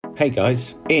Hey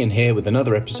guys, Ian here with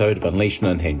another episode of Unleashed and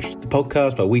Unhinged, the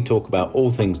podcast where we talk about all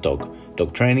things dog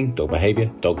training, dog behaviour,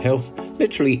 dog health,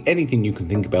 literally anything you can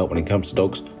think about when it comes to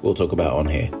dogs, we'll talk about on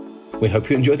here. We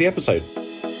hope you enjoy the episode.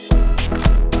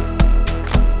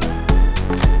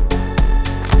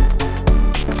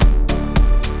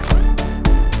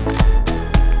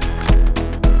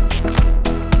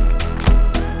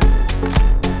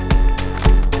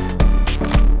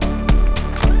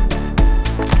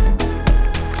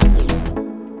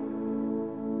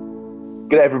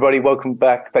 G'day everybody, welcome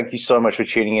back. Thank you so much for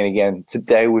tuning in again.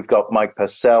 Today we've got Mike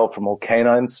Purcell from All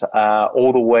Canines,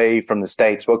 all the way from the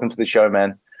States. Welcome to the show,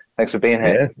 man. Thanks for being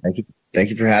here. Yeah, thank you. Thank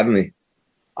you for having me.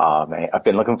 Mate, I've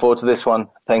been looking forward to this one.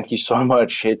 Thank you so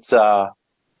much. It's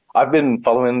I've been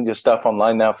following your stuff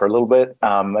online now for a little bit,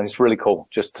 and it's really cool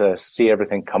just to see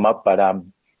everything come up. But I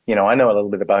know a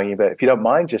little bit about you, but if you don't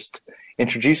mind, just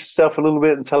introduce yourself a little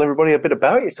bit and tell everybody a bit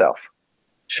about yourself.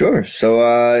 Sure. So,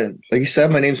 like you said,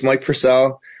 my name's Mike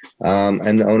Purcell.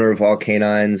 I'm the owner of All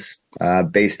Canines,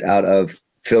 based out of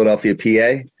Philadelphia,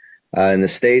 PA, in the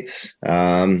States.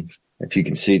 If you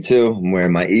can see too, I'm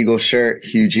wearing my Eagles shirt,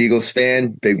 huge Eagles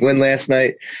fan, big win last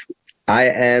night. I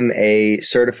am a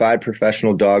certified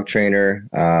professional dog trainer,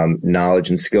 knowledge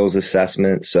and skills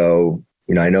assessment. So,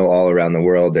 I know all around the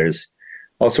world, there's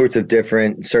all sorts of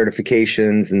different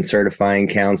certifications and certifying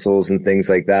councils and things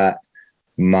like that.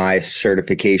 My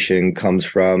certification comes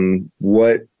from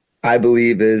what I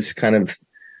believe is kind of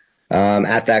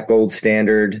at that gold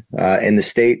standard in the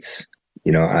States.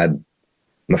 I'm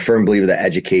a firm believer that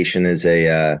education is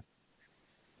it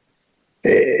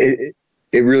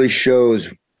really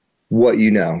shows what you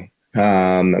know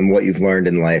and what you've learned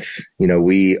in life.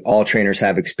 We all trainers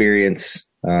have experience,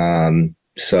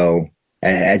 so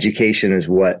education is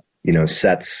what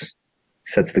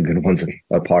sets the good ones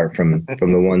apart from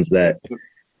the ones that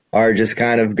are just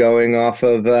kind of going off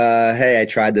of, hey, I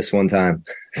tried this one time.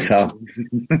 So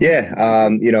yeah.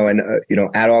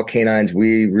 At All Canines,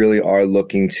 we really are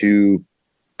looking to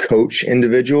coach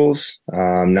individuals,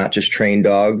 not just train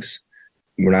dogs.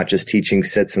 We're not just teaching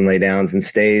sits and lay downs and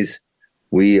stays.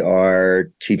 We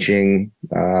are teaching,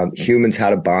 humans how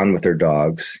to bond with their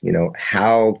dogs,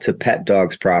 how to pet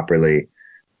dogs properly,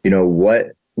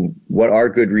 what are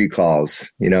good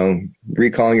recalls,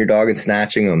 recalling your dog and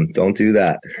snatching them. Don't do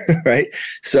that. Right.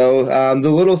 So,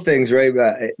 the little things, right.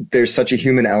 There's such a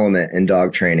human element in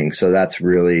dog training. So that's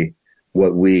really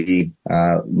what we,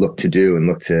 look to do and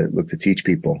look to teach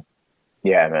people.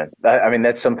 Yeah, man.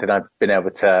 That's something I've been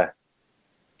able to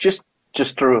just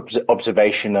through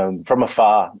observation from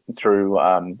afar through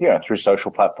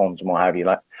social platforms and what have you,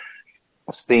 like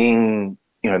seeing,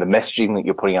 the messaging that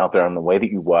you're putting out there and the way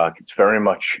that you work. It's very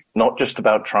much not just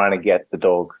about trying to get the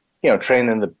dog,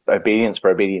 training the obedience for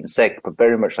obedience sake, but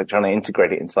very much like trying to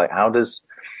integrate it into like, how does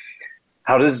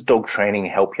dog training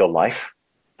help your life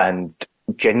and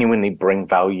genuinely bring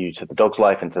value to the dog's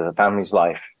life and to the family's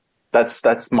life?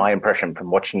 That's my impression from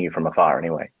watching you from afar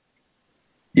anyway.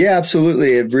 Yeah,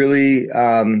 absolutely. It really,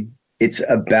 it's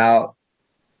about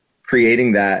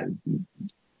creating that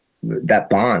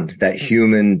bond, that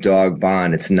human dog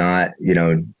bond. It's not,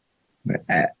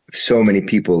 so many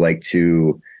people like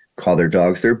to call their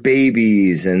dogs their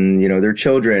babies and, their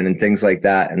children and things like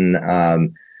that. And,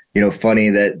 funny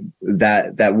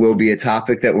that will be a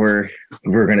topic that we're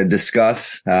going to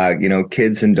discuss,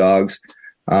 kids and dogs.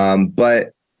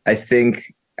 But I think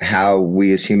how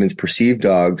we as humans perceive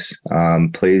dogs,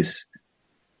 plays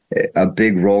a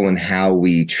big role in how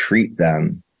we treat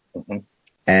them. Mm-hmm.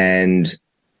 And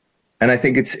I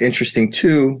think it's interesting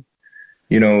too,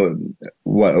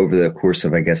 over the course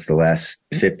of, I guess, the last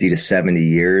 50 to 70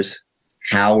 years,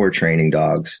 how we're training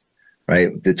dogs,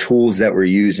 right? The tools that we're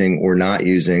using or not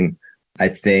using. I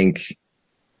think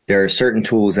there are certain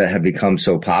tools that have become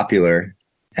so popular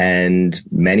and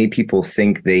many people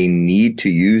think they need to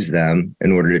use them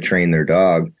in order to train their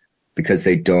dog because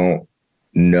they don't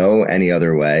know any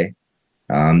other way.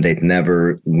 They've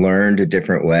never learned a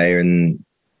different way, and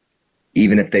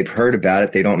even if they've heard about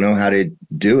it, they don't know how to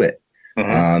do it.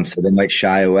 Mm-hmm. So they might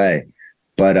shy away.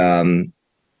 But,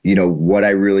 what I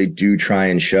really do try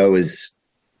and show is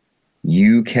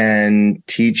you can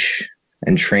teach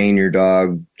and train your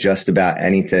dog just about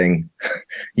anything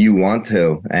you want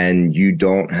to. And you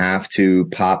don't have to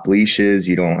pop leashes.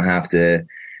 You don't have to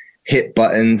hit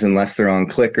buttons unless they're on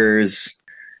clickers.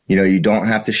 You don't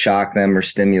have to shock them or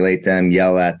stimulate them,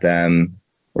 yell at them,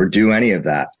 or do any of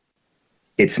that.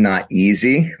 It's not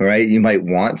easy, right? You might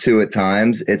want to at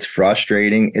times. It's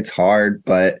frustrating. It's hard,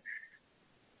 but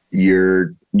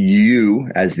you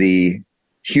as the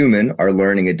human are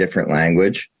learning a different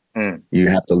language. You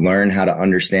have to learn how to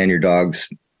understand your dog's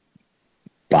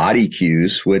body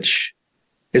cues, which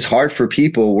is hard for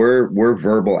people. We're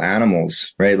verbal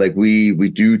animals, right? Like we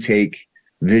do take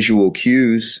visual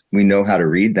cues. We know how to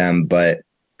read them, but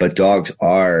dogs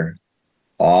are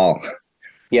all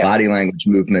body language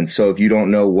movements. So if you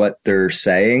don't know what they're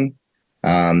saying,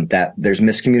 that there's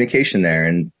miscommunication there,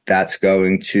 and that's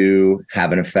going to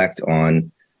have an effect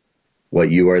on what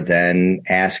you are then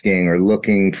asking or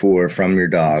looking for from your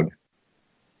dog.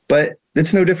 But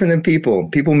it's no different than people.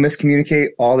 People miscommunicate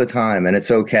all the time, and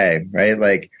it's okay, right?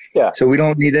 Like, so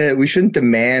we shouldn't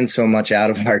demand so much out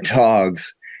of our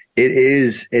dogs.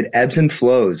 It ebbs and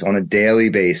flows on a daily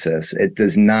basis. It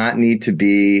does not need to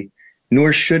be,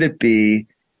 nor should it be,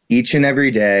 each and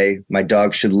every day. My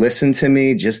dog should listen to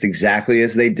me just exactly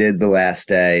as they did the last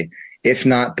day, if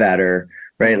not better,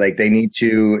 right? Like they need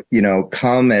to,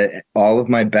 come at all of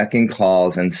my beck and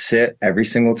calls and sit every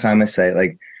single time I say,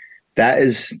 like, that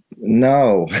is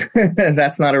no,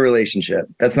 that's not a relationship.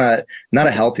 That's not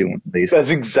a healthy one, at least. That's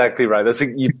exactly right.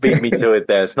 You beat me to it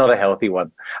there. It's not a healthy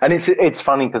one. And it's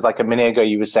funny because like a minute ago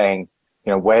you were saying,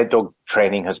 where dog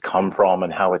training has come from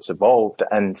and how it's evolved.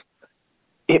 And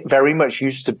it very much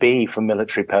used to be for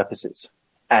military purposes.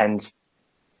 And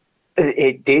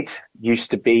it did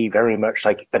used to be very much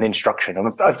like an instruction.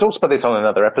 And I've talked about this on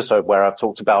another episode where I've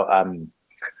talked about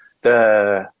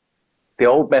the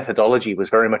old methodology was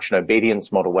very much an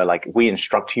obedience model where like we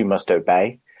instruct, you must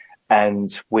obey.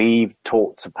 And we've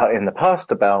talked in the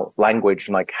past about language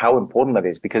and like how important that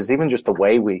is, because even just the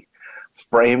way we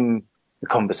frame the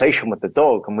conversation with the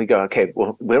dog and we go, okay,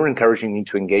 well, we're encouraging you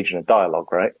to engage in a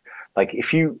dialogue, right? Like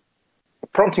if you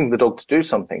prompting the dog to do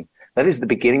something, that is the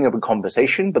beginning of a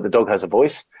conversation, but the dog has a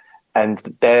voice and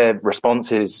their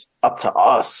response is up to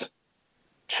us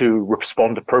to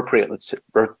respond appropriately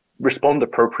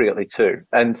to.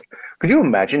 And could you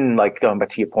imagine, like, going back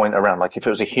to your point around, like, if it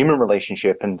was a human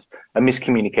relationship and a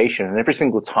miscommunication and every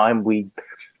single time we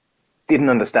didn't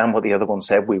understand what the other one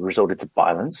said, we resorted to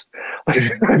violence.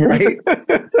 Right?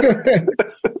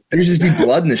 There'd just be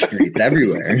blood in the streets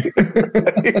everywhere.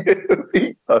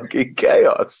 Fucking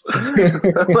chaos.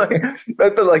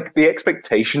 but the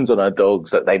expectations on our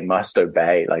dogs that they must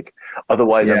obey, like,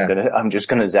 otherwise I'm just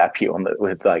gonna zap you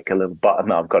with like a little button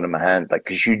that I've got in my hand, like,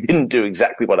 because you didn't do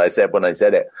exactly what I said when I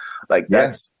said it. Like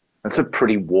that's a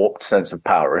pretty warped sense of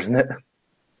power, isn't it?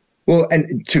 Well,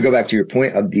 and to go back to your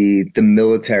point of the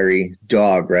military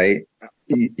dog, right?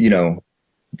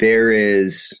 There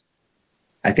is,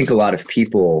 I think a lot of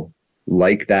people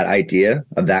like that idea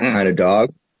of that kind of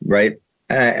dog, right?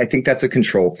 And I think that's a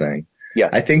control thing. Yeah.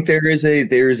 I think there is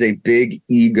a big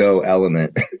ego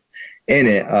element in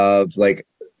it of like,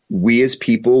 we as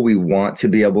people, we want to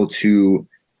be able to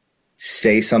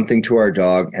say something to our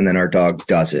dog and then our dog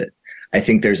does it. I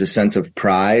think there's a sense of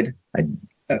pride,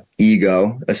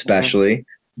 ego especially,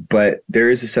 but there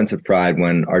is a sense of pride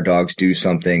when our dogs do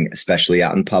something, especially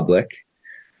out in public.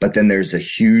 But then there's a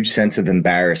huge sense of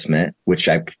embarrassment, which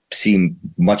I see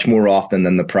much more often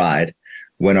than the pride,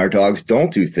 when our dogs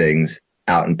don't do things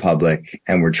out in public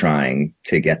and we're trying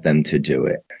to get them to do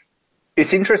it.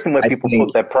 It's interesting when people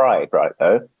put their pride, right,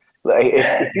 though? Like,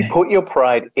 if you put your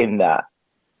pride in that,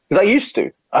 because I used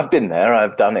to. I've been there,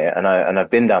 I've done it, and I've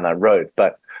been down that road.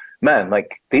 But, man,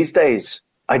 like, these days,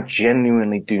 I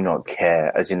genuinely do not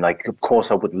care. As in, like, of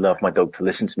course I would love my dog to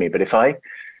listen to me, but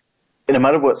no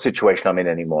matter what situation I'm in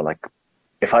anymore, like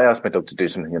if I ask my dog to do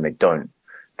something and they don't,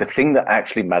 the thing that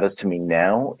actually matters to me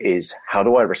now is how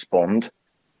do I respond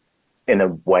in a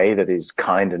way that is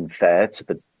kind and fair to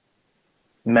the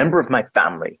member of my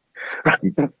family?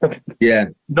 Yeah.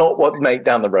 Not what make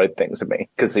down the road things of me.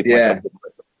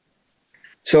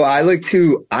 So I like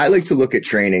to look at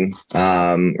training,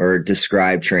 or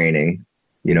describe training,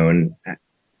 in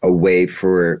a way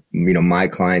for, my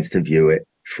clients to view it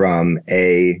from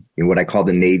what I call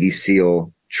the Navy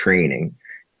SEAL training,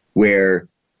 where,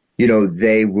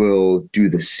 they will do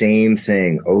the same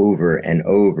thing over and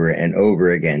over and over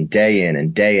again, day in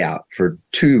and day out for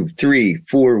 2, 3,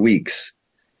 4 weeks,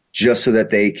 just so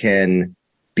that they can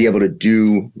be able to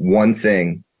do one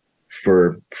thing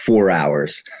for 4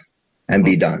 hours and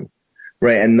be done.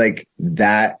 Right. And like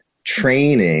that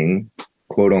training,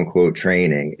 quote unquote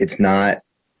training, it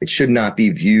should not be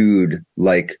viewed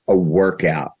like a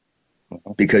workout,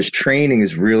 because training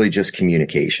is really just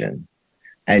communication,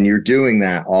 and you're doing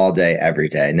that all day, every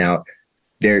day. Now,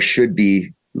 there should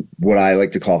be what I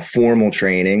like to call formal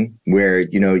training, where,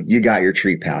 you got your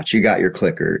treat pouch, you got your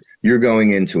clicker, you're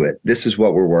going into it. This is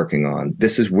what we're working on.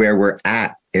 This is where we're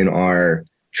at in our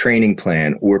training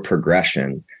plan or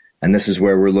progression. And this is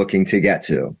where we're looking to get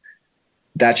to.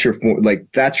 that's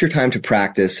your time to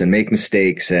practice and make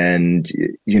mistakes and,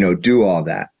 do all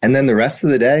that. And then the rest of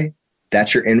the day,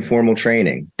 that's your informal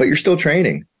training, but you're still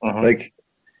training. Uh-huh. Like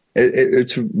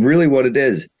it's really what it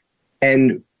is.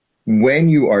 And when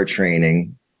you are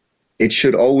training, it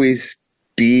should always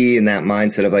be in that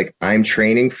mindset of like, I'm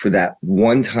training for that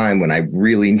one time when I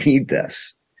really need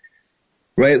this,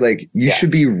 right? Like you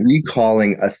should be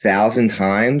recalling 1,000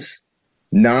 times,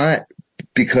 not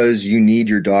because you need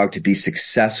your dog to be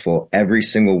successful every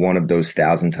single one of those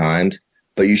 1,000 times,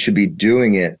 but you should be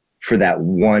doing it for that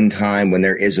one time when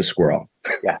there is a squirrel.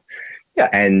 Yeah. Yeah.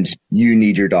 And you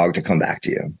need your dog to come back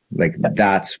to you. Like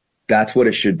that's what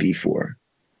it should be for.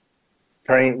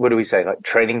 What do we say? Like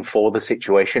training for the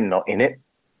situation, not in it.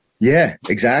 Yeah,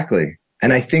 exactly.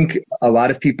 And I think a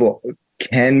lot of people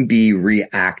can be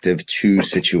reactive to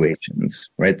situations,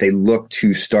 right? They look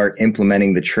to start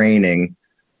implementing the training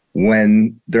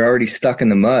when they're already stuck in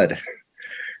the mud.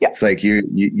 Yeah. It's like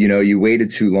you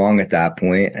waited too long at that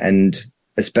point. And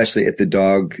especially if the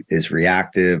dog is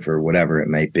reactive or whatever it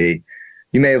might be,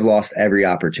 you may have lost every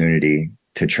opportunity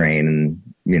to train and,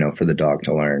 for the dog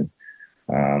to learn.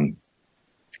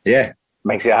 Yeah.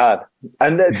 Makes it hard.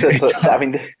 And that's I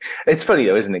mean, it's funny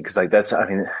though, isn't it? Cause I'm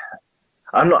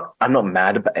not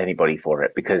mad at anybody for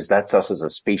it because that's us as a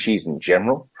species in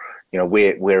general.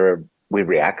 We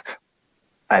react.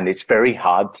 And it's very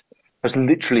hard. I was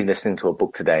literally listening to a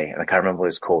book today, and I can't remember what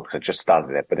it's called because I just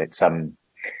started it, but it's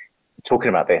talking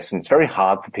about this, and it's very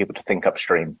hard for people to think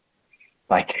upstream.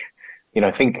 Like,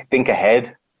 think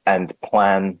ahead and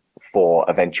plan for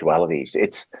eventualities.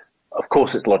 Of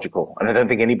course it's logical, and I don't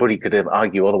think anybody could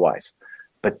argue otherwise.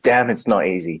 But damn, it's not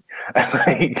easy.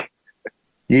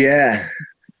 Yeah,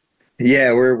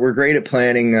 we're great at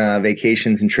planning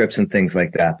vacations and trips and things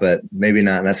like that, but maybe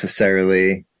not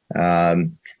necessarily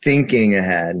thinking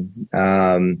ahead.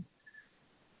 To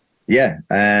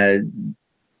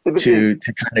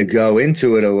kind of go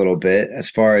into it a little bit as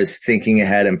far as thinking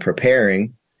ahead and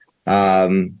preparing.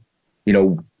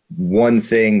 One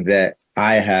thing that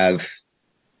I have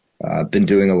been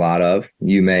doing a lot of,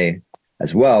 you may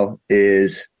as well,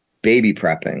 is baby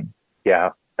prepping. Yeah.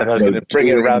 And I was going to bring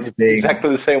it around exactly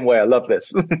the same way. I love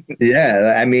this.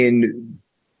 Yeah. I mean,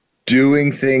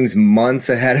 doing things months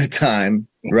ahead of time,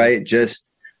 right?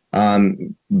 Just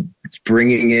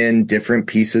bringing in different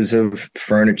pieces of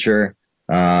furniture,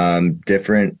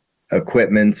 different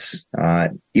equipments,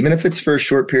 even if it's for a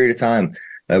short period of time.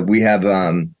 We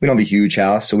don't have a huge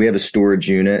house, so we have a storage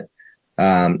unit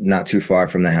not too far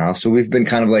from the house. So we've been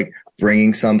kind of like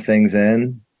bringing some things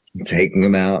in, taking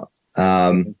them out.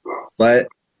 But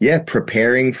yeah,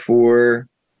 preparing for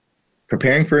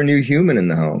a new human in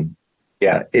the home.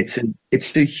 Yeah, it's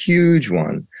a huge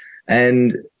one.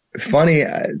 And funny,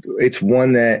 it's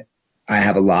one that I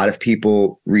have a lot of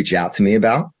people reach out to me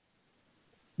about.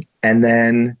 And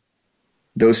then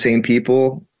those same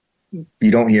people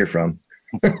you don't hear from.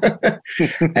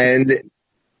 And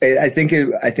I think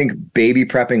baby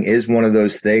prepping is one of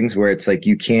those things where it's like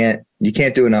you can't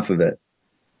do enough of it.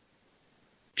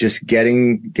 Just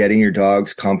getting your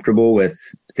dogs comfortable with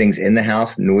things in the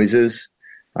house, noises,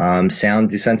 sound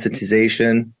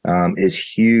desensitization is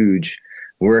huge.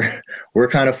 We're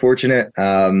kind of fortunate.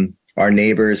 Our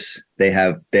neighbors, they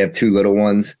have two little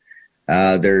ones.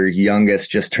 Their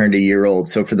youngest just turned a year old.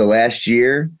 So for the last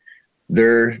year,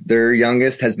 their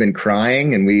youngest has been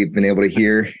crying, and we've been able to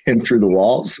hear him through the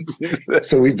walls.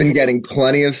 So we've been getting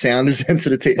plenty of sound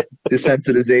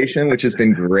desensitization, which has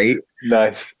been great.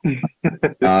 Nice.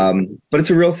 But it's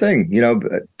a real thing,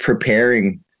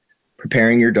 preparing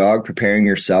your dog, preparing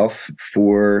yourself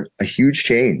for a huge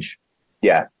change.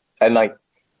 Yeah. And like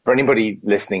for anybody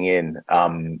listening in,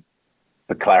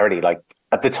 for clarity, like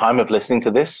at the time of listening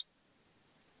to this,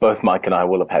 both Mike and I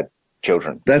will have had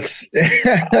children. That's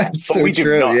so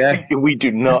true. Yeah, we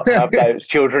do not have those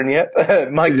children yet.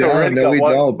 Mike's already got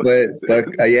one. No, but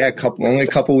only a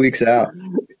couple weeks out.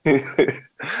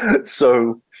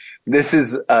 So this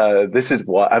is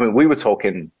what I mean. We were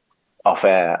talking off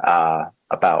air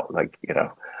about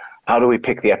how do we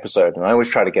pick the episode, and I always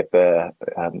try to get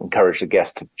encourage the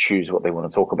guest to choose what they want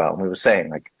to talk about. And we were saying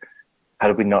like, how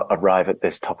did we not arrive at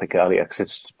this topic earlier? Because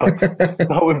it's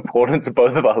so important to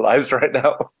both of our lives right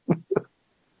now.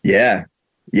 Yeah.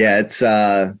 It's,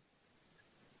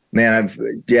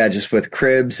 just with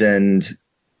cribs and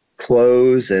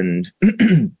clothes and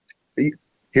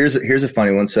here's a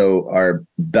funny one. So our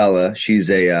Bella, she's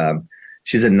a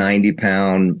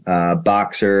 90-pound,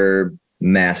 boxer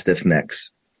Mastiff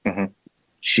mix. Mm-hmm.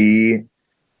 She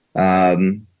has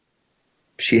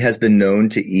been known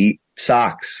to eat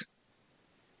socks.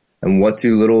 And what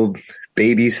do little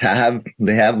babies have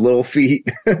little feet.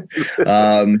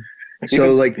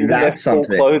 So like that's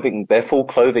something. Their full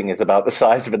clothing is about the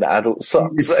size of an adult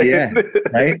sock. So. Yeah,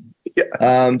 right.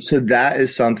 Yeah. So that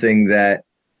is something that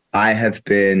I have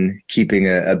been keeping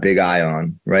a big eye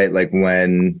on, right? Like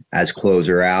as clothes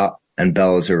are out and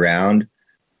Bella's around,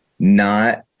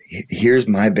 here's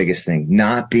my biggest thing,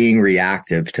 not being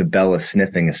reactive to Bella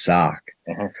sniffing a sock,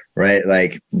 right?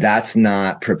 Like that's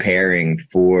not preparing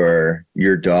for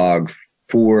your dog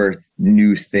for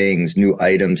new things, new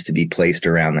items to be placed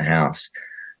around the house.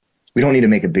 We don't need to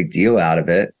make a big deal out of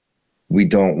it. We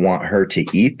don't want her to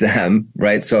eat them,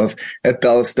 right? So if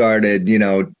Bella started,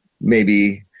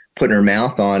 maybe putting her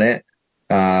mouth on it,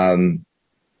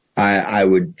 I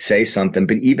would say something.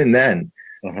 But even then,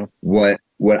 what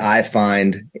I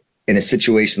find in a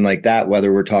situation like that,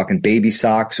 whether we're talking baby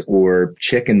socks or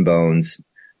chicken bones,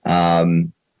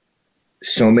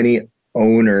 so many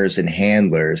owners and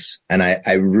handlers, and I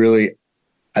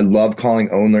love calling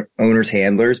owners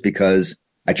handlers because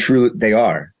they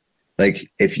are. Like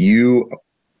if you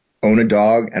own a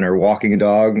dog and are walking a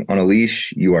dog on a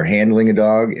leash, you are handling a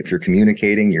dog. If you're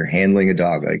communicating, you're handling a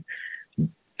dog. Like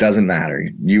doesn't matter.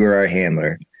 You are a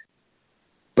handler.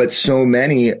 But so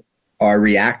many are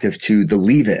reactive to the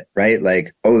leave it, right?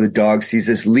 Like, oh, the dog sees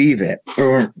this, leave it,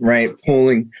 right?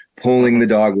 Pulling the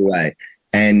dog away.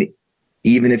 And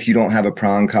even if you don't have a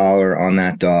prong collar on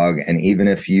that dog, and even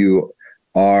if you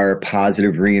are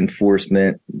positive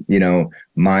reinforcement,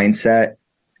 mindset,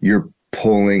 you're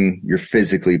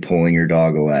physically pulling your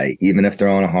dog away, even if they're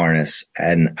on a harness.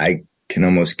 And I can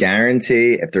almost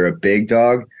guarantee if they're a big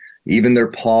dog, even their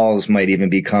paws might even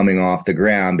be coming off the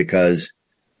ground, because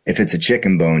if it's a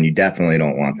chicken bone, you definitely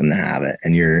don't want them to have it.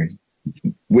 And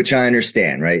which I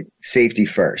understand, right? Safety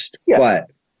first. Yeah.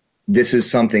 But this is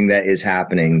something that is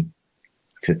happening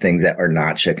to things that are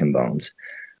not chicken bones.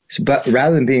 So, but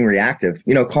rather than being reactive,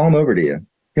 call them over to you.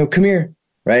 Come here,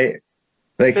 right?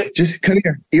 Like just come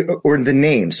here, or the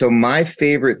name. So my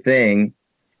favorite thing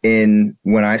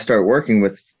when I start working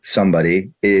with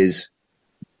somebody is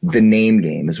the name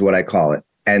game is what I call it.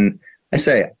 And I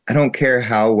say, I don't care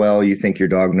how well you think your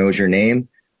dog knows your name.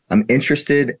 I'm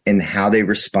interested in how they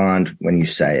respond when you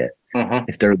say it.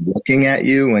 If they're looking at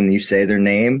you when you say their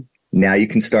name, now you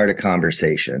can start a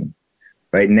conversation,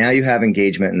 right? Now you have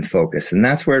engagement and focus. And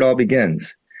that's where it all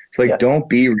begins. It's like, don't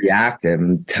be reactive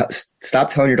and stop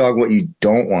telling your dog what you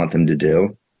don't want them to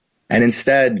do. And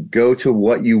instead go to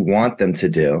what you want them to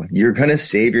do. You're going to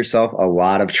save yourself a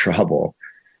lot of trouble.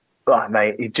 Oh,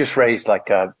 mate, you just raised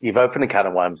you've opened a can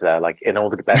of worms there, like in all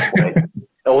the best ways,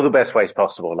 all the best ways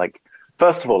possible. Like,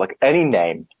 first of all, like any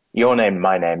name, your name,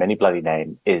 my name, any bloody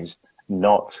name is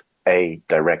not a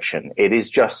direction. It is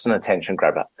just an attention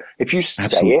grabber. If you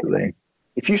say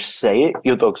it,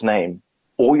 your dog's name,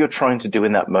 all you're trying to do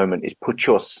in that moment is put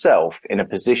yourself in a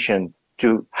position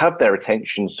to have their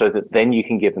attention so that then you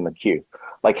can give them a cue.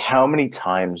 Like how many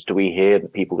times do we hear the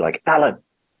people like, Alan?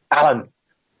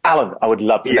 I would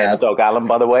love to name the dog Alan,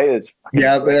 by the way.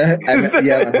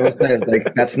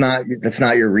 Like that's not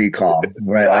your recall,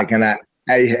 right? Like, and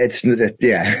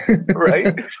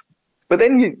right. But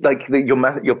then you like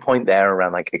your point there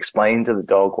around like explain to the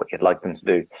dog what you'd like them to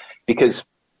do, because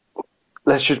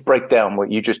let's just break down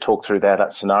what you just talked through there.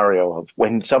 That scenario of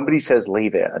when somebody says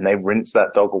leave it and they rinse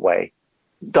that dog away,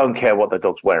 don't care what the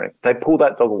dog's wearing, they pull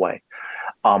that dog away.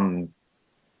 When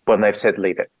they've said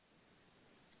leave it.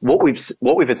 What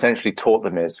we've essentially taught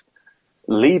them is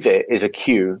leave it is a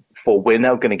cue for we're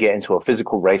now going to get into a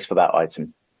physical race for that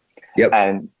item. Yep.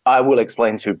 And I will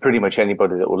explain to pretty much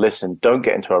anybody that will listen, don't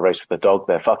get into a race with the dog.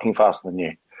 They're fucking faster than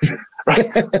you.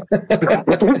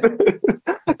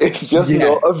 It's just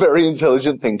not a very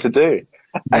intelligent thing to do.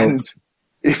 Nope. And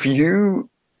if you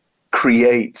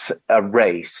create a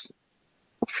race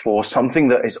for something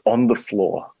that is on the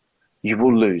floor, you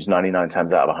will lose 99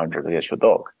 times out of 100 against your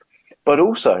dog. But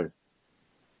also,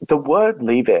 the word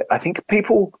leave it, I think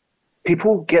people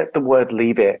get the word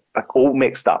leave it like all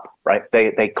mixed up, right?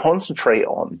 They concentrate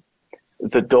on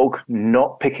the dog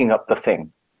not picking up the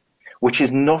thing, which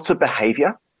is not a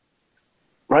behavior,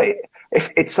 right?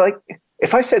 If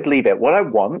I said leave it, what I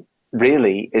want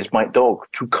really is my dog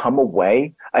to come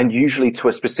away, and usually to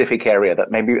a specific area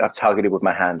that maybe I've targeted with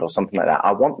my hand or something like that.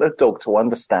 I want the dog to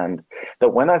understand that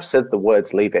when I've said the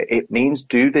words leave it, it means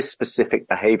do this specific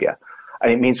behavior.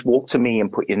 And it means walk to me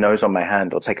and put your nose on my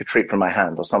hand or take a treat from my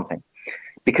hand or something.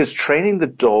 Because training the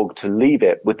dog to leave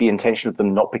it with the intention of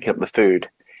them not picking up the food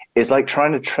is like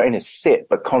trying to train a sit,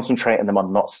 but concentrating them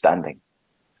on not standing.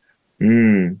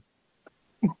 Yeah.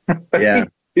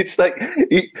 It's like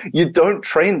you don't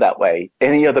train that way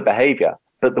any other behavior.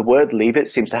 but the word leave it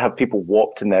seems to have people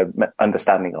warped in their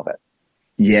understanding of it.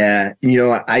 Yeah.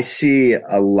 I see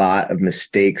a lot of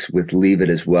mistakes with leave it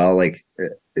as well. Like,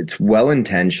 it's well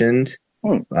intentioned.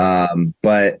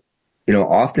 But,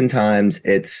 oftentimes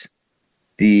it's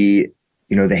the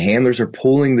handlers are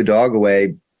pulling the dog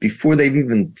away before they've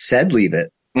even said leave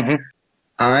it.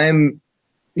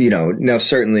 Now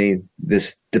certainly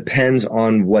this depends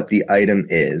on what the item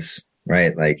is,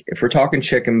 right? Like if we're talking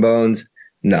chicken bones,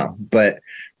 no, but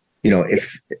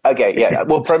okay. Yeah.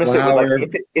 Well, premise it with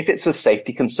like, if it's a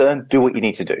safety concern, do what you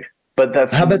need to do.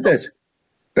 But how about this?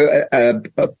 A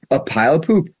pile of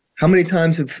poop. How many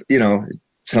times have,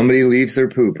 somebody leaves their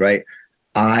poop, right?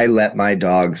 I let my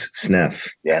dogs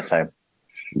sniff. Yeah, same.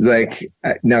 Like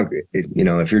now,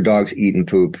 if your dog's eating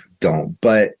poop, don't.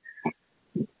 But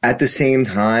at the same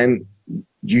time,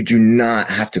 you do not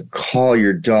have to call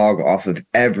your dog off of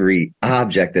every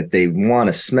object that they want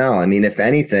to smell. I mean, if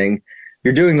anything,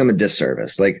 you're doing them a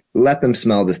disservice. Like, let them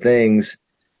smell the things.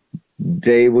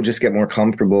 They will just get more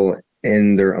comfortable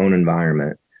in their own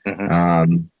environment.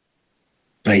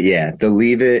 But yeah, the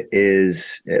leave it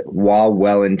is, while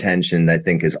well-intentioned, I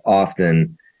think is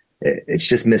often, it's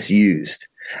just misused.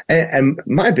 And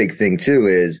my big thing too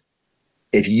is,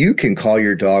 if you can call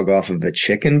your dog off of a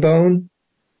chicken bone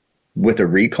with a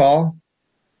recall,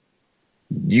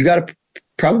 you got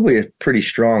probably a pretty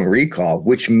strong recall,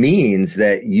 which means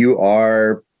that you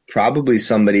are probably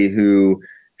somebody who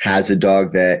has a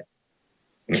dog that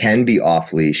can be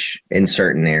off leash in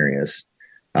certain areas.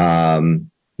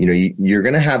 You're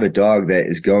going to have a dog that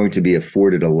is going to be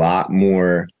afforded a lot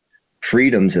more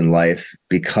freedoms in life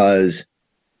because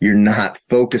you're not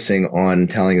focusing on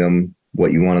telling them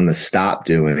what you want them to stop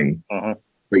doing,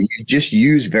 but you just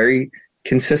use very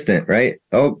consistent, right?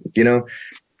 Oh,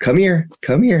 come here,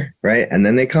 right? And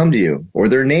then they come to you, or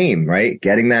their name, right?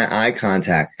 Getting that eye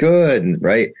contact. Good.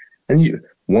 Right. And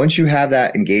once you have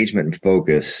that engagement and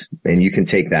focus, and you can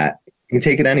take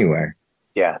it anywhere.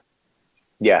 Yeah.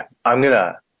 Yeah.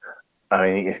 You're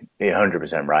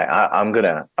 100% right. I'm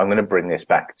going to bring this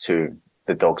back to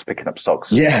the dogs picking up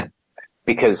socks. Yeah.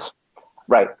 Because,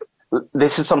 right.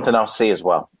 This is something I'll see as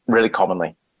well, really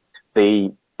commonly.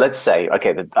 Let's say,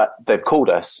 okay, they've called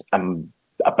us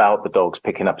about the dogs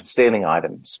picking up and stealing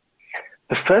items.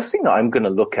 The first thing I'm going to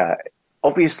look at,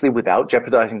 obviously without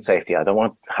jeopardizing safety, I don't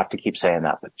want to have to keep saying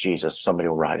that, but Jesus, somebody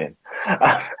will write in.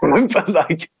 But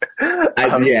like, do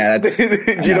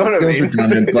you know what I mean?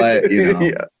 Redundant, but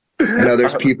yeah.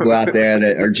 There's people out there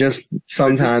that are just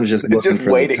sometimes just looking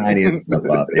for waiting. The tiniest stuff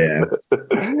up. Yeah.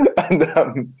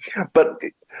 But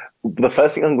the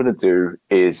first thing I'm going to do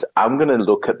is I'm going to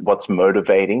look at what's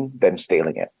motivating them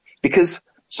stealing it, because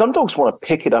some dogs want to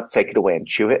pick it up, take it away and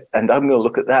chew it. And I'm going to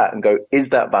look at that and go, is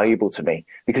that valuable to me?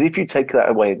 Because if you take that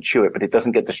away and chew it, but it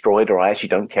doesn't get destroyed, or I actually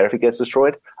don't care if it gets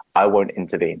destroyed, I won't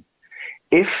intervene.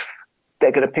 If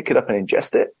they're going to pick it up and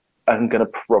ingest it, I'm going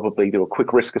to probably do a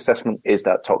quick risk assessment. Is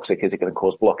that toxic? Is it going to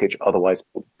cause blockage? Otherwise,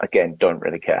 again, don't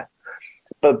really care.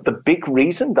 But the big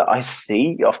reason that I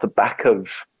see off the back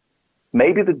of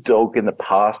maybe the dog in the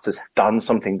past has done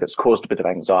something that's caused a bit of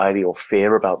anxiety or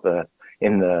fear about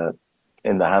in the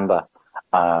handler,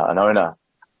 an owner,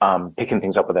 picking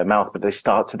things up with their mouth, but they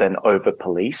start to then over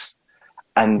police.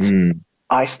 And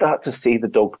I start to see the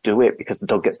dog do it because the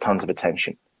dog gets tons of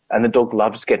attention. And the dog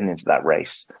loves getting into that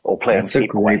race or playing. That's a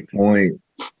great point.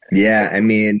 Yeah. I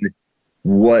mean,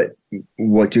 what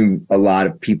do a lot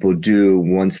of people do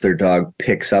once their dog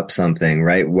picks up something,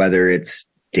 right? Whether it's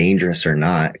dangerous or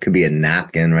not, it could be a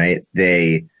napkin, right?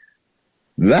 They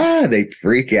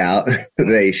freak out.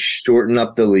 They shorten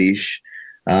up the leash.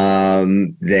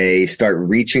 They start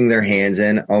reaching their hands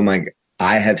in. Oh my,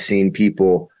 I have seen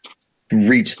people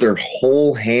reach their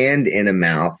whole hand in a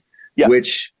mouth,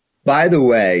 which, by the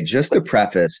way, just to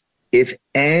preface, if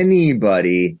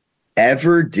anybody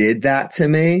ever did that to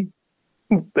me,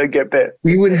 they get bit.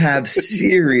 We would have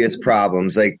serious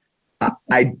problems. Like,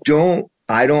 I don't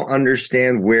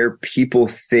understand where people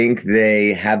think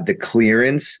they have the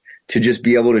clearance to just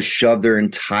be able to shove their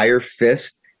entire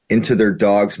fist into their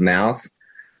dog's mouth.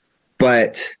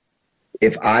 But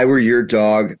if I were your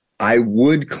dog, I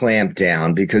would clamp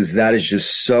down, because that is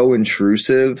just so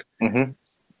intrusive.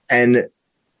 And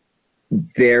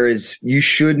you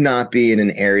should not be in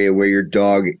an area where your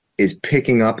dog is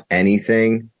picking up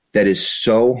anything that is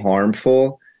so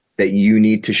harmful that you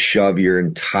need to shove your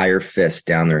entire fist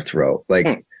down their throat.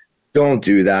 Like, don't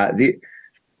do that.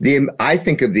 I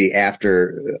think of the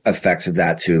after effects of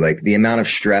that too. Like, the amount of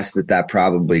stress that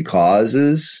probably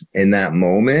causes in that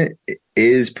moment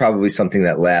is probably something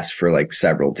that lasts for like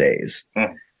several days.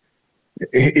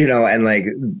 and like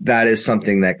that is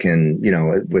something that can,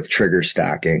 with trigger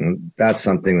stacking, that's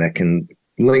something that can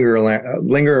linger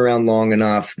around long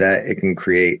enough that it can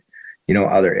create,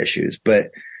 other issues. And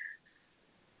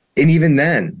even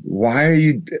then, why are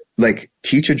you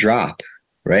teach a drop,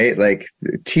 right? Like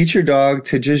teach your dog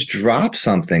to just drop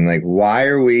something. Like, why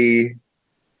are we,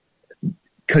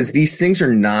 because these things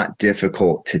are not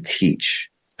difficult to teach.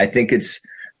 I think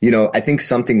I think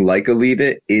something like a leave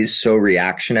it is so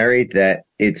reactionary that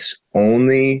it's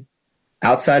only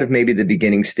outside of maybe the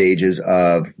beginning stages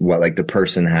of the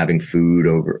person having food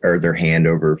over or their hand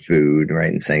over food, right?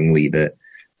 And saying leave it.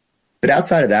 But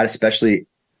outside of that, especially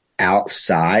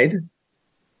outside,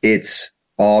 it's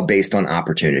all based on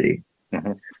opportunity,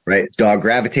 right? Dog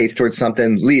gravitates towards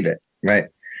something, leave it, right?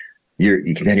 You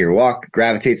continue your walk,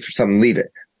 gravitates for something, leave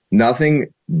it.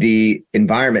 The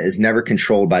environment is never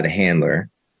controlled by the handler.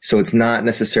 So it's not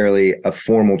necessarily a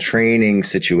formal training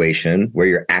situation where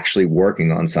you're actually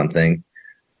working on something.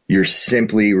 You're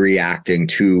simply reacting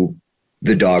to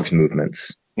the dog's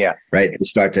movements. Yeah. Right.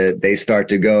 They start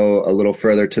to go a little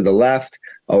further to the left.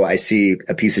 Oh, I see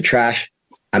a piece of trash.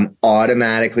 I'm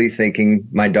automatically thinking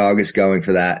my dog is going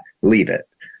for that. Leave it.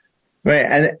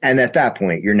 Right. And at that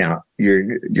point,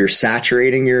 you're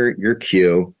saturating your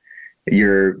cue.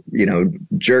 You're,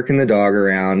 jerking the dog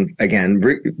around again,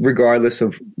 regardless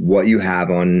of what you have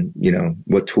on,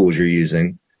 what tools you're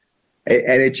using.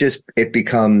 And it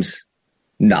becomes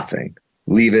nothing.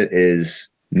 Leave it is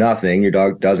nothing. Your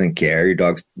dog doesn't care. Your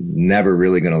dog's never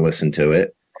really going to listen to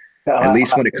it. At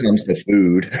least when it comes to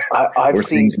food or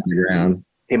things on the ground.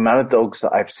 The amount of dogs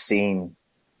that I've seen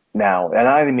now, and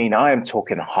I am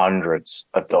talking hundreds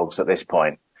of dogs at this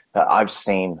point that I've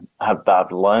seen that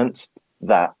I've learned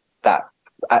that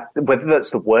whether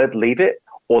that's the word leave it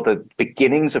or the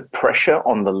beginnings of pressure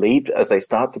on the lead as they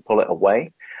start to pull it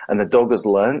away, and the dog has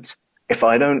learned, if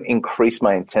I don't increase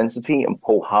my intensity and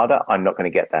pull harder, I'm not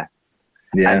going to get there.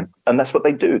 Yeah. And that's what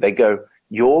they do. They go,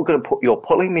 you're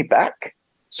pulling me back,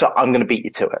 so I'm going to beat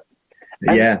you to it.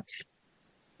 And yeah.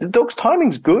 The dog's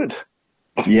timing's good.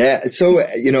 Yeah. So,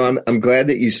 I'm glad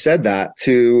that you said that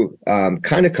to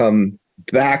kind of come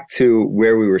back to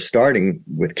where we were starting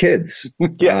with kids.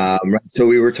 Yeah. Right. So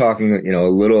we were talking, a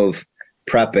little of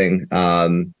prepping.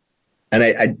 And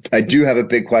I do have a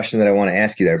big question that I want to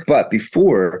ask you there. But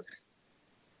before,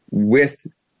 with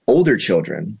older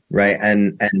children, right,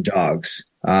 and dogs,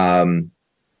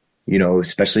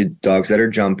 especially dogs that are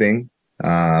jumping,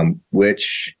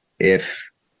 which if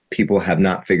people have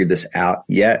not figured this out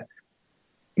yet,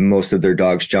 most of their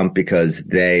dogs jump because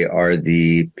they are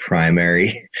the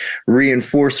primary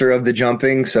reinforcer of the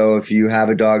jumping. So if you have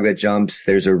a dog that jumps,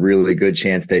 there's a really good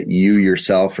chance that you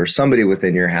yourself or somebody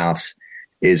within your house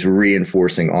is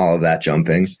reinforcing all of that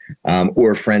jumping,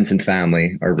 or friends and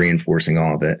family are reinforcing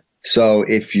all of it. So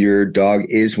if your dog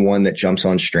is one that jumps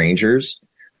on strangers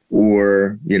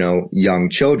or, young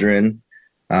children,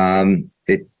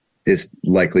 it is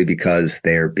likely because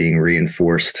they're being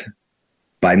reinforced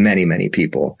by many, many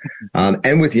people.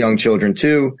 And with young children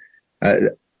too,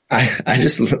 I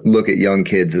just look at young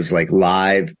kids as like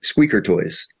live squeaker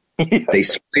toys. They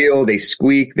squeal, they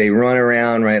squeak, they run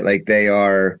around, right? Like they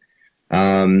are,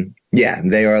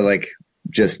 they are like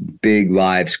just big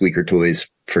live squeaker toys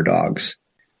for dogs.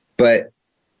 But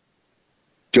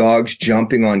dogs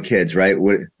jumping on kids, right?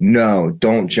 No,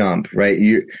 don't jump, right?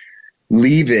 You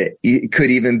leave it. It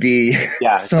could even be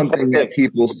something that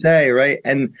people say, right?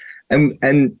 And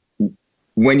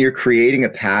when you're creating a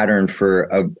pattern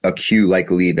for a cue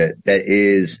like leave it, that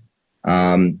is,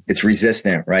 it's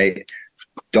resistant, right?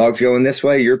 Dog's going this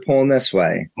way, you're pulling this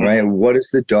way, right? What is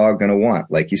the dog going to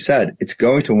want? Like you said, it's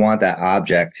going to want that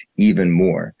object even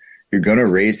more. You're going to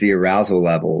raise the arousal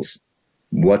levels.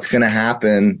 What's going to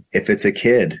happen if it's a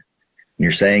kid?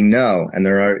 You're saying no, and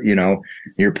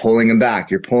you're pulling him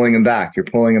back, you're pulling him back, you're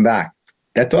pulling him back.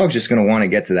 That dog's just going to want to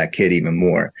get to that kid even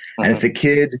more. And if the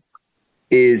kid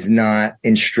is not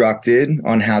instructed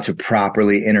on how to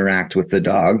properly interact with the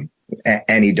dog,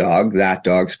 any dog, that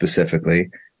dog specifically,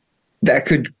 that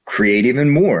could create even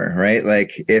more, right?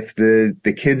 Like if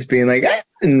the kid's being like,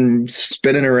 and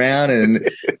spinning around and,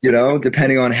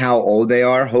 depending on how old they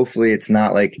are, hopefully it's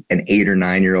not like an 8 or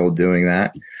 9-year-old doing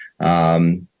that.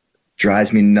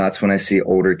 Drives me nuts when I see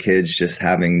older kids just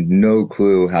having no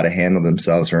clue how to handle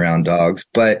themselves around dogs.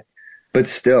 But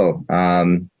still,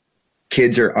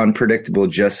 kids are unpredictable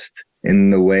just in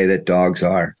the way that dogs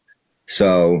are.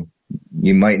 So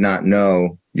you might not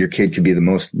know your kid could be the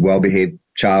most well-behaved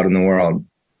child in the world,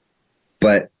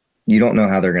 but you don't know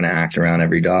how they're going to act around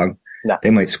every dog. No. They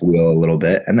might squeal a little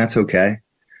bit, and that's okay.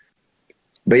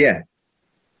 But yeah,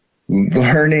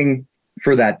 learning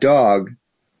for that dog,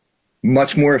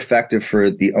 much more effective for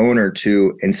the owner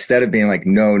to, instead of being like,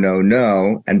 no, no,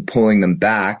 no, and pulling them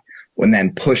back and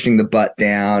then pushing the butt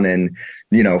down and,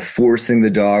 you know, forcing the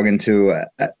dog into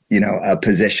a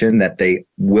position that they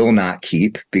will not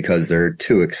keep because they're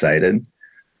too excited.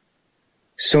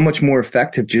 So much more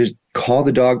effective. Just call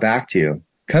the dog back to you.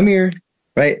 Come here.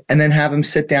 Right. And then have him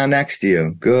sit down next to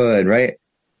you. Good. Right.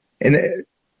 And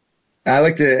I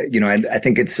like to, you know, I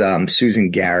think it's Susan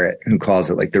Garrett who calls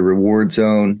it like the reward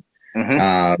zone,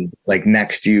 like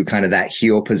next to you, kind of that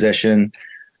heel position.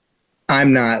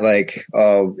 I'm not like,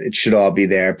 oh, it should all be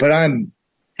there, but I'm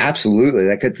absolutely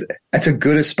like, that's a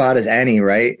good a spot as any,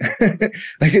 right?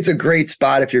 Like it's a great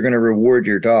spot if you're going to reward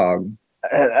your dog.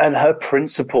 And her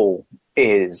principle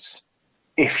is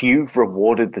if you've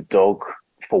rewarded the dog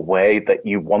for way that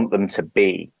you want them to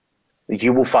be,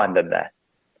 you will find them there.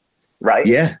 Right?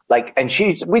 Yeah. Like, and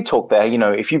we talk there, you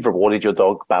know, if you've rewarded your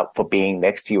dog for being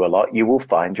next to you a lot, you will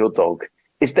find your dog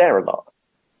is there a lot.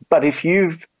 But if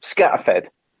you've scatterfed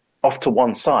off to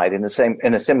one side in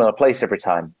a similar place every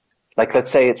time, like let's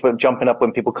say it's when jumping up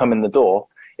when people come in the door,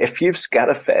 if you've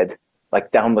scatterfed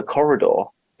like down the corridor,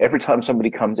 every time somebody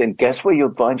comes in, guess where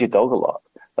you'll find your dog a lot?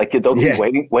 Like your dog is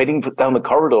waiting down the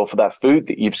corridor for that food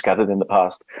that you've scattered in the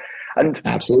past. And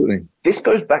absolutely, this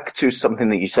goes back to something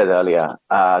that you said earlier,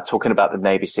 talking about the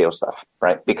Navy SEAL stuff,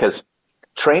 right? Because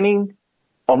training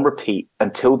on repeat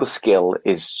until the skill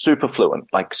is super fluent,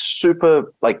 like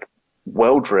super, like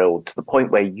well drilled to the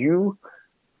point where you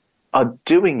are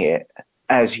doing it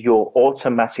as your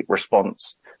automatic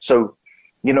response. So,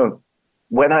 you know,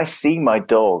 when I see my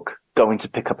dog going to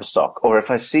pick up a sock, or if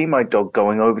I see my dog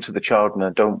going over to the child and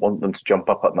I don't want them to jump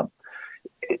up at them,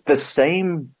 the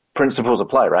same principles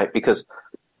apply, right? Because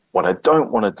what I don't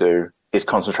want to do is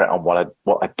concentrate on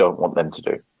what I don't want them to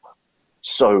do.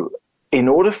 So in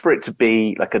order for it to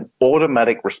be like an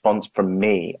automatic response from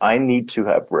me, I need to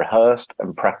have rehearsed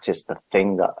and practiced the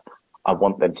thing that I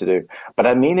want them to do. But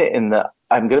I mean it in that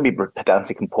I'm going to be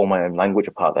pedantic and pull my own language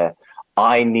apart there.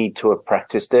 I need to have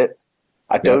practiced it.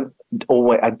 I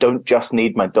don't just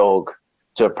need my dog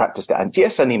to have practiced it. And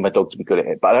yes, I need my dog to be good at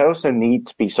it, but I also need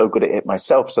to be so good at it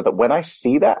myself so that when I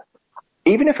see that,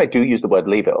 even if I do use the word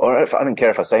leave it, or if I don't care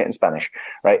if I say it in Spanish,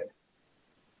 right?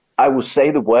 I will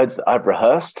say the words that I've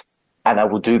rehearsed and I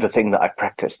will do the thing that I've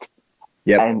practiced.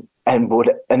 Yeah. And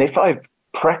if I've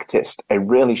practiced a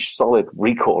really solid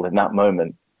recall in that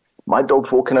moment, my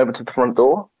dog's walking over to the front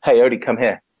door. Hey, Odie, come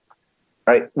here.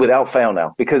 Right? Without fail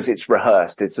now, because it's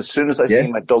rehearsed. It's as soon as I see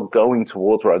my dog going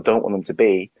towards where I don't want them to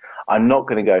be, I'm not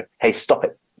going to go, hey, stop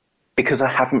it, because I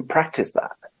haven't practiced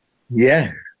that. Yeah.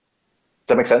 Does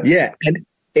that make sense? Yeah. And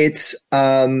it's,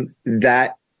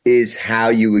 that is how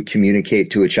you would communicate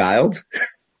to a child,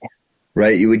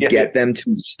 right? You would get them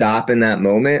to stop in that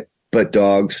moment, but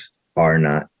dogs are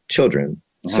not children.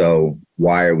 So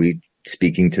why are we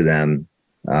speaking to them,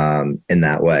 in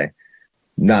that way?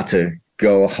 Not to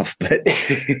go off, but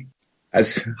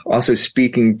as also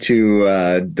speaking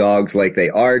to, dogs like they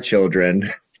are children.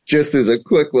 Just as a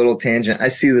quick little tangent, I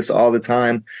see this all the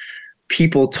time.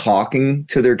 People talking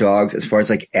to their dogs as far as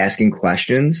like asking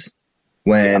questions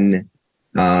when,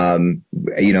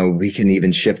 you know, we can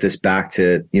even shift this back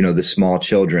to, you know, the small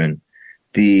children,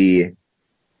 the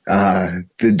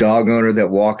dog owner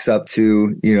that walks up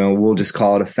to, you know, we'll just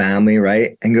call it a family,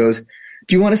 right? And goes,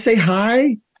 do you want to say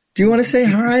hi? Do you want to say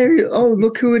hi? Oh,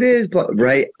 look who it is.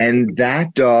 Right. And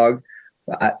that dog,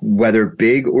 whether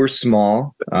big or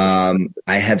small, I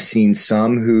have seen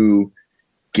some who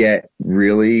get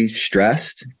really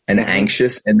stressed and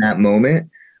anxious in that moment.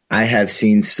 I have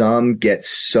seen some get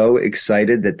so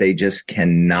excited that they just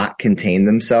cannot contain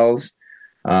themselves.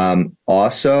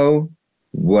 Also,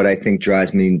 what I think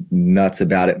drives me nuts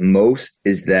about it most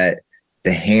is that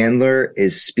the handler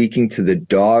is speaking to the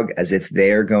dog as if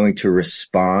they are going to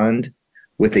respond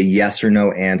with a yes or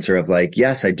no answer of like,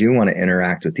 yes, I do want to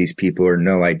interact with these people, or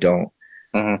no, I don't.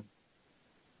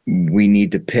 We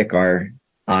need to pick our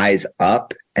eyes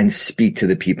up and speak to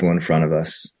the people in front of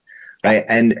us. Right.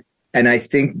 And I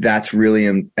think that's really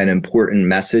an important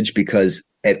message, because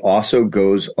it also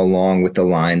goes along with the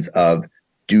lines of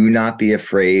do not be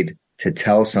afraid to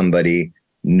tell somebody,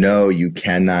 no, you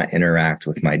cannot interact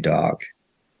with my dog.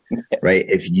 Right.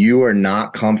 If you are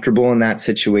not comfortable in that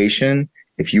situation,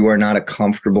 if you are not a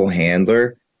comfortable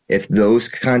handler, if those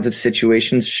kinds of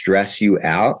situations stress you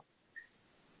out,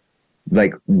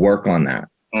 like work on that.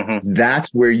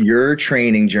 That's where your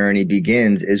training journey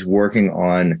begins, is working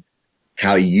on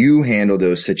how you handle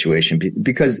those situations,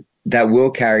 because that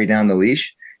will carry down the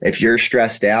leash. If you're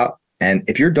stressed out, and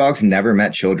if your dog's never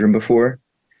met children before,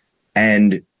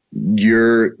 and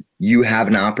you have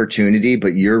an opportunity,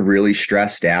 but you're really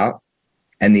stressed out.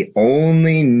 And the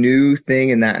only new thing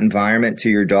in that environment to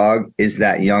your dog is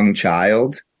that young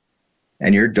child.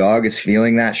 And your dog is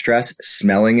feeling that stress,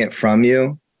 smelling it from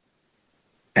you.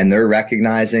 And they're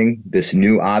recognizing this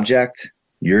new object.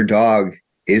 Your dog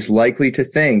is likely to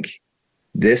think,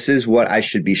 this is what I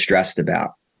should be stressed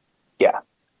about. Yeah.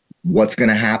 What's going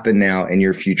to happen now in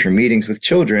your future meetings with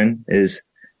children is,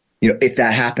 if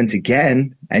that happens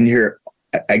again and you're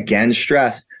again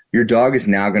stressed, your dog is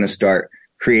now going to start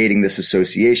creating this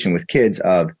association with kids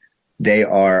of they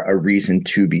are a reason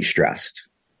to be stressed.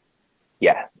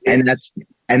 Yeah. And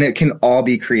it can all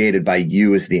be created by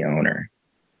you as the owner.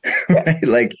 Yeah.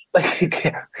 Right?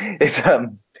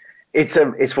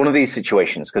 It's one of these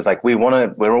situations because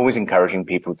we're always encouraging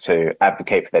people to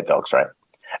advocate for their dogs, right?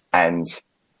 And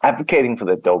advocating for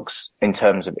their dogs in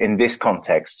this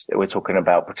context, we're talking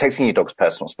about protecting your dog's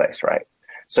personal space, right?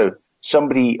 So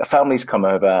a family's come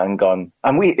over and gone,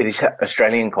 and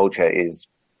Australian culture is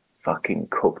fucking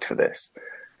cooked for this.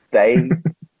 They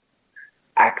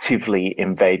actively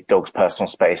invade dogs' personal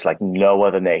space like no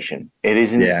other nation. It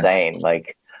is insane. Yeah.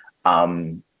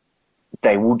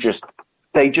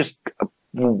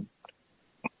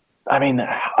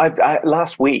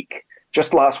 Last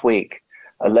week,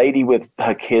 a lady with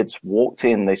her kids walked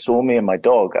in. They saw me and my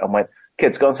dog. I went,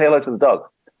 kids, go and say hello to the dog.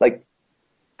 Like,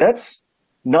 that's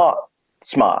not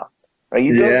smart, right?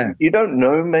 You don't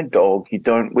know my dog.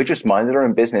 We're just minding our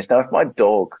own business. Now, if my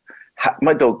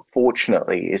dog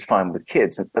fortunately is fine with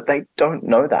kids, but they don't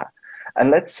know that.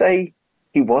 And let's say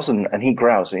he wasn't and he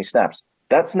growls and he snaps.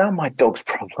 That's now my dog's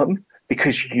problem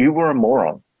because you were a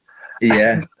moron.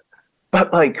 Yeah. But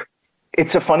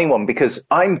it's a funny one because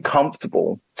I'm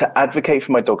comfortable to advocate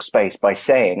for my dog's space by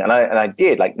saying, and I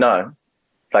did, no,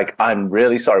 I'm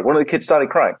really sorry. One of the kids started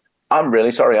crying. I'm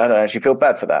really sorry. I don't actually feel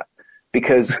bad for that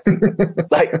because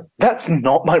that's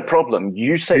not my problem.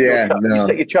 You set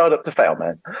your child up to fail,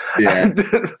 man. Yeah.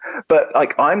 But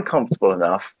I'm comfortable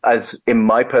enough as in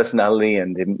my personality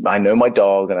and I know my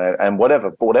dog and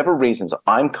whatever, for whatever reasons,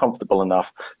 I'm comfortable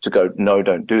enough to go, no,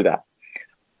 don't do that.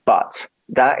 But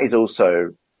that is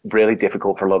also really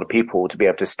difficult for a lot of people to be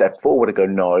able to step forward and go,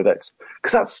 no, that's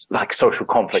social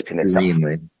conflict in itself.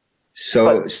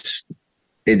 So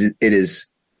it is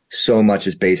so much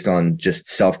is based on just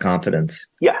self-confidence.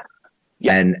 Yeah.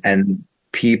 And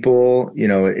people,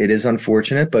 it is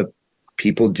unfortunate, but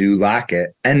people do lack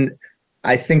it. And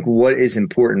I think what is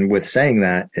important with saying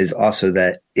that is also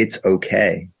that it's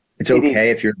okay. It's okay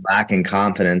if you're lacking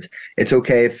confidence. It's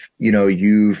okay if,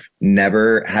 you've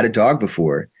never had a dog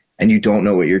before and you don't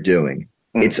know what you're doing.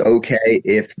 Mm. It's okay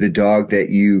if the dog that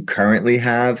you currently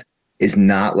have is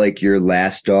not like your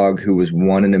last dog who was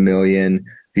 1 in a million,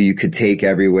 who you could take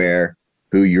everywhere,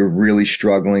 who you're really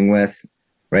struggling with,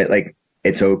 right?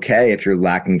 It's okay if you're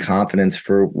lacking confidence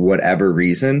for whatever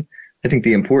reason. I think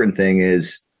the important thing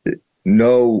is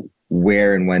know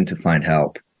where and when to find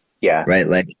help. Yeah. Right.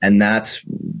 And that's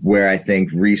where I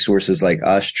think resources like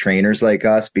us, trainers like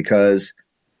us, because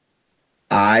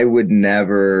I would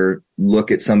never look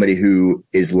at somebody who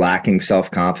is lacking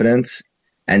self-confidence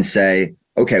and say,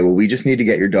 okay, well, we just need to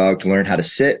get your dog to learn how to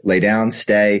sit, lay down,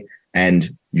 stay, and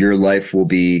your life will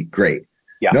be great.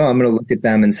 Yeah. No, I'm going to look at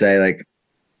them and say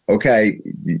okay,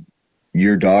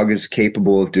 your dog is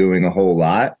capable of doing a whole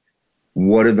lot.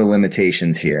 What are the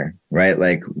limitations here?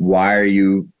 Right. Why are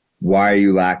you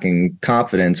lacking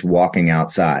confidence walking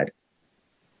outside?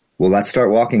 Well, let's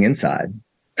start walking inside.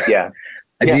 Yeah.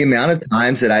 The amount of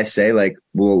times that I say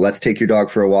well, let's take your dog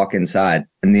for a walk inside.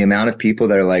 And the amount of people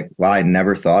that are like, wow, I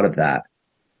never thought of that.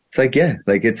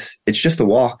 It's it's just a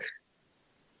walk.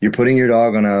 You're putting your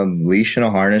dog on a leash and a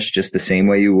harness just the same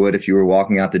way you would if you were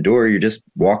walking out the door. You're just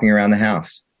walking around the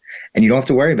house and you don't have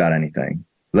to worry about anything.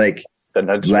 Let's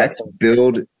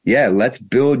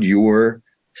build your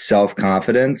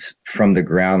self-confidence from the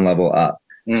ground level up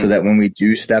so that when we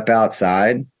do step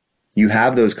outside, you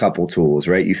have those couple tools,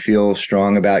 right? You feel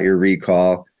strong about your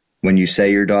recall. When you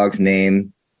say your dog's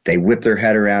name, they whip their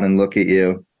head around and look at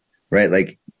you,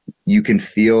 right? You can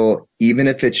feel, even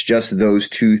if it's just those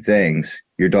two things,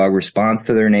 your dog responds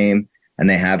to their name and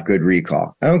they have good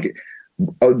recall. I don't get,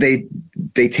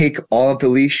 they take all of the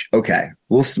leash. Okay.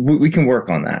 We can work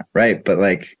on that. Right. But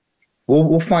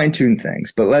we'll fine tune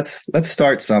things, but let's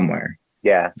start somewhere.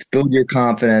 Yeah. Let's build your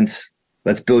confidence.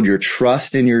 Let's build your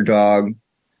trust in your dog.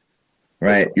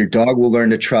 Right. Your dog will learn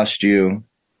to trust you.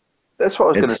 That's what I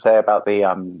was going to say about the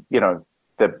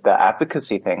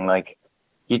advocacy thing.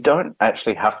 You don't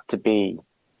actually have to be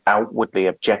outwardly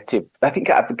objective. I think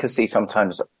advocacy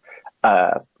sometimes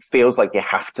feels like you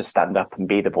have to stand up and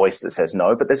be the voice that says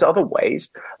no, but there's other ways.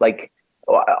 Like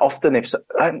often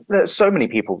so many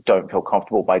people don't feel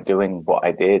comfortable by doing what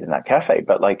I did in that cafe,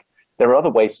 but like there are other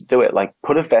ways to do it. Like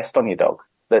put a vest on your dog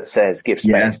that says give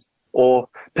space, or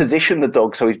position the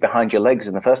dog so he's behind your legs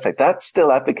in the first place. That's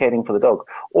still advocating for the dog.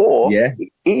 Or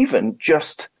even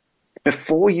just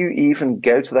before you even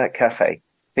go to that cafe,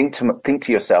 think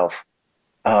to yourself,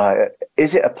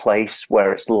 is it a place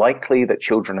where it's likely that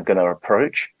children are going to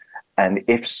approach? And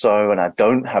if so, and I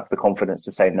don't have the confidence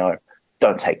to say no,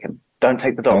 don't take him. Don't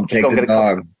take the dog. Don't take the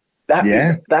dog.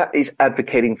 That is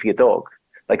advocating for your dog.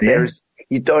 Like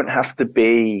you don't have to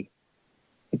be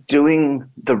doing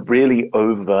the really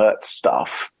overt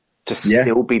stuff to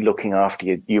still be looking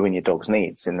after you and your dog's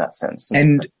needs in that sense.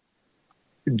 And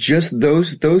just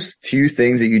those few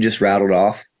things that you just rattled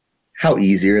off, how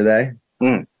easy are they?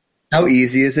 How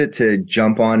easy is it to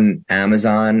jump on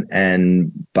Amazon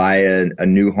and buy a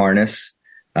new harness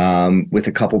with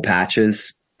a couple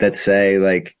patches that say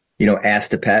like,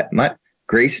 ask to pet? My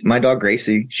dog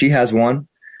Gracie, she has one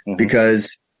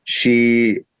because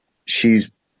she's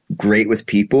great with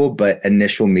people, but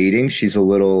initial meetings, she's a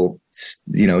little,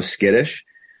 skittish,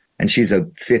 and she's a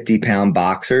 50-pound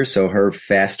boxer. So her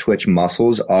fast twitch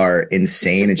muscles are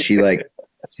insane. And she's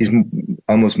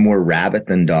almost more rabbit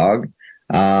than dog.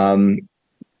 And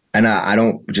I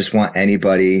don't just want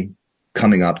anybody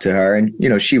coming up to her, and,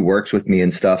 she works with me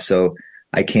and stuff. So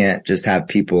I can't just have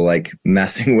people like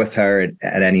messing with her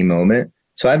at any moment.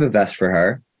 So I have a vest for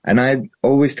her. And I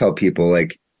always tell people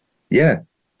like,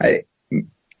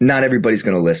 not everybody's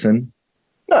going to listen,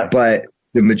 but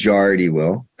the majority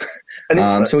will.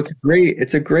 So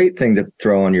it's a great thing to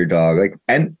throw on your dog. Like,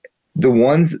 and the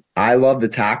ones I love, the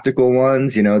tactical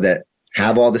ones, that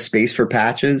have all the space for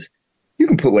patches, you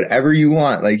can put whatever you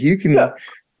want. Like you can,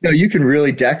 you can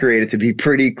really decorate it to be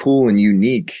pretty cool and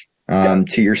unique,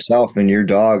 to yourself and your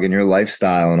dog and your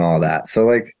lifestyle and all that. So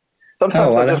like,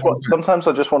 sometimes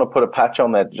I just want to put a patch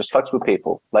on there that just fucks with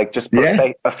people. Like just put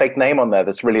a fake name on there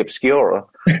that's really obscure.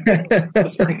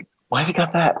 Just like, why has he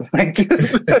got that? Like,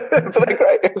 just,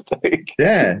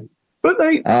 But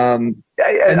like, and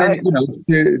then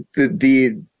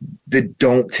the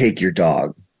don't take your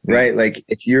dog, right? Like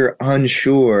if you're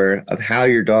unsure of how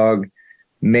your dog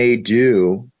may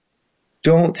do,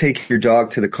 don't take your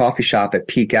dog to the coffee shop at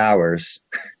peak hours,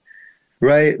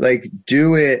 right? Like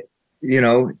do it.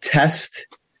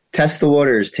 Test the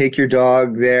waters, take your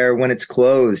dog there when it's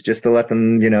closed just to let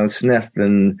them, sniff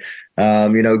and,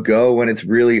 go when it's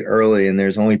really early and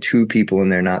there's only 2 people in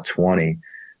there, not 20.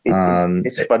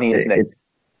 It's funny, isn't it?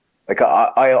 Like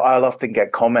I'll often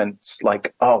get comments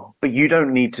like, oh, but you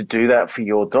don't need to do that for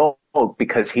your dog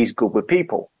because he's good with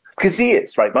people. Because he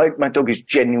is, right? My dog is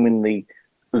genuinely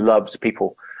loves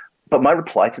people. But my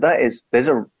reply to that is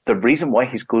the reason why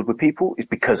he's good with people is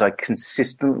because I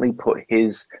consistently put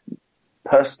his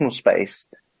personal space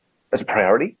as a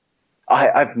priority.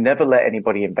 I've never let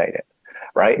anybody invade it.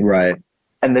 Right. Right.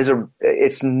 And it's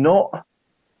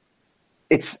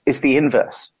the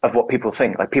inverse of what people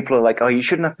think. Like people are like, oh, you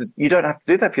don't have to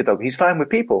do that for your dog. He's fine with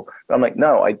people. But I'm like,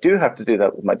 no, I do have to do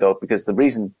that with my dog because the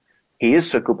reason he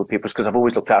is so good with people is because I've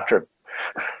always looked after him.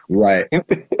 Right.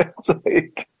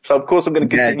 So of course I'm going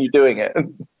to continue doing it.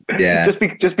 Yeah. just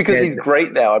because he's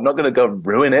great now, I'm not going to go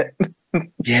ruin it.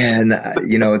 And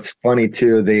it's funny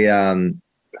too, the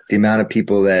amount of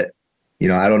people that,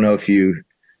 I don't know if you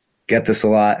get this a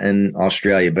lot in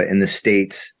Australia, but in the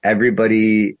States,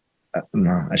 everybody,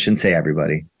 no, I shouldn't say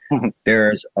everybody.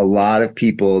 There's a lot of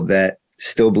people that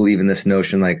still believe in this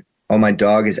notion like, oh, my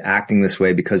dog is acting this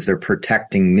way because they're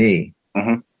protecting me.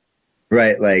 Mm-hmm.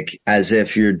 Right. Like as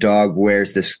if your dog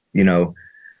wears this,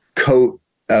 coat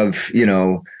of,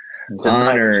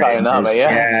 honor.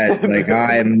 Like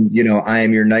I am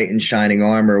your knight in shining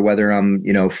armor, whether I'm,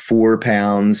 4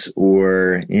 pounds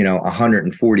or,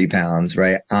 140 pounds.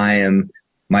 Right.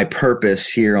 My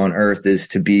purpose here on earth is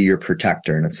to be your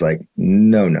protector. And it's like,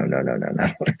 no.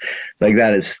 Like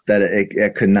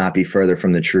it could not be further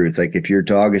from the truth. Like if your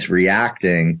dog is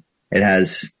reacting, it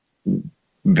has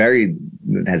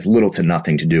little to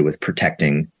nothing to do with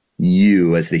protecting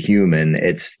you as the human.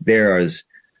 There's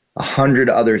 100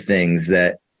 other things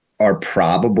that are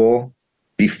probable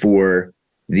before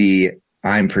the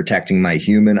I'm protecting my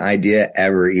human idea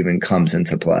ever even comes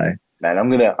into play. Man, I'm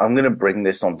gonna bring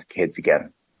this on to kids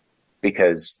again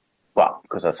because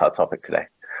that's our topic today.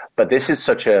 But this is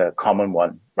such a common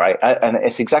one, right? And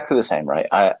it's exactly the same, right?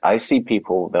 I see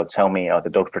people, they'll tell me, oh,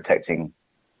 the dog's protecting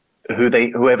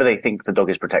whoever they think the dog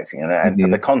is protecting. And for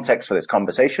the context for this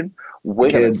conversation, we're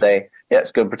going to say, yeah,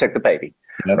 it's going to protect the baby,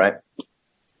 right?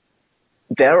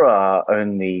 there are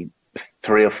only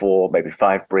 3 or 4, maybe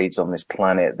 5 breeds on this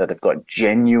planet that have got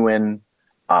genuine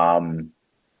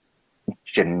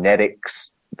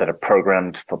genetics that are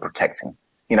programmed for protecting.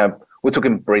 You know, we're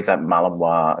talking breeds like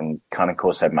Malinois and Cane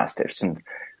Corso Mastiffs. And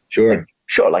Sure.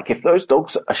 Like if those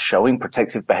dogs are showing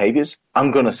protective behaviors,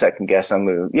 I'm going to second guess. I'm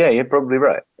going to, yeah, you're probably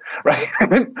right. Right.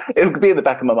 It'll be in the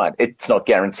back of my mind. It's not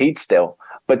guaranteed still.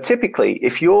 But typically,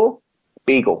 if you're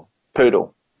Beagle,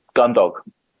 Poodle, Gun Dog,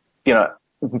 you know,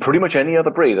 pretty much any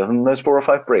other breed other than those 4 or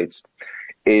 5 breeds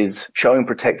is showing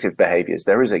protective behaviors,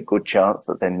 there is a good chance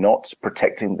that they're not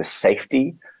protecting the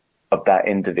safety of that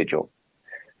individual.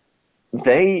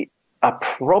 They are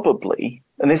probably,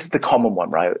 and this is the common one,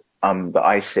 right, that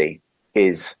I see,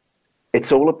 is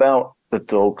it's all about the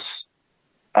dog's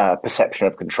perception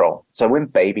of control. So when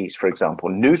babies, for example,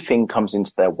 new thing comes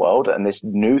into their world, and this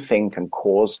new thing can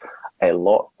cause a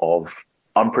lot of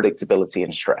unpredictability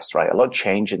and stress, right? A lot of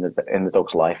change in the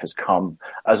dog's life has come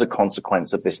as a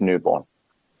consequence of this newborn.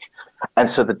 And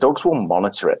so the dogs will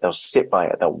monitor it. They'll sit by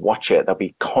it. They'll watch it. They'll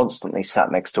be constantly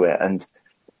sat next to it. And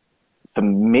for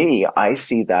me, I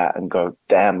see that and go,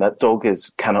 damn, that dog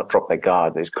cannot drop their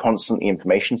guard. There's constantly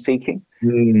information seeking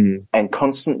and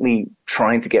constantly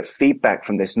trying to get feedback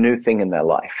from this new thing in their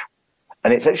life.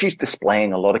 And it's actually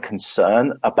displaying a lot of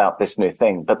concern about this new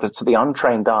thing. But to the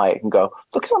untrained eye, it can go,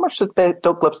 look at how much the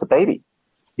dog loves the baby.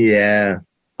 Yeah.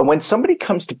 And when somebody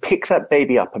comes to pick that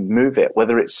baby up and move it,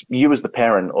 whether it's you as the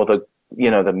parent or the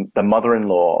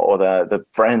mother-in-law or the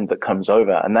friend that comes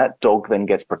over, and that dog then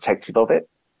gets protective of it,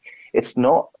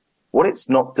 what it's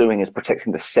not doing is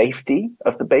protecting the safety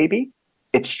of the baby.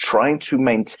 It's trying to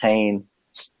maintain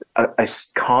a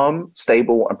calm,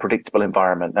 stable, and predictable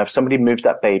environment. Now, if somebody moves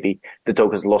that baby, the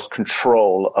dog has lost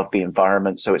control of the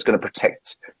environment, so it's going to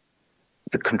protect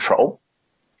the control,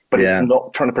 but it's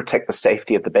not trying to protect the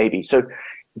safety of the baby. So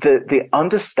the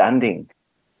understanding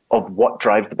of what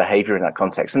drives the behavior in that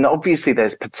context, and obviously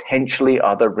there's potentially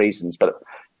other reasons, but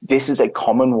this is a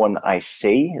common one I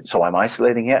see, so I'm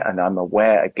isolating it, and I'm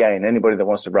aware, again, anybody that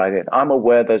wants to write in, I'm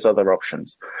aware there's other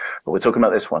options, but we're talking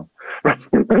about this one.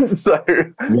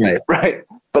 Right.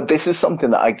 But this is something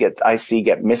that I see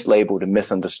get mislabeled and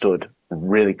misunderstood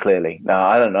really clearly. Now,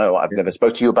 I don't know. I've never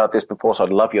spoke to you about this before, so I'd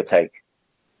love your take.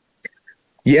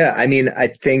 Yeah, I mean, I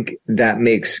think that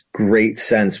makes great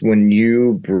sense. When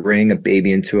you bring a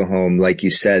baby into a home, like you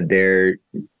said, there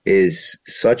is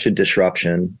such a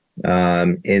disruption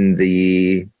in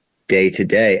the day to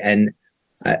day. And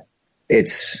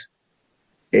it's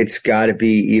got to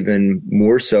be even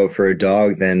more so for a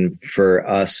dog than for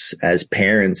us as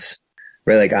parents,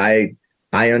 right? Like I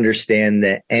understand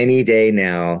that any day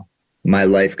now my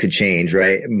life could change,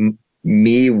 right?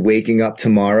 Me waking up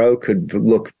tomorrow could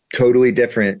look totally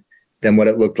different than what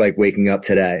it looked like waking up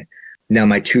today. Now,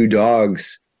 my 2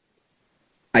 dogs,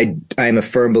 I'm a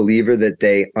firm believer that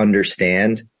they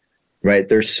understand, right?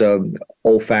 There's some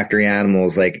olfactory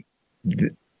animals, like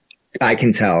I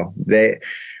can tell.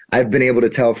 I've been able to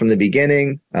tell from the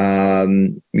beginning,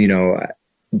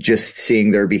 just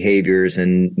seeing their behaviors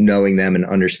and knowing them and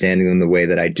understanding them the way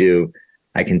that I do.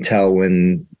 I can tell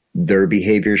when their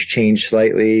behaviors change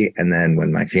slightly, and then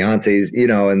when my fiance's,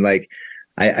 and like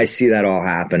I see that all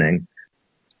happening.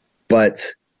 But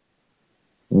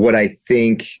what I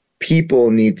think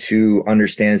people need to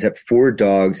understand is that for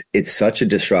dogs, it's such a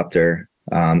disruptor.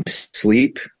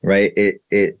 Sleep, right?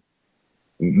 It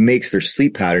makes their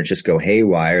sleep patterns just go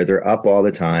haywire. They're up all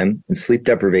the time, and sleep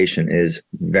deprivation is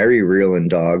very real in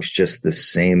dogs, just the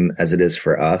same as it is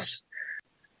for us.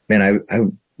 Man, I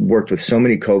worked with so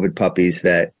many COVID puppies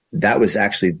that was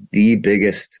actually the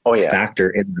biggest factor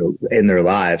in their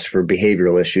lives for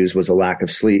behavioral issues, was a lack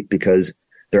of sleep, because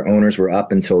their owners were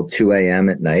up until 2 a.m.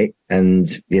 at night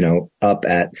and, up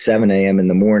at 7 a.m. in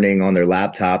the morning on their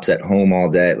laptops at home all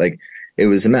day. Like, it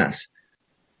was a mess.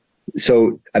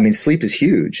 So, I mean, sleep is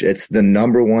huge. It's the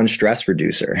number one stress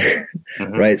reducer,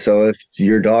 right? So if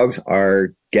your dogs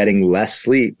are getting less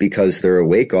sleep because they're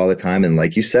awake all the time, and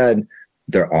like you said,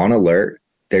 they're on alert,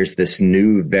 there's this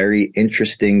new, very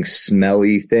interesting,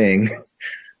 smelly thing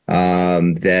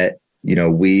that,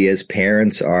 we as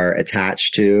parents are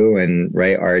attached to, and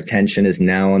right, our attention is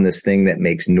now on this thing that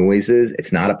makes noises.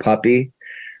 It's not a puppy,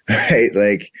 right?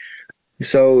 Like,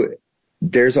 so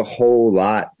there's a whole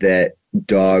lot that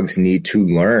dogs need to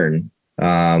learn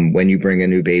when you bring a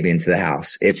new baby into the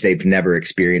house, if they've never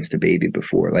experienced a baby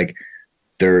before. Like,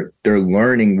 they're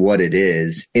learning what it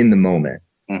is in the moment.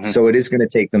 So it is going to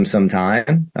take them some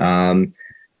time. And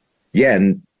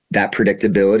that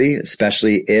predictability,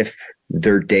 especially if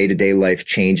their day-to-day life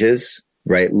changes,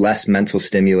 right? Less mental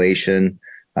stimulation,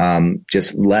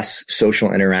 just less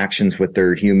social interactions with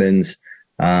their humans,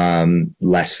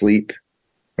 less sleep,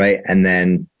 right? And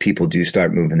then people do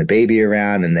start moving the baby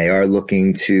around, and they are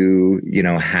looking to,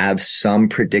 have some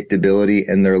predictability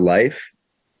in their life,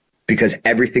 because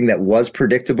everything that was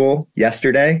predictable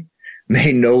yesterday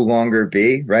may no longer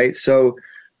be, right? So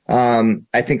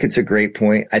I think it's a great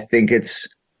point. I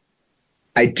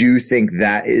do think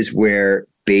that is where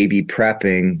baby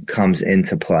prepping comes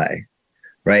into play,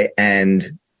 right?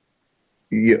 And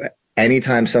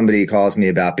anytime somebody calls me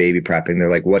about baby prepping, they're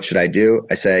like, what should I do?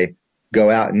 I say, go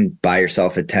out and buy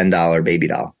yourself a $10 baby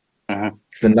doll.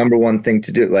 It's the number one thing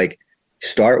to do. Like,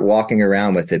 start walking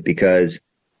around with it, because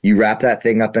you wrap that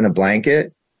thing up in a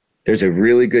blanket, there's a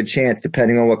really good chance,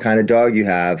 depending on what kind of dog you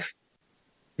have,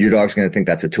 your dog's going to think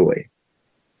that's a toy.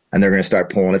 And they're going to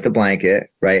start pulling at the blanket,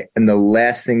 right? And the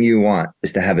last thing you want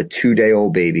is to have a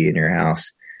 2-day-old baby in your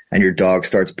house and your dog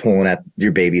starts pulling at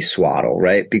your baby's swaddle,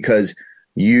 right? Because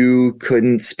you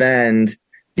couldn't spend,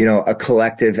 a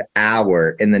collective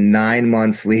hour in the 9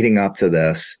 months leading up to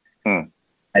this and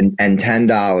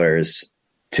 $10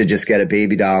 to just get a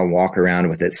baby doll and walk around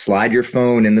with it. Slide your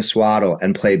phone in the swaddle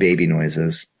and play baby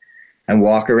noises and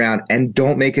walk around, and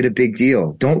don't make it a big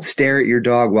deal. Don't stare at your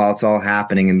dog while it's all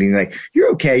happening and being like,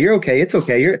 you're okay. It's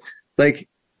okay. You're like,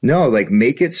 no, like,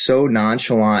 make it so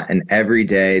nonchalant and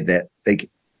everyday that, like,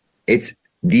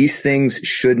 these things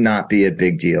should not be a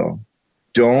big deal.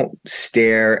 Don't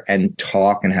stare and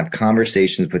talk and have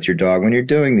conversations with your dog when you're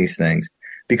doing these things,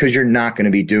 because you're not going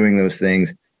to be doing those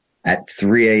things at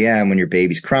 3 a.m. when your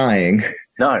baby's crying.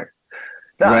 No.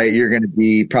 Right. You're going to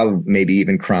be probably maybe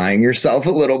even crying yourself a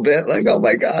little bit, like, oh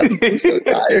my God, I'm so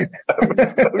tired. I'm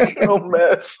a emotional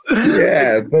mess.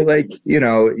 Yeah. But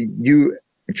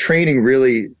training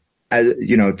really,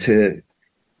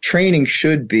 training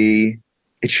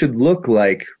it should look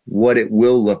like what it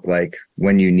will look like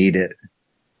when you need it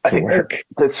to work.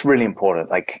 That's really important.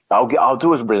 Like, I'll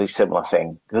do a really similar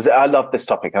thing, because I love this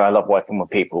topic and I love working with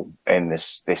people in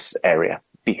this area,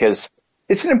 because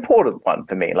it's an important one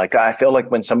for me. Like, I feel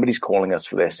like when somebody's calling us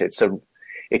for this,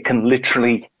 it can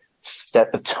literally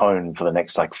set the tone for the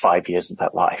next 5 years of their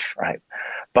life, right?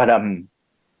 But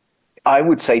I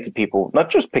would say to people, not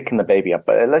just picking the baby up,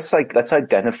 but let's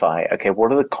identify, okay,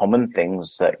 what are the common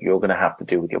things that you're going to have to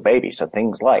do with your baby? So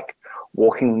things like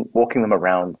walking them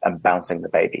around and bouncing the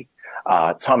baby,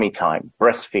 tummy time,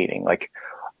 breastfeeding,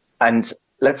 and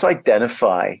let's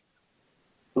identify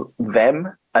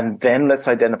them. And then let's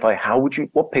identify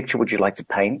what picture would you like to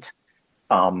paint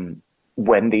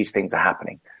when these things are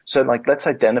happening? So let's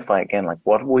identify again,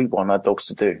 what do we want our dogs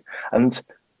to do? And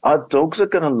our dogs are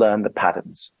going to learn the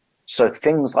patterns. So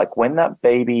things like when that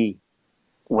baby's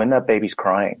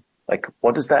crying,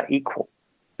 what does that equal?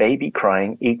 Baby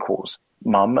crying equals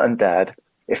mum and dad.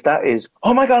 If that is,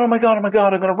 oh my God, I'm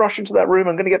going to rush into that room.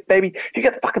 I'm going to get baby. You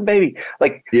get the fucking baby.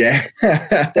 Yeah.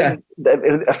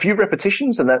 A few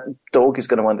repetitions and that dog is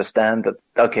going to understand that,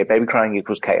 okay, baby crying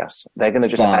equals chaos. They're going to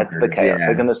just add to the chaos. Yeah.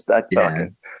 They're going to start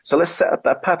barking. So let's set up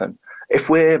that pattern. If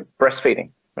we're breastfeeding,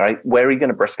 right, where are you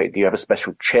going to breastfeed? Do you have a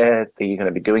special chair that you're going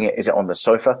to be doing it? Is it on the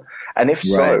sofa? And if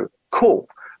so, cool,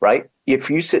 right? If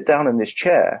you sit down in this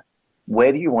chair,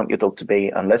 where do you want your dog to be?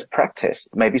 And let's practice.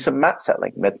 Maybe some mat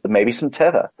settling, maybe some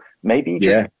tether, maybe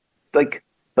just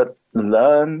but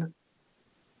learn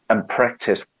and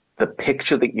practice the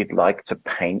picture that you'd like to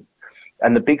paint.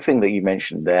 And the big thing that you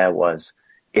mentioned there was,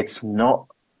 it's not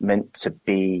meant to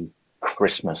be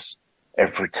Christmas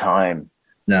every time.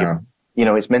 No.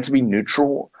 It's meant to be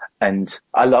neutral. And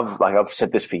I love, I've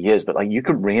said this for years, but you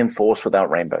can reinforce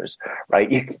without rainbows, right?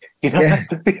 You don't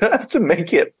have to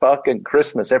make it fucking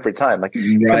Christmas every time.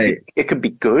 It could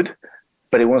be good,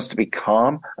 but it wants to be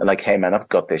calm and hey man, I've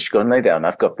got this. You go and lay down.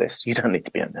 I've got this. You don't need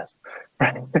to be in this.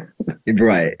 Right.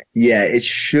 Right. Yeah. It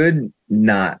should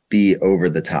not be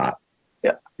over the top.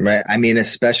 Yeah. Right. I mean,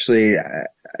 especially I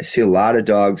see a lot of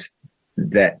dogs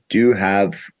that do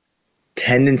have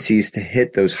tendencies to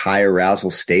hit those high arousal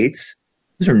states.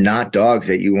 Those are not dogs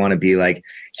that you want to be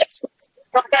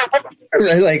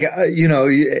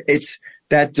it's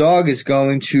that dog is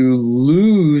going to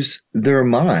lose their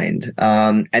mind.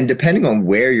 And depending on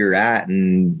where you're at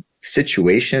and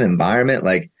situation, environment,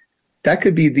 that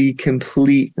could be the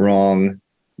complete wrong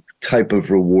type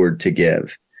of reward to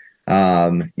give.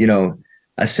 A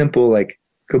simple,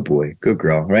 good boy, good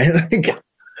girl, right?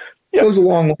 Goes a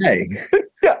long way.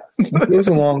 Yeah. Goes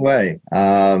a long way.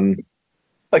 I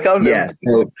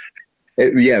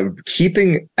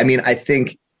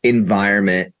think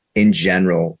environment in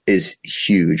general is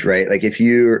huge, right? If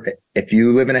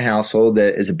you live in a household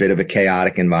that is a bit of a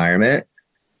chaotic environment,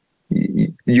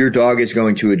 your dog is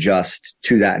going to adjust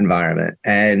to that environment,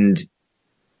 and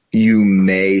you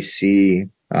may see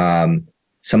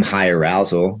some high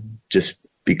arousal just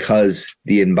because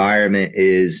the environment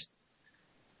is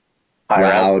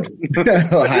loud,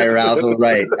 high arousal,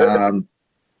 right?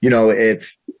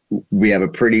 If we have a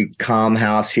pretty calm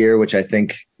house here, which I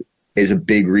think is a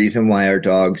big reason why our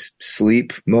dogs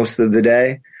sleep most of the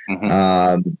day.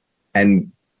 Mm-hmm.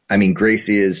 And I mean,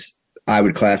 Gracie is, I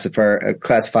would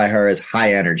classify her as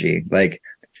high energy, like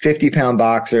 50-pound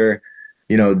boxer.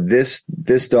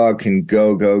 This dog can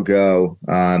go.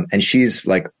 And she's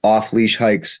like off leash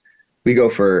hikes. We go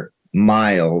for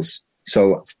miles.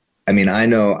 So, I mean, I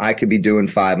know I could be doing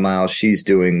 5 miles. She's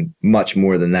doing much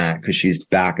more than that because she's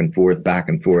back and forth.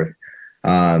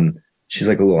 She's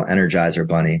like a little Energizer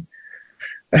bunny.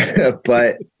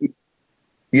 But,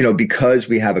 because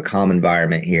we have a calm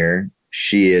environment here,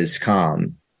 she is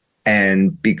calm.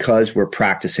 And because we're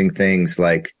practicing things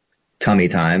like tummy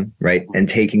time, right? And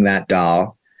taking that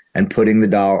doll and putting the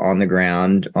doll on the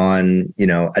ground on,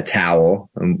 a towel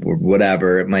or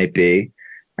whatever it might be,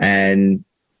 and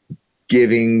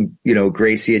giving,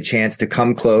 Gracie a chance to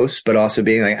come close, but also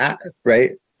being like,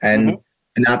 right. And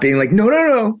not being like,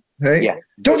 no, right. Yeah.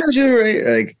 Don't touch it. Right.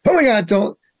 Like, oh my God,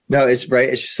 don't. No, it's right.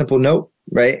 It's just simple. Nope.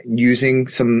 Right. Using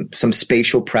some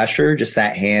spatial pressure, just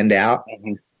that hand out.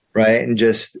 Mm-hmm. Right. And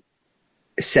just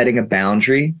setting a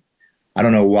boundary. I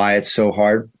don't know why it's so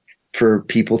hard for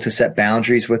people to set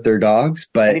boundaries with their dogs,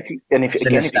 but if you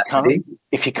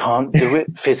can't do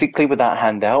it physically with that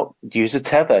hand out, use a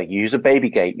tether, use a baby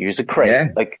gate, use a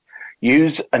crate,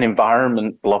 use an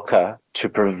environment blocker to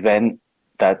prevent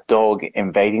that dog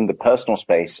invading the personal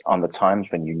space on the times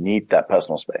when you need that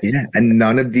personal space. Yeah. And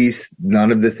none of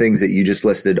the things that you just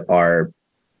listed are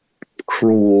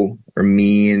cruel or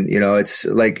mean. It's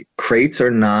like crates they're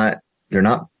not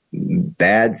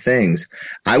bad things.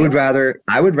 I would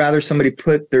rather somebody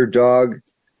put their dog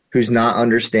who's not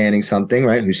understanding something,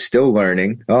 right? Who's still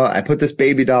learning. Oh, I put this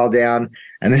baby doll down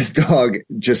and this dog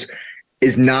just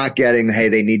is not getting, hey,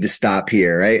 they need to stop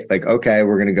here, right? Like, okay,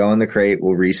 we're going to go in the crate.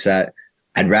 We'll reset.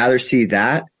 I'd rather see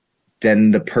that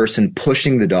than the person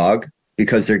pushing the dog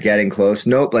because they're getting close.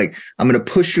 Nope. Like, I'm going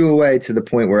to push you away to the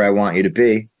point where I want you to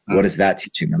be. What is that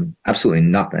teaching them? Absolutely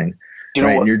nothing.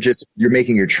 Right. And you're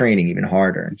making your training even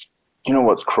harder. Do you know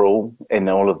what's cruel in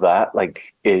all of that?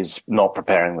 Like, is not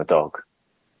preparing the dog.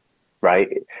 Right.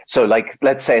 So like,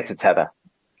 let's say it's a tether.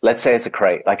 Let's say it's a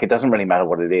crate. Like, it doesn't really matter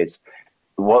what it is.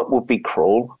 What would be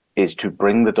cruel is to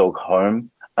bring the dog home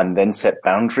and then set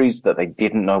boundaries that they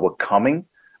didn't know were coming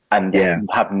and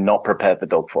have not prepared the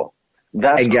dog for.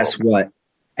 Guess what?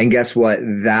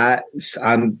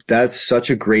 That's such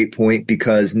a great point,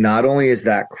 because not only is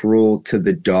that cruel to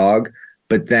the dog,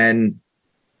 but then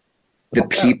the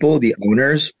people, the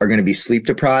owners, are going to be sleep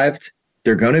deprived.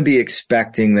 They're going to be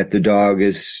expecting that the dog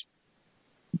is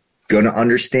going to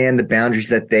understand the boundaries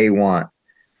that they want.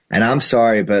 And I'm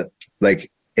sorry, but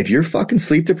like, if you're fucking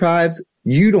sleep deprived,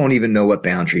 you don't even know what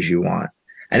boundaries you want.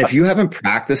 And if you haven't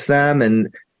practiced them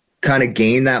and kind of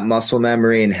gained that muscle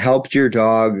memory and helped your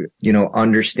dog,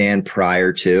 understand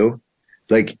prior to,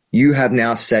 like, you have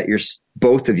now set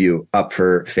both of you up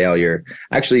for failure.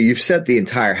 Actually, you've set the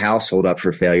entire household up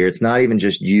for failure. It's not even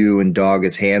just you and dog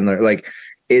as handler. Like,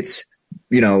 it's,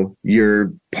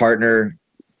 your partner,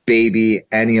 baby,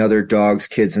 any other dogs,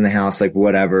 kids in the house, like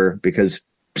whatever, because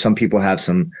some people have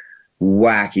some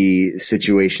wacky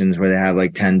situations where they have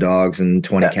like 10 dogs and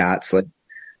 20 cats, like,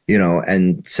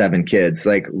 and 7 kids.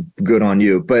 Like, good on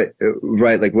you. But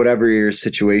right, like, whatever your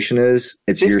situation is,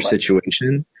 it's your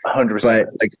situation. 100%. But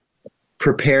like,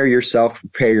 prepare yourself,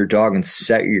 prepare your dog, and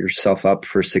set yourself up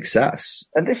for success.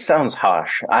 And this sounds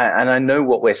harsh. I know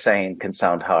what we're saying can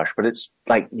sound harsh, but it's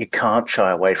like, you can't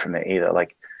shy away from it either.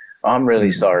 Like, I'm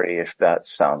really sorry if that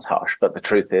sounds harsh, but the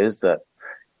truth is that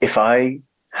if I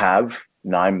have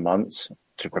 9 months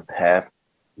to prepare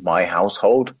my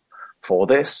household for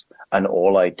this, and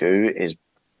all I do is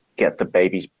get the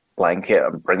baby's blanket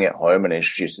and bring it home and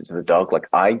introduce it to the dog, like,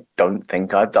 I don't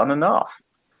think I've done enough.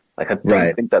 Like, I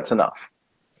don't think that's enough.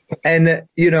 And,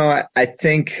 I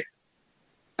think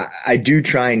I do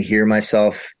try and hear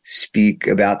myself speak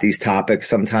about these topics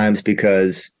sometimes,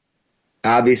 because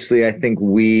obviously I think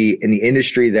we, in the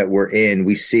industry that we're in,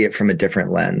 we see it from a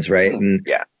different lens. Right. And,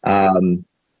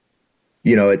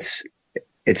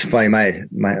 it's funny.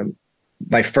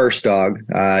 My first dog,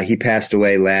 he passed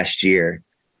away last year.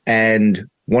 And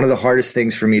one of the hardest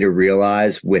things for me to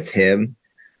realize with him,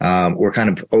 or kind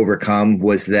of overcome,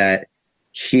 was that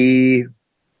he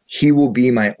will be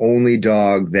my only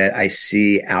dog that I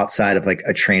see outside of like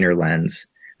a trainer lens.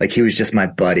 like he was just my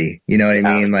buddy. You know what I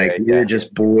mean? Like we were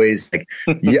just boys. Like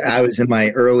I was in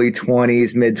my early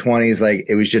 20s, mid 20s. Like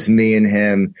it was just me and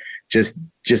him just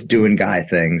doing guy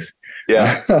things.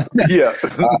 Yeah. Yeah.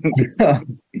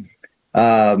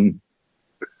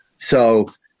 So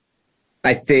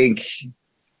I think,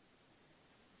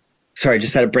 sorry, I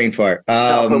just had a brain fart.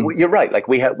 No, but you're right. Like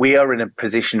we are in a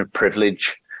position of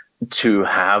privilege to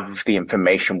have the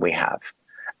information we have.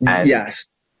 And yes.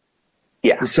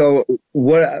 Yeah. So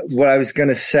what I was going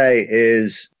to say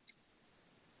is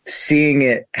seeing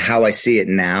it how I see it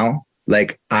now.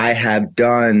 Like I have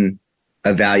done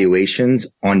evaluations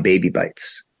on baby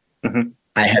bites. Mm-hmm.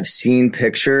 I have seen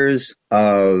pictures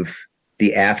of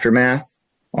the aftermath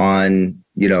on,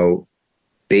 you know,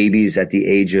 babies at the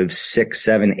age of 6,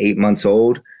 7, 8 months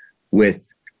old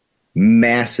with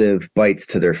massive bites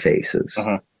to their faces.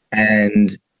 Uh-huh.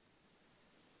 And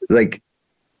like,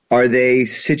 are they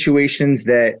situations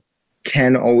that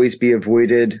can always be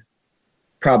avoided?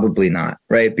 Probably not,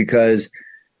 right? Because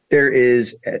there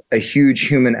is a huge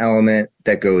human element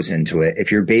that goes into it. If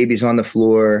your baby's on the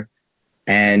floor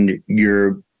and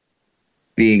you're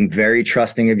being very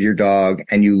trusting of your dog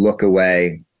and you look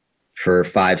away for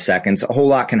 5 seconds, a whole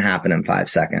lot can happen in 5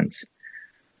 seconds.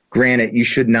 Granted, you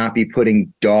should not be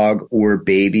putting dog or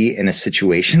baby in a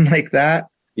situation like that.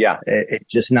 Yeah.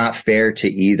 It's just not fair to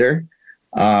either.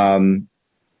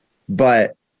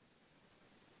 But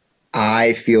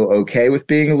I feel okay with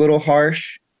being a little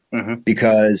harsh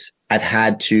because I've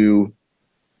had to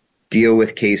deal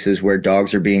with cases where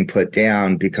dogs are being put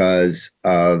down because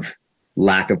of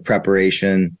lack of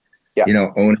preparation, you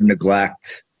know, owner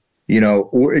neglect, you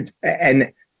know,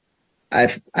 and I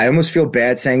almost feel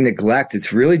bad saying neglect.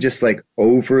 It's really just like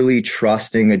overly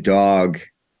trusting a dog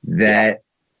that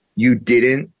you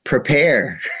didn't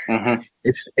prepare.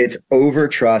 It's over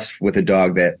trust with a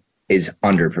dog that is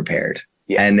underprepared.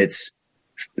 And it's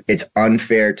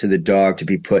unfair to the dog to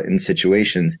be put in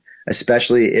situations,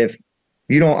 especially if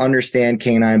you don't understand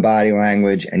canine body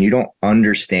language and you don't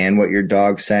understand what your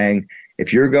dog's saying.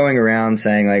 If you're going around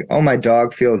saying like, oh, my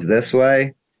dog feels this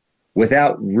way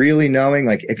without really knowing,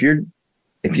 like if you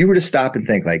were to stop and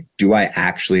think like, do I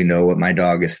actually know what my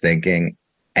dog is thinking?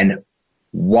 And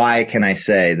why can I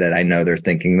say that I know they're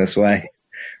thinking this way?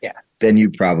 Yeah. Then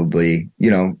you probably, you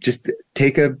know, just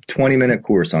take a 20-minute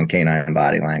course on canine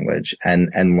body language and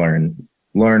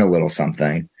learn a little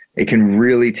something. It can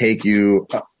really take you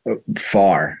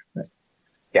far.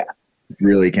 Yeah. It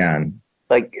really can.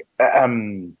 Like,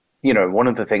 you know, one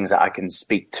of the things that I can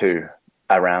speak to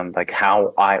around like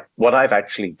what I've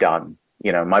actually done,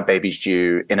 you know, my baby's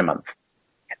due in a month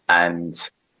and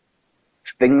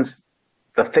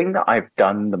the thing that I've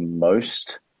done the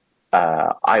most,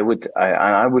 I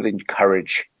would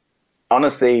encourage,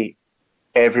 honestly,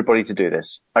 everybody to do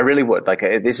this. I really would. Like,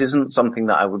 this isn't something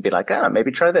that I would be like,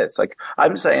 maybe try this. Like,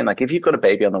 I'm saying, like, if you've got a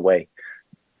baby on the way,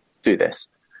 do this.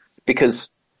 Because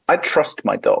I trust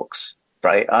my dogs,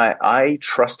 right? I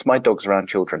trust my dogs around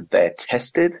children. They're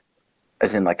tested,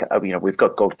 as in, like, you know, we've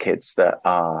got gold kids that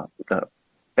are,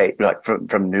 like, from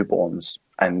newborns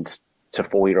and to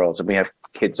 4-year-olds, and we have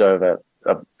kids over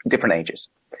different ages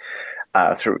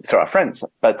through our friends.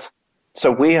 But so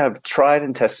we have tried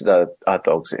and tested our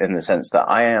dogs in the sense that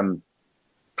I am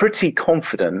pretty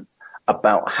confident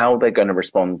about how they're going to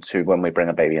respond to when we bring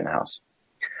a baby in the house.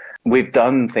 We've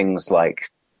done things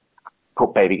like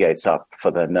put baby gates up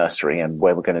for the nursery and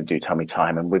where we're going to do tummy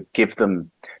time, and we give them,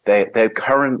 they're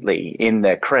currently in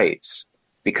their crates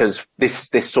because this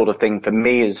sort of thing for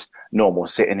me is normal,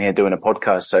 sitting here doing a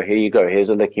podcast. So here you go, here's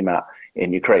a licky mat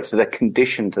in your crate. So they're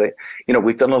conditioned to, you know,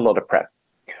 we've done a lot of prep.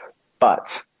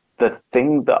 But the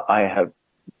thing that I have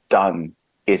done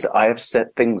is I have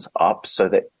set things up so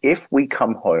that if we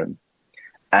come home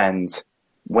and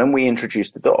when we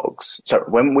introduce the dogs, so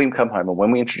when we come home and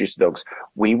when we introduce the dogs,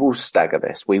 we will stagger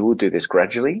this. We will do this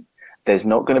gradually. There's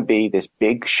not going to be this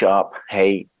big, sharp,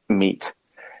 hey, meet.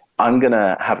 I'm going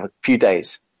to have a few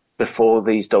days before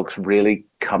these dogs really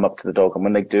come up to the dog. And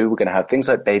when they do, we're going to have things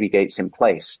like baby gates in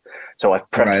place. So I've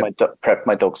prepped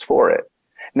my dogs for it.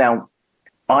 Now,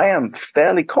 I am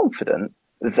fairly confident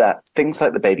that things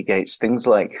like the baby gates, things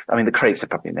like, I mean, the crates are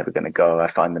probably never going to go. I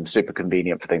find them super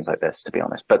convenient for things like this, to be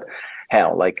honest. But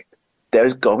hell, like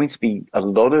there's going to be a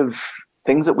lot of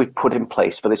things that we've put in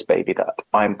place for this baby that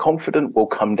I'm confident will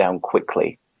come down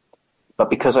quickly. But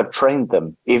because I've trained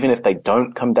them, even if they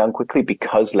don't come down quickly,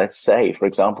 because let's say, for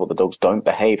example, the dogs don't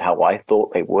behave how I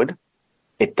thought they would,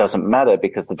 it doesn't matter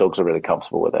because the dogs are really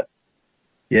comfortable with it.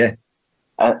 Yeah.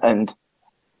 And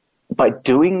by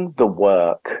doing the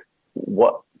work,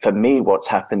 what's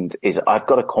happened is I've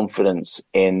got a confidence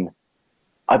in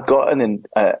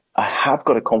I have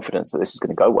got a confidence that this is going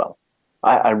to go well.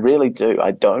 I really do.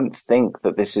 I don't think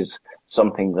that this is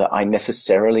something that I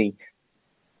necessarily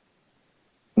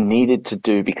needed to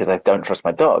do because I don't trust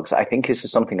my dogs. I think this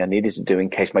is something I needed to do in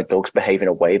case my dogs behave in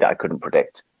a way that I couldn't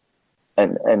predict.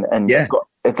 And yeah.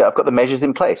 I've got the measures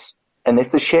in place. And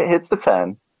if the shit hits the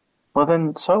fan, well,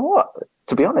 then so what?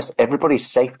 To be honest, everybody's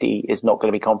safety is not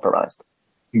going to be compromised.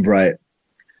 Right.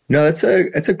 No, that's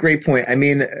a great point. I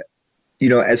mean, you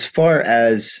know, as far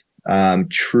as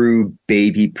true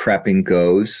baby prepping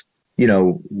goes, you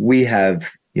know, we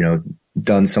have, you know,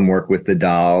 done some work with the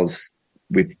dolls.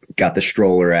 We've got the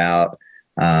stroller out,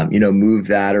 you know, move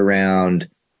that around,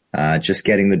 just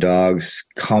getting the dogs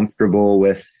comfortable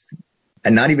with,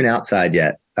 and not even outside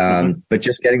yet, but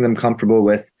just getting them comfortable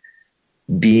with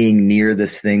being near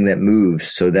this thing that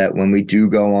moves so that when we do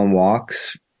go on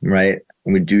walks, right,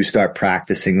 when we do start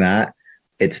practicing that,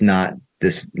 it's not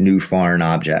this new foreign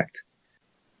object.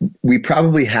 We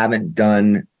probably haven't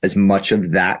done as much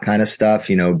of that kind of stuff,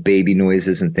 you know, baby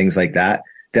noises and things like that,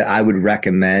 that I would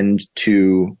recommend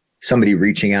to somebody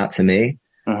reaching out to me.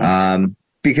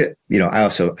 Because, you know,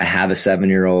 I have a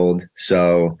 7-year-old.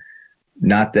 So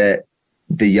not that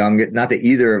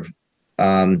either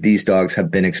of these dogs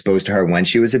have been exposed to her when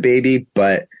she was a baby,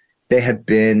 but they're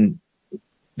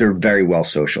very well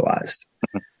socialized.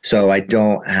 So I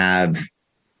don't have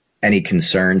any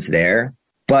concerns there.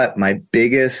 But my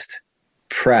biggest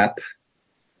prep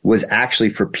was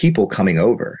actually for people coming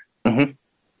over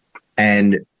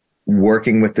and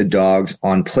working with the dogs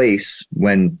on place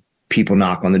when people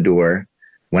knock on the door,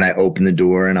 when I open the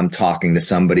door and I'm talking to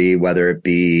somebody, whether it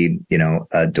be, you know,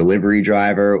 a delivery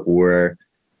driver or,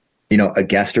 you know, a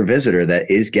guest or visitor that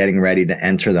is getting ready to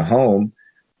enter the home.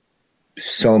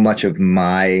 So much of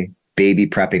my baby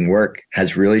prepping work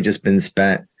has really just been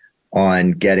spent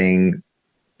on getting,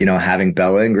 you know, having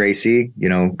Bella and Gracie, you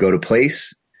know, go to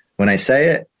place when I say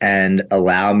it and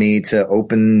allow me to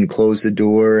open and close the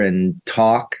door and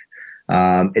talk.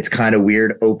 It's kind of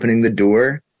weird opening the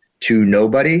door to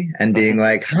nobody and being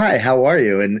like, hi, how are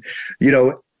you? And, you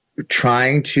know,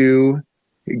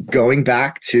 going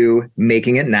back to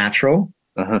making it natural.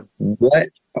 What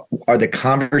are the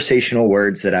conversational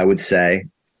words that I would say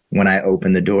when I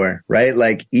open the door, right?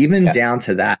 Like even down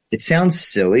to that, it sounds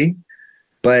silly,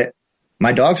 but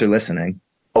my dogs are listening.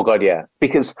 Oh God, yeah.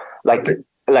 Because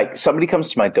like somebody comes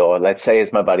to my door, let's say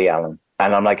it's my buddy Alan,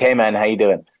 and I'm like, hey man, how you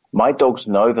doing? My dogs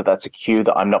know that that's a cue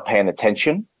that I'm not paying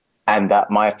attention and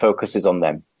that my focus is on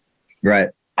them. Right.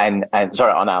 And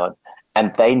sorry, on Alan.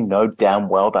 And they know damn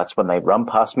well that's when they run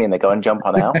past me and they go and jump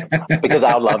on Al because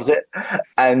Al loves it.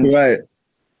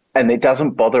 And it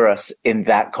doesn't bother us in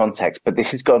that context. But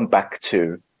this is going back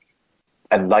to,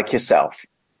 and like yourself,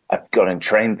 I've gone and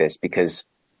trained this because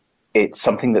it's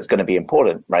something that's going to be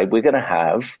important, right? We're going to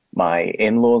have my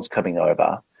in-laws coming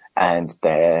over and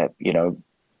they're, you know,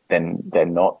 then they're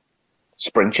not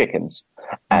spring chickens.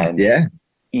 And,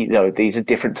 you know, these are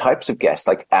different types of guests.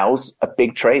 Like Al's a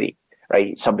big tradie,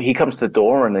 right? He comes to the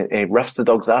door and he roughs the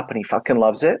dogs up and he fucking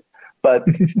loves it. But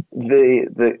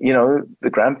the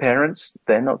grandparents,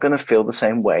 they're not going to feel the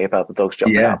same way about the dogs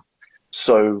jumping out.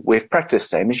 So we've practiced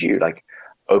same as you, like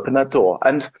open that door.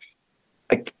 And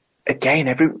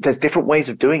again, there's different ways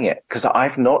of doing it because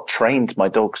I've not trained my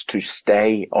dogs to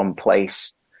stay on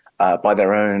place by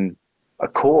their own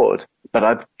accord, but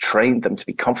I've trained them to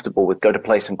be comfortable with go to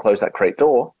place and close that crate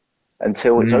door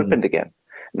until it's opened again.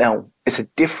 Now, it's a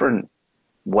different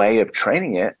way of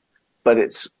training it, but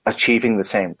it's achieving the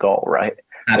same goal, right?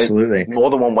 Absolutely. There's more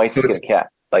than one way to skin a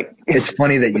cat. Like it's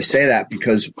funny that you say that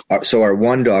because our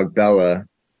one dog, Bella,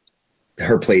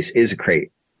 her place is a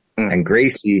crate. And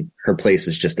Gracie, her place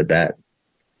is just a bed.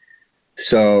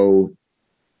 So,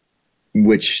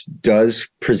 which does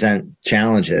present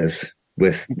challenges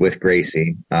with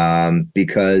Gracie,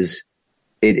 because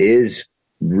it is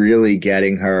really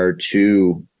getting her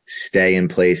to stay in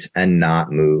place and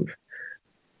not move.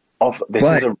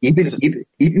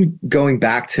 Even going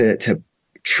back to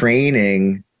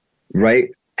training,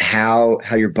 right? How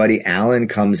your buddy Alan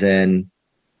comes in,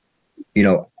 you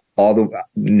know,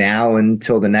 now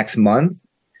until the next month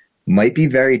might be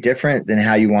very different than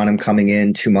how you want him coming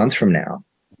in 2 months from now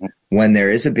when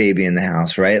there is a baby in the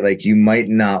house, right? Like you might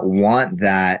not want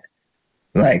that,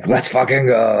 like, let's fucking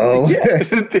go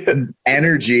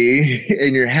energy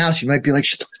in your house. You might be like,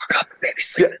 shut the fuck up, baby,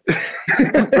 sleep.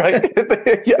 Right.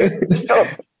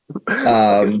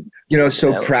 You know,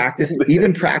 so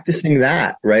practicing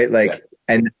that, right? Like,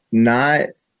 and not,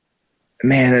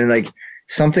 man, and like,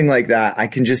 something like that, I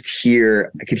could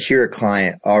hear a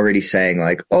client already saying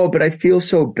like, oh, but I feel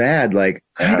so bad. Like,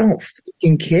 I don't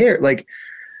fucking care. Like,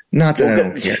 Not that I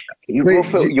don't care.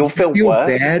 You'll feel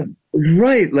worse. Bad,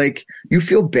 right? Like you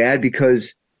feel bad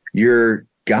because you're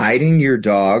guiding your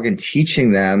dog and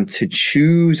teaching them to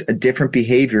choose a different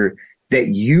behavior that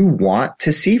you want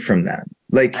to see from them.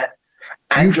 Like,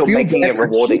 and you're making it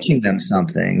rewarding. Teaching them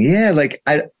something. Yeah. Like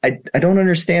I don't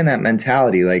understand that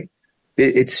mentality. Like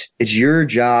it's your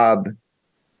job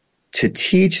to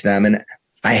teach them. And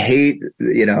I hate,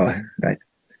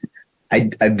 I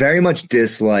very much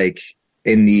dislike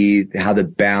how the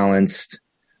balanced,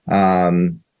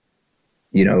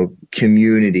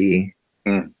 community,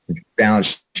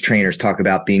 balanced trainers talk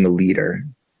about being a leader,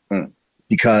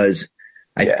 because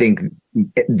I think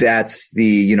that's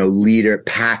the, leader,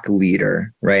 pack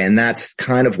leader, right? And that's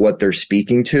kind of what they're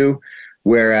speaking to.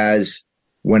 Whereas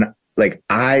when like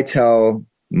I tell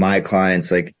my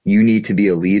clients, like, you need to be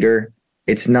a leader,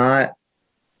 it's not,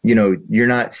 you're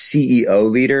not CEO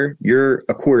leader, you're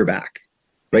a quarterback,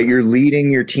 right? You're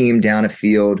leading your team down a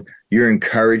field. You're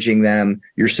encouraging them.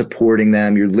 You're supporting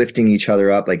them. You're lifting each other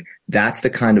up. Like that's the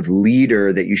kind of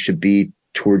leader that you should be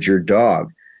towards your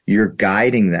dog. You're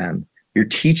guiding them. You're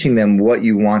teaching them what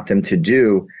you want them to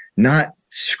do, not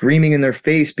screaming in their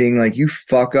face, being like, you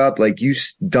fuck up, like you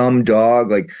dumb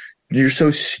dog, like you're so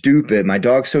stupid. My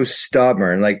dog's so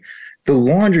stubborn. Like the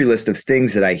laundry list of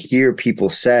things that I hear people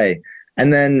say.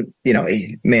 And then,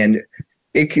 man,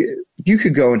 you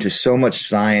could go into so much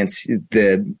science,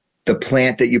 the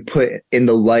plant that you put in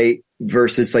the light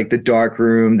versus like the dark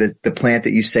room, the plant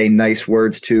that you say nice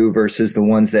words to versus the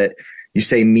ones that you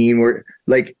say mean word.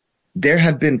 Like there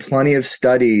have been plenty of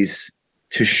studies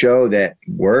to show that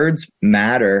words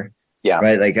matter. Yeah.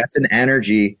 Right. Like that's an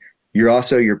energy. You're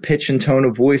also your pitch and tone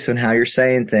of voice on how you're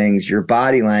saying things, your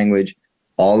body language,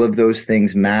 all of those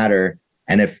things matter.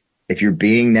 And if you're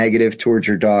being negative towards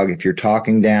your dog, if you're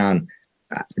talking down,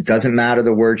 it doesn't matter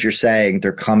the words you're saying,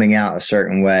 they're coming out a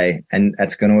certain way, and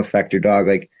that's going to affect your dog.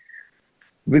 Like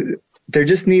there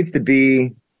just needs to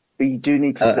be, but you do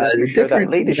need to show that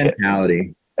leadership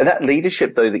mentality. That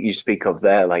leadership though, that you speak of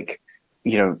there, like,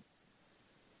 there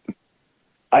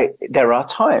are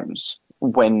times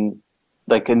when,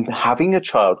 like, in having a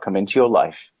child come into your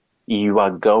life, you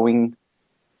are going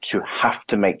to have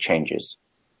to make changes.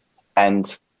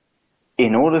 And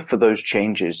in order for those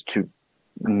changes to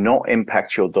not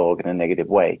impact your dog in a negative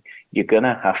way, you're going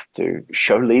to have to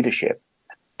show leadership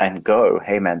and go,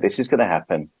 hey man, this is going to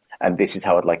happen. And this is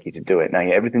how I'd like you to do it. Now,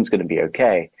 everything's going to be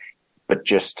okay, but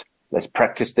just let's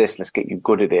practice this. Let's get you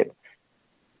good at it.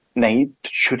 Now, you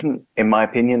shouldn't, in my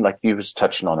opinion, like you was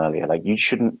touching on earlier, like you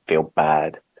shouldn't feel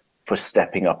bad for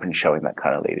stepping up and showing that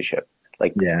kind of leadership.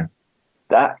 Like, yeah,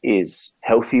 that is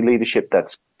healthy leadership.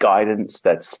 That's guidance.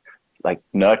 That's like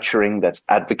nurturing. That's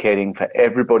advocating for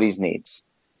everybody's needs.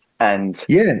 And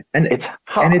yeah, and it's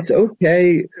hard. And it's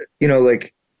okay.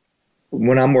 Like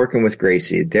when I'm working with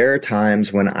Gracie, there are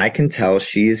times when I can tell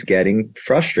she's getting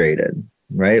frustrated,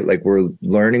 right? Like we're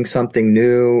learning something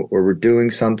new or we're doing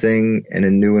something in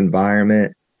a new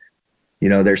environment.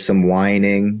 There's some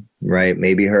whining, right?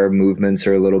 Maybe her movements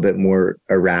are a little bit more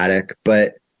erratic,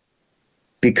 but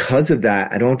because of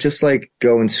that, I don't just like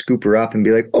go and scoop her up and be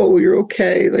like, oh, you're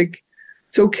okay. Like,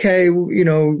 it's okay.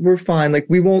 We're fine. Like,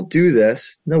 we won't do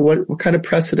this. No, what kind of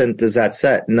precedent does that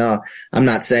set? No, I'm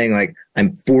not saying like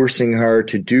I'm forcing her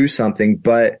to do something,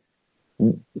 but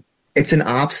it's an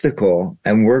obstacle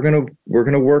and we're going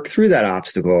to work through that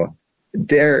obstacle.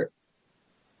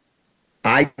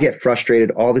 I get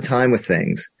frustrated all the time with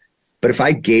things, but if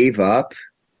I gave up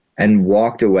and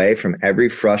walked away from every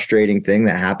frustrating thing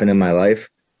that happened in my life,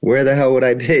 where the hell would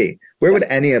I be? Where would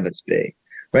any of us be?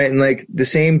 Right. And like the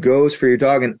same goes for your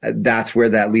dog. And that's where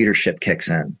that leadership kicks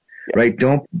in, right?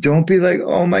 Don't be like,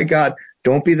 oh my God,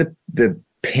 don't be the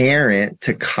parent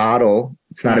to coddle.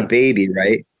 It's not a baby,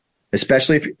 right?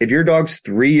 Especially if your dog's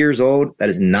 3 years old, that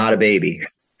is not a baby.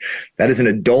 That is an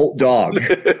adult dog.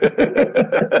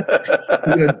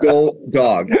 An adult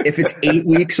dog. If it's 8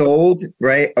 weeks old,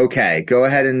 right? Okay. Go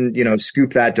ahead and,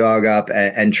 scoop that dog up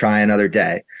and try another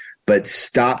day, but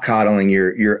stop coddling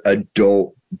your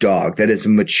adult dog. That is a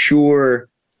mature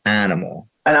animal.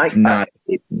 And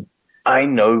I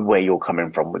know where you're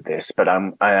coming from with this, but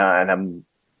I'm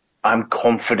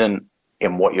confident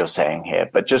in what you're saying here,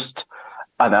 but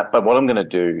but what I'm going to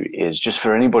do is just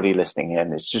for anybody listening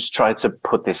in is just try to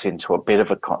put this into a bit of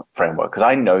a framework. Cause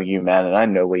I know you, man, and I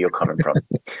know where you're coming from,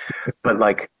 but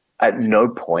like at no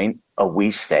point are we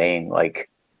saying like,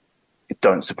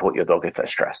 don't support your dog if they're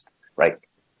stressed, right?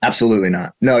 Absolutely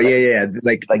not. No. Yeah.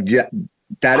 Like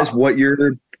that is what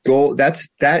your goal. That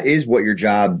is what your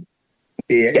job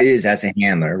is as a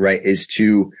handler, right? Is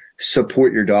to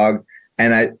support your dog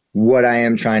what I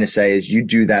am trying to say is you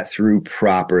do that through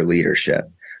proper leadership,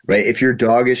 right? If your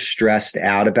dog is stressed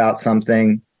out about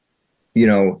something, you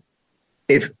know,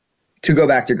 to go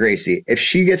back to Gracie, if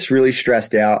she gets really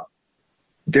stressed out,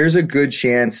 there's a good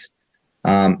chance,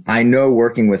 I know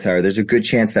working with her, there's a good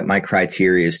chance that my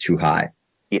criteria is too high.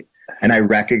 Yeah. And I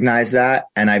recognize that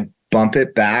and I bump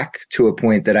it back to a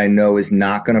point that I know is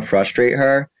not going to frustrate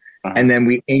her. Uh-huh. And then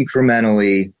we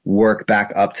incrementally work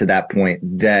back up to that point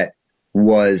that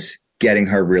was getting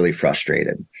her really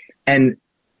frustrated. And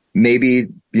maybe,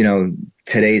 you know,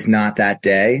 today's not that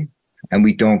day and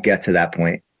we don't get to that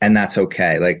point, and that's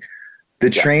okay. Like the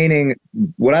training,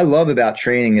 what I love about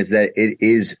training is that it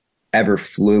is ever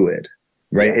fluid,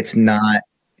 right? Yeah.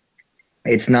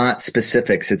 It's not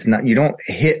specifics. It's not, you don't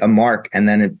hit a mark and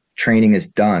then training is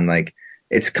done. Like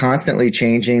it's constantly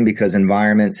changing because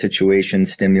environment, situation,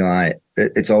 stimuli,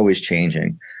 it's always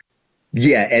changing.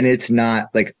 Yeah. And it's not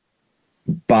like,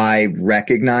 by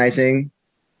recognizing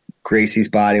Gracie's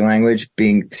body language,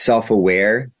 being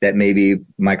self-aware that maybe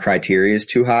my criteria is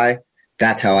too high,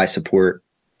 that's how I support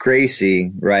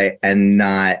Gracie, right? And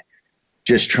not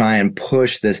just try and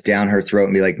push this down her throat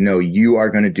and be like, no, you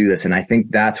are going to do this. And I think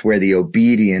that's where the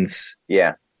obedience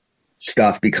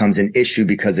stuff becomes an issue,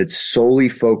 because it's solely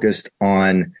focused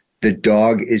on the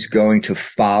dog is going to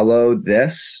follow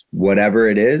this, whatever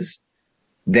it is.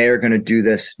 They're going to do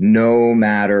this no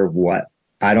matter what.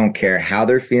 I don't care how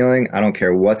they're feeling. I don't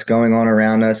care what's going on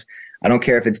around us. I don't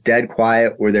care if it's dead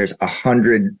quiet or there's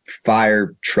 100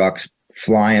 fire trucks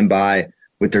flying by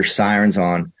with their sirens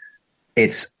on.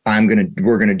 We're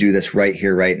going to do this right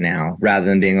here, right now, rather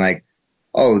than being like,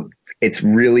 oh, it's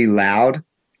really loud.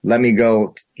 Let me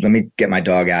get my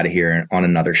dog out of here on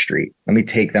another street. Let me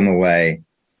take them away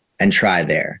and try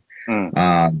there.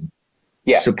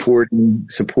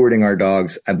 Supporting our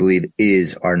dogs, I believe,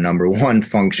 is our number one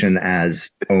function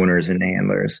as owners and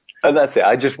handlers. And that's it.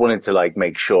 I just wanted to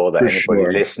make sure that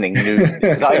anybody listening knew.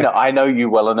 I know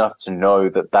you well enough to know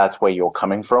that that's where you're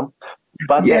coming from.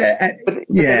 But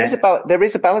there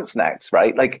is a balancing act,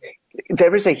 right? Like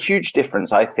there is a huge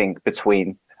difference, I think,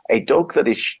 between a dog that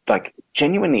is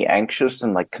genuinely anxious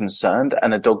and concerned,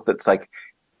 and a dog that's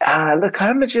look,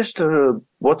 I'm just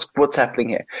what's happening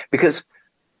here, because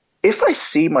if I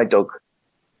see my dog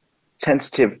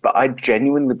tentative, but I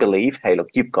genuinely believe, hey, look,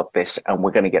 you've got this and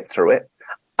we're going to get through it,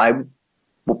 I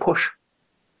will push.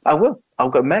 I will. I'll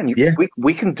go, man,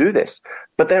 we can do this.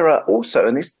 But there are also,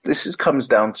 and this comes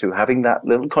down to having that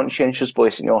little conscientious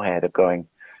voice in your head of going,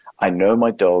 I know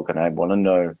my dog and I want to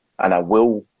know, and I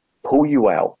will pull you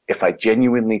out if I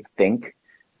genuinely think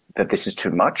that this is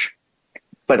too much.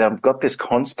 But I've got this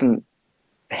constant,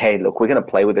 hey, look, we're going to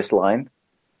play with this line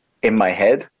in my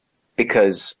head,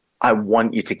 because I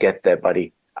want you to get there,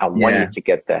 buddy. I want you to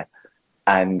get there.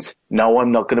 And no,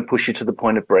 I'm not going to push you to the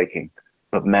point of breaking.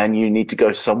 But man, you need to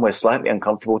go somewhere slightly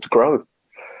uncomfortable to grow.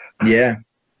 Yeah.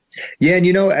 Yeah.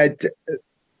 And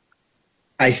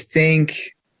I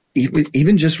think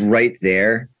even just right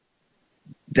there,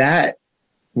 that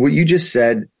what you just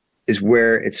said is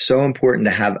where it's so important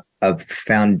to have a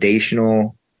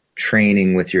foundational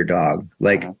training with your dog,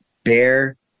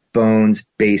 bare bones,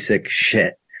 basic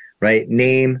shit. Right?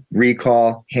 Name,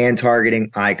 recall, hand targeting,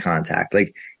 eye contact.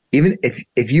 Even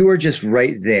if you are just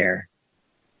right there,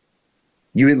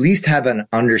 you at least have an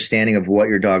understanding of what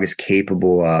your dog is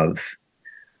capable of.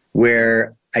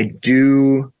 Where I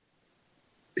do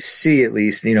see, at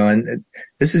least, and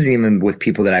this is even with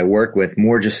people that I work with,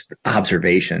 more just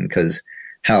observation, because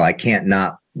hell, I can't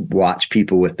not watch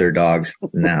people with their dogs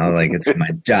now. It's my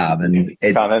job, and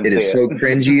it is so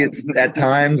cringy. It's at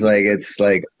times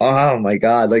oh my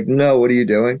God, no, what are you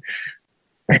doing?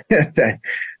 that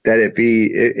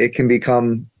it can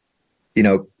become,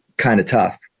 kind of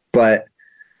tough. But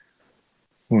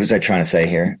what was I trying to say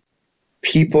here?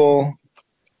 People,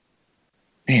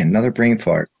 man, another brain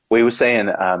fart. We were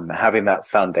saying, having that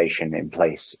foundation in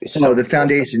place. The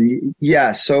foundation.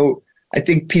 Yeah. So I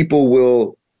think people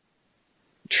will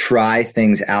try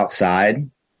things outside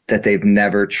that they've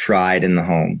never tried in the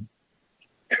home.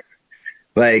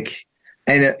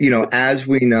 As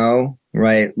we know,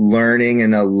 right, learning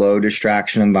in a low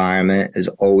distraction environment is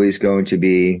always going to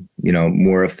be,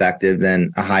 more effective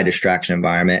than a high distraction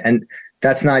environment. And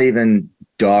that's not even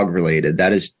dog related.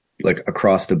 That is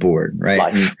across the board, right?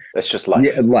 Life. That's just life.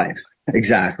 Yeah, life.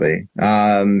 Exactly.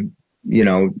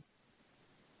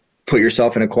 Put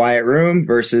yourself in a quiet room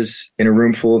versus in a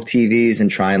room full of TVs and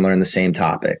try and learn the same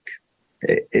topic.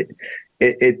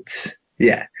 It's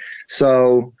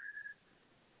So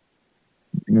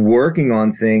working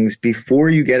on things before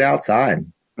you get outside,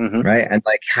 right? And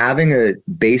like having a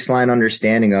baseline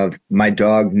understanding of my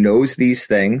dog knows these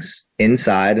things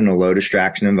inside in a low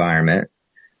distraction environment.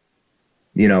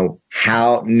 You know,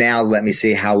 now let me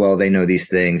see how well they know these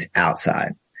things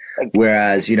outside.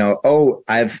 Whereas, you know,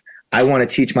 I want to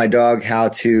teach my dog how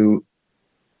to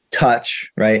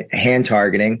touch, right? Hand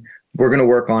targeting. We're going to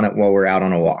work on it while we're out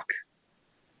on a walk.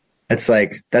 It's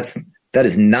like, that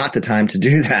is not the time to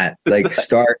do that. Like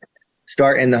start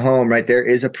in the home, right? There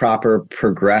is a proper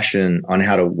progression on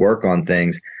how to work on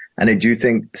things. And I do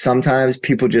think sometimes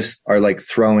people just are like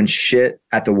throwing shit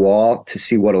at the wall to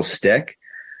see what'll stick.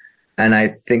 And I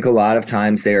think a lot of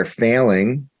times they are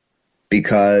failing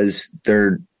because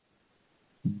they're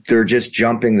just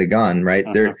jumping the gun, right?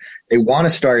 They want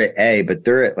to start at A, but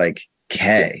they're at like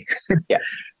K,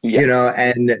 you know,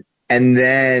 and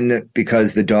then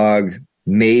because the dog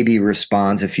maybe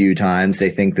responds a few times, they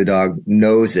think the dog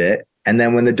knows it. And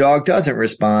then when the dog doesn't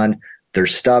respond, they're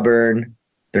stubborn.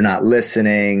 They're not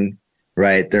listening,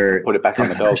 right? Put it back on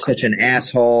the dog. They're such an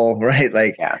asshole, right?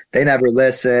 Like they never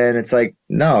listen. It's like,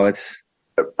 no,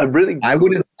 I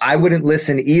wouldn't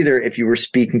listen either if you were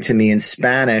speaking to me in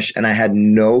Spanish and I had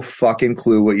no fucking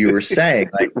clue what you were saying.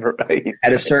 Like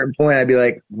at a certain point, I'd be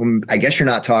like, well, I guess you're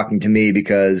not talking to me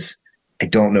because I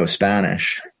don't know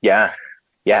Spanish. Yeah.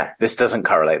 Yeah. This doesn't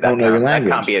correlate. That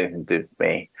can't be anything to do with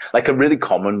me. Like a really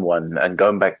common one, and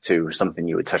going back to something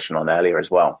you were touching on earlier as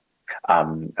well,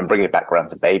 and bringing it back around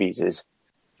to babies, is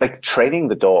like training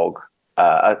the dog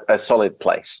a solid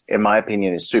place, in my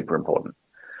opinion, is super important.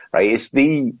 Right. It's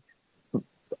the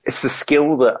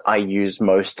skill that I use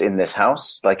most in this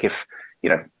house. Like if, you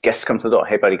know, guests come to the door,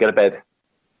 hey buddy, go to bed.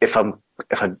 If I'm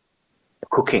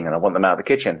cooking and I want them out of the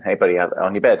kitchen, hey buddy,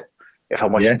 on your bed. If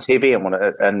I'm watching TV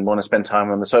and want to spend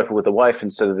time on the sofa with the wife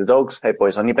instead of the dogs, hey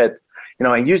boys, on your bed. You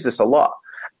know, I use this a lot.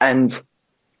 And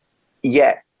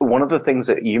yet one of the things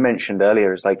that you mentioned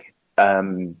earlier is like,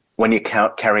 when you're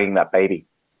carrying that baby.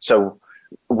 So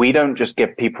we don't just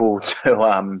get people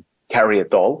to, carry a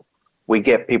doll. We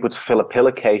get people to fill a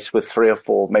pillowcase with 3 or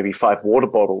 4, maybe 5 water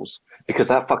bottles because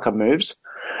that fucker moves.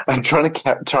 I'm trying to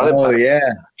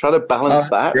balance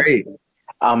that. Great.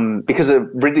 Because a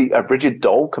rigid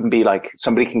doll can be like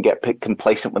somebody can get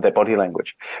complacent with their body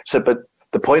language. So, but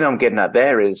the point I'm getting at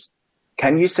there is,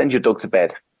 can you send your dog to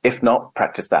bed? If not,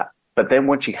 practice that. But then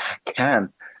once you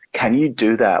can you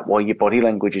do that while your body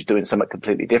language is doing something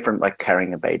completely different, like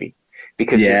carrying a baby?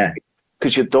 Because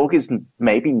your dog is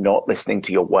maybe not listening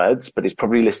to your words, but is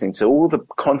probably listening to all the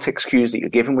context cues that you're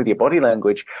giving with your body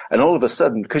language. And all of a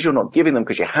sudden, because you're not giving them,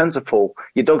 because your hands are full,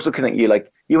 your dog's looking at you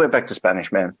like, you went back to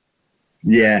Spanish, man.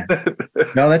 Yeah.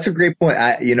 No, that's a great point.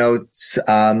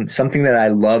 Something that I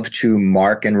love to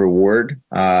mark and reward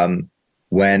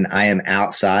when I am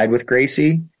outside with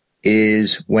Gracie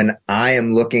is when I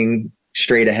am looking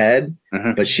straight ahead,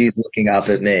 but she's looking up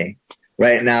at me.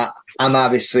 Right now, I'm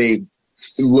obviously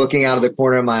looking out of the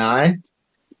corner of my eye.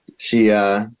 She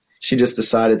just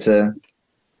decided to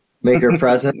make her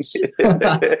presence.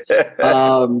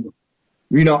 I'm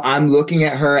looking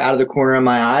at her out of the corner of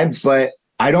my eye, but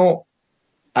I don't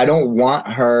want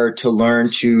her to learn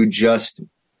to just,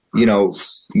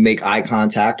 make eye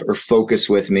contact or focus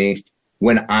with me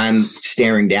when I'm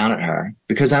staring down at her,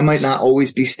 because I might not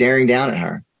always be staring down at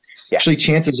her. Yeah. Actually,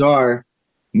 chances are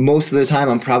most of the time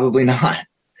I'm probably not.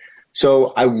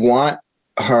 So I want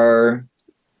her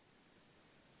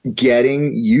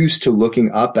getting used to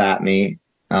looking up at me,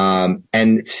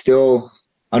 and still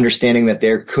understanding that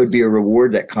there could be a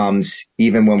reward that comes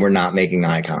even when we're not making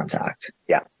eye contact.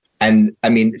 Yeah. And I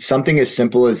mean, something as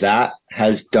simple as that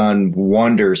has done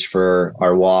wonders for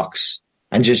our walks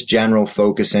and just general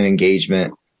focus and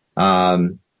engagement.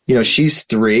 She's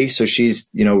 3, so she's,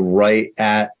 right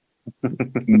at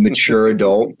mature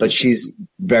adult, but she's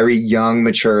very young,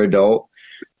 mature adult.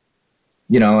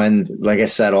 And like I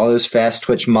said, all those fast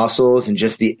twitch muscles and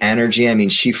just the energy. I mean,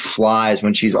 she flies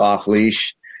when she's off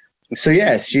leash. So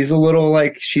yes, she's a little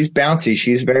she's bouncy.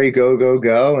 She's very go, go,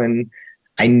 go. And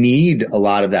I need a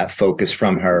lot of that focus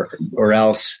from her, or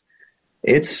else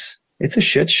it's a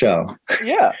shit show.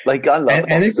 Yeah. Like I love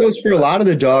and it goes for a lot of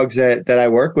the dogs that I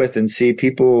work with and see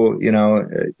people,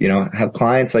 have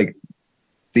clients, like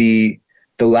the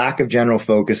lack of general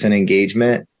focus and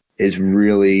engagement is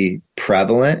really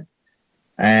prevalent.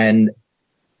 And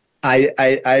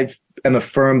I am a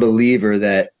firm believer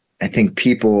that I think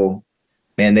people,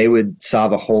 man, they would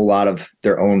solve a whole lot of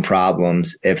their own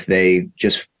problems if they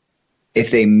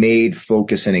made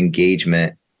focus and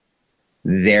engagement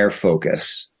their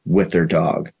focus with their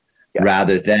dog,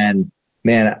 rather than,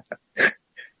 man,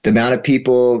 the amount of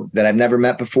people that I've never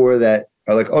met before that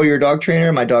are like, oh, you're a dog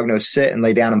trainer? My dog knows sit and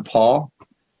lay down and paw.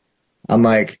 I'm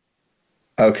like,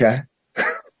 okay.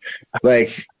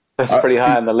 Like, That's pretty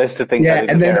high on the list of things I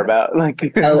didn't care about. Like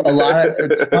a lot of,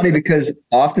 it's funny because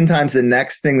oftentimes the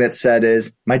next thing that's said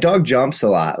is, my dog jumps a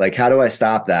lot. Like, how do I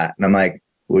stop that? And I'm like,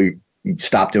 well, you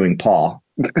stop doing paw.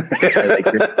 Like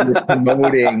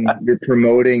you're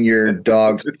promoting your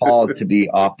dog's paws to be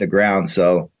off the ground.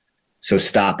 So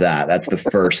stop that. That's the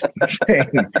first thing.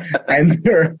 And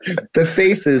the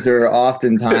faces are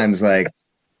oftentimes like,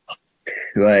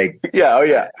 yeah, oh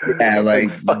yeah, like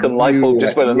fucking light bulb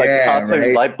just went like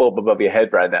cartoon light bulb above your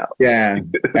head right now. Yeah,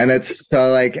 and it's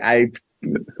so like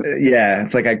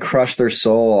it's like I crushed their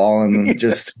soul all in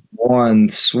just one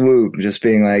swoop. Just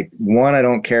being like, one, I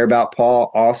don't care about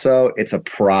Paul. Also, it's a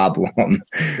problem.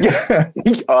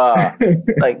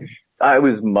 Like I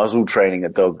was muzzle training a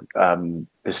dog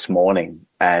this morning,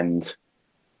 and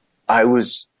I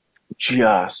was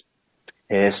just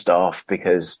pissed off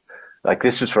because. Like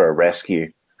this was for a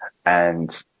rescue,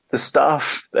 and the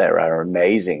staff there are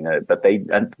amazing, but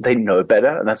they know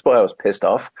better, and that's why I was pissed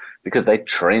off because they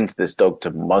trained this dog to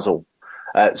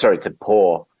to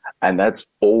paw, and that's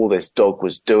all this dog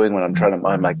was doing. When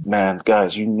I'm like, man,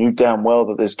 guys, you knew damn well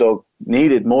that this dog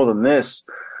needed more than this,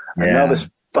 and now this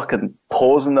fucking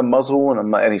paws in the muzzle, and I'm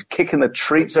like, and he's kicking the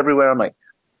treats everywhere. I'm like,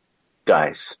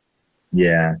 guys,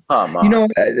 come on. You know.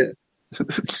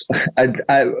 I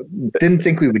didn't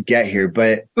think we would get here,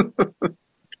 but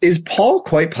is Paul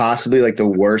quite possibly like the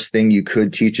worst thing you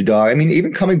could teach a dog? I mean,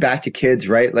 even coming back to kids,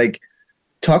 right? Like,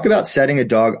 talk about setting a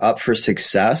dog up for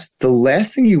success. The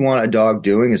last thing you want a dog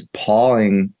doing is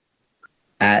pawing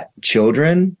at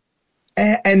children.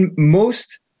 And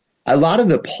a lot of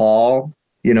the paw,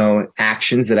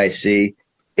 actions that I see,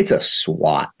 it's a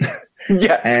swat.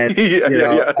 Yeah. And,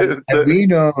 and we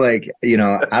know, like, I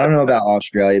don't know about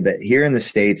Australia, but here in the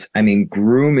States, I mean,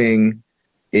 grooming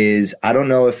is, I don't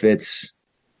know if it's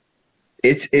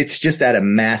just at a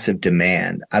massive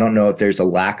demand. I don't know if there's a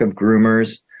lack of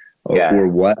groomers or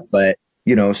what, but,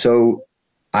 so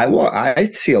I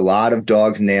see a lot of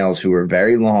dogs' nails who are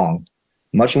very long,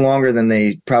 much longer than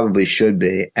they probably should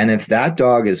be. And if that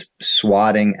dog is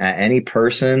swatting at any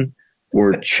person,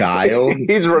 or child,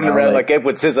 he's running around like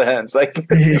Edward Scissorhands. Like,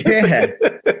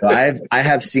 I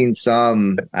have seen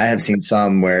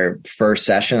some where first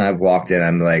session I've walked in,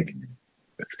 I'm like,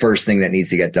 first thing that needs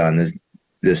to get done is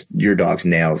your dog's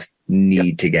nails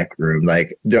need to get groomed.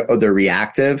 Like they're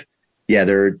reactive. Yeah.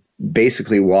 They're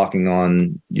basically walking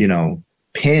on,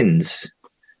 pins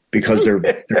because their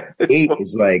gait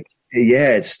is like,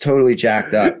 it's totally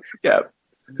jacked up. Yeah.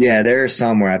 Yeah. There are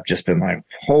some where I've just been like,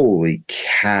 holy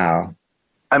cow.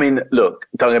 I mean, look,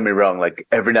 don't get me wrong. Like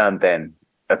every now and then,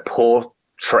 a paw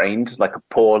trained, like a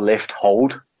paw lift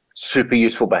hold, super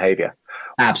useful behavior.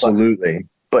 Absolutely.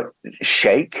 But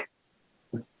shake?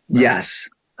 Yes.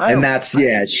 And that's,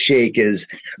 shake is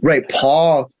right.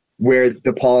 Paw, where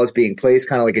the paw is being placed,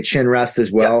 kind of like a chin rest as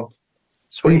well. Yeah.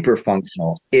 Super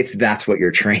functional if that's what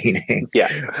you're training.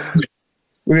 Yeah.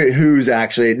 Who's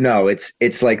actually, no,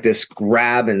 it's like this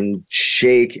grab and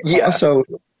shake. Yeah. Also,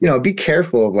 be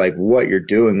careful of like what you're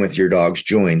doing with your dog's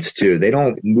joints too. They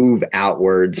don't move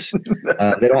outwards.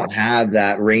 They don't have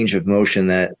that range of motion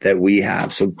that we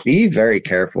have. So be very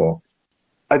careful.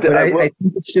 I think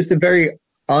it's just a very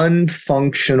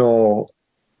unfunctional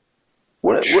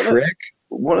trick.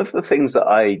 One of the things that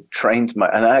I trained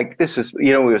this is,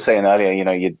 we were saying earlier,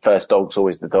 your first dog's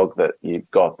always the dog that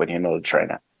you've got when you're not a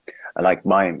trainer. And like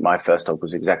my first dog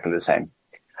was exactly the same.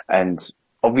 And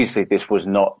obviously this was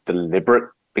not deliberate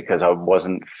because I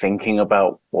wasn't thinking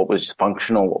about what was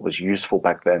functional, what was useful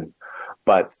back then.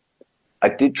 But I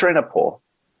did train a paw,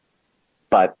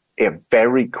 but it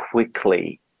very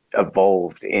quickly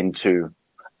evolved into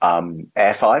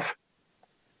air 5.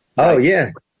 Oh,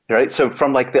 yeah. Right. So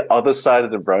from like the other side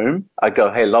of the room, I go,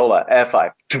 hey, Lola, air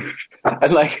 5.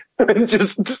 And like,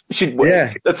 she'd wave.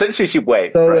 Yeah. Essentially, she'd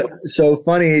wave. So, right? So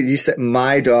funny. You said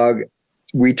my dog,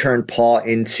 we turned paw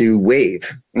into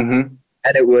wave. Mm-hmm.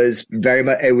 And it was very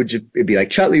much, it'd be like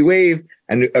Chutley wave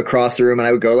and across the room. And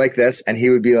I would go like this and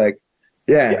he would be like,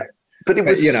 yeah. But it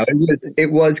was,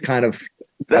 it was kind of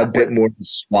a bit more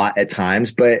SWAT at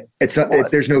times, but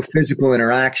there's no physical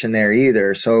interaction there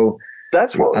either. So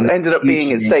that's what ended up being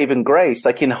his saving grace.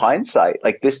 Like in hindsight,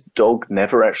 like this dog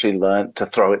never actually learned to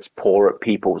throw its paw at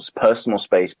people's personal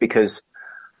space because,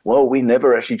 well, we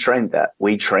never actually trained that.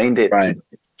 We trained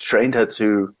trained her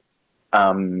to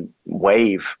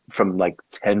wave from like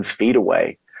 10 feet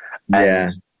away.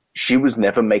 And she was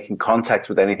never making contact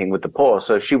with anything with the paw.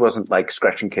 So she wasn't like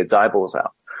scratching kids' eyeballs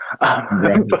out.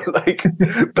 Right.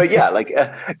 but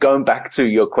yeah, going back to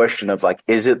your question of like,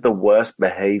 is it the worst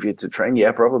behavior to train?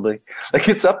 Yeah, probably. Like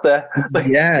it's up there. Like,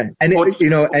 yeah.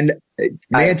 And,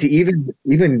 man, to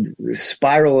even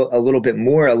spiral a little bit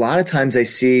more, a lot of times I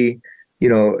see,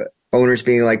 owners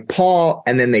being like paw,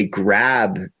 and then they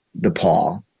grab the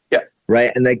paw. Yeah.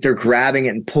 Right. And like they're grabbing it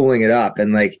and pulling it up.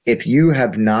 And like, if you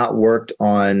have not worked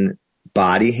on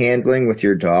body handling with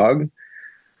your dog,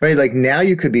 right, like now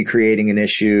you could be creating an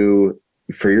issue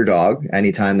for your dog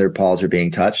anytime their paws are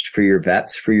being touched, for your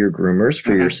vets, for your groomers,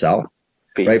 for yourself,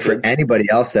 right? For anybody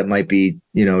else that might be,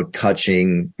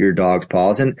 touching your dog's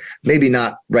paws, and maybe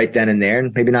not right then and there,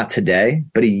 and maybe not today,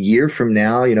 but a year from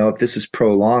now, if this is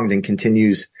prolonged and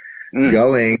continues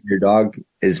going, your dog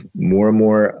is more and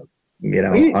more,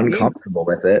 uncomfortable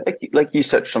with it. Like you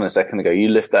touched on a second ago, you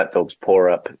lift that dog's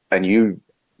paw up and you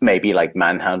maybe like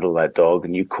manhandle that dog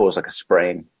and you cause like a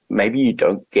sprain. Maybe you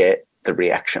don't get the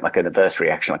reaction, like an adverse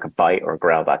reaction, like a bite or a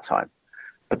growl that time.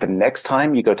 But the next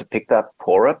time you go to pick that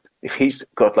paw up, if he's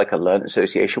got like a learned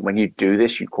association, when you do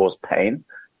this, you cause pain.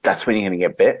 That's when you're going to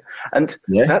get bit. And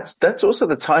that's also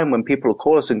the time when people will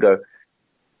call us and go,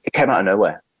 it came out of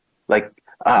nowhere. Like,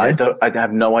 I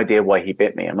have no idea why he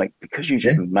bit me. I'm like, because you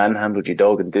just manhandled your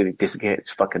dog and did dislocate his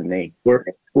fucking knee. Or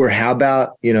how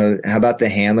about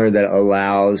the handler that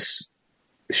allows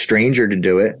a stranger to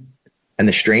do it, and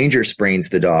the stranger sprains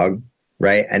the dog,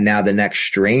 right? And now the next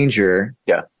stranger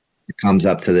comes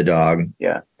up to the dog.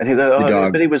 Yeah. And he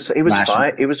goes, but he was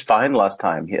fine. He was fine last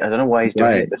time. I don't know why he's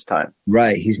doing it this time.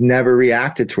 Right. He's never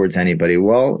reacted towards anybody.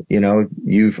 Well,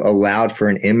 you've allowed for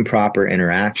an improper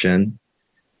interaction.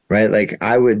 Right. Like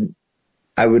I would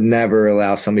never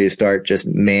allow somebody to start just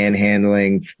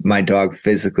manhandling my dog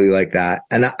physically like that.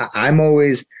 And I'm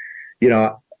always,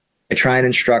 I try and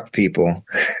instruct people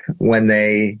when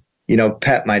they,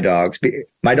 pet my dogs.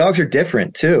 My dogs are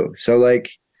different too. So like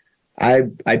I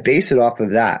base it off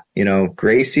of that.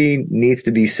 Gracie needs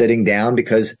to be sitting down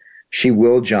because she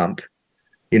will jump.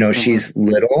 She's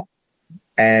little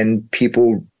and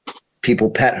people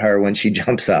pet her when she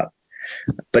jumps up.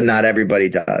 But not everybody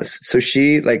does. So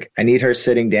I need her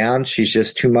sitting down. She's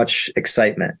just too much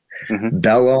excitement.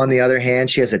 Bella, on the other hand,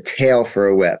 she has a tail for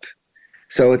a whip.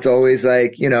 So it's always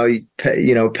like,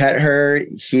 pet her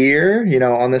here,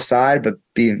 on the side, but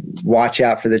watch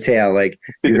out for the tail. Like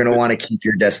you're going to want to keep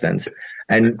your distance.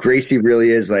 And Gracie really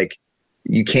is like,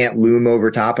 you can't loom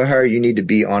over top of her. You need to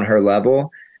be on her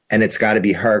level, and it's got to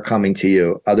be her coming to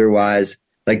you. Otherwise,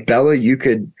 like Bella, you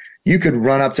could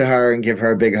run up to her and give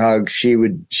her a big hug. She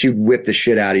would whip the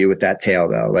shit out of you with that tail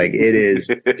though. Like it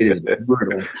is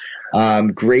brutal.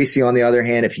 Gracie, on the other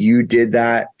hand, if you did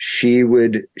that, she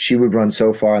would run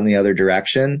so far in the other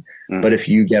direction. But if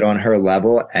you get on her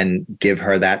level and give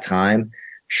her that time,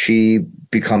 she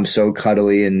becomes so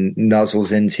cuddly and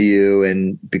nuzzles into you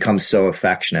and becomes so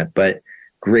affectionate. But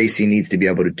Gracie needs to be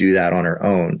able to do that on her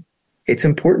own. It's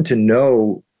important to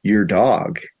know your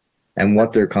dog and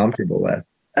what they're comfortable with.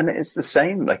 And it's the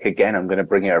same, like, again, I'm going to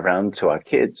bring it around to our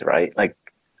kids, right? Like,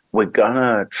 we're going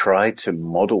to try to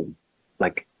model,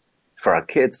 like, for our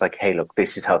kids, like, hey, look,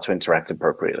 this is how to interact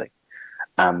appropriately.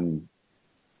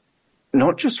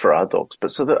 Not just for our dogs,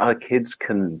 but so that our kids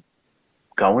can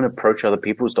go and approach other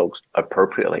people's dogs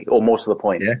appropriately, or more to the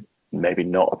point, maybe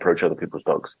not approach other people's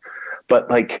dogs. But,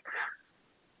 like,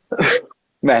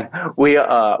 man,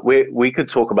 we could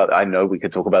talk about. I know we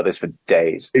could talk about this for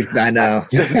days. I know.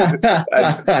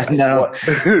 I know.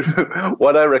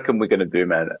 What I reckon we're going to do,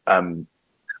 man. I'm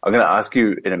going to ask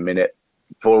you in a minute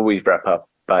before we wrap up.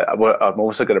 But I'm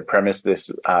also going to premise this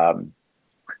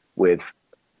with,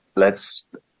 let's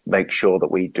make sure that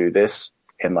we do this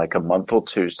in like a month or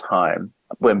two's time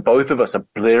when both of us are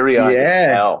bleary-eyed as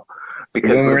hell.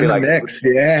 Because when we're in the mix,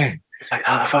 It's like,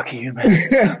 how the fuck are you, man?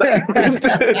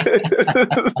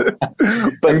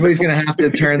 But everybody's going to have to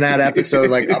turn that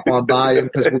episode like up on volume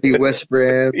because we'll be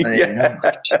whispering.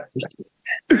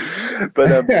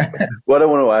 But what I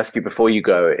want to ask you before you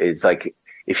go is like,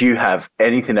 if you have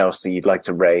anything else that you'd like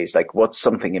to raise, like what's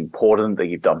something important that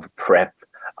you've done for prep,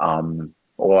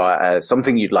 or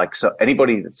something you'd like, so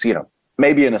anybody that's,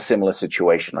 maybe in a similar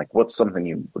situation, like what's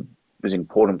something was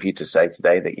important for you to say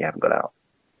today that you haven't got out?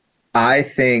 I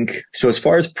think so. As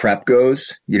far as prep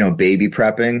goes, baby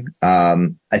prepping,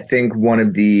 I think one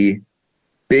of the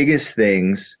biggest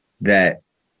things that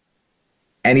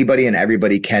anybody and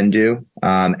everybody can do,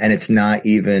 and it's not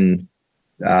even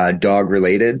dog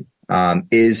related,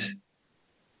 is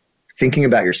thinking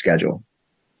about your schedule,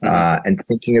 and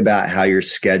thinking about how your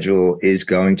schedule is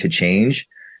going to change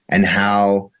and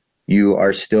how you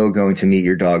are still going to meet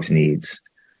your dog's needs.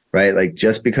 right? Like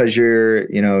just because you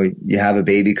have a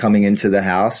baby coming into the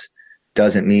house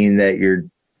doesn't mean that your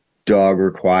dog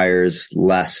requires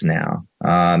less now.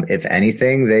 If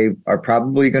anything, they are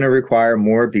probably going to require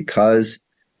more because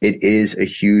it is a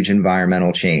huge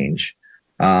environmental change.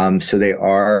 So they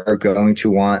are going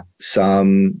to want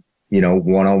some,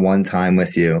 one-on-one time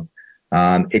with you.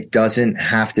 It doesn't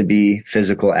have to be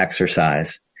physical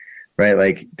exercise, right?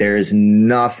 Like there is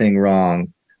nothing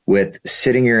wrong with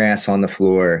sitting your ass on the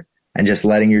floor and just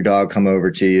letting your dog come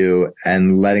over to you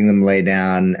and letting them lay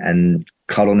down and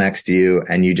cuddle next to you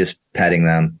and you just petting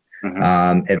them.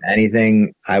 If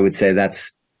anything, I would say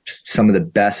that's some of the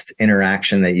best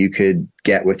interaction that you could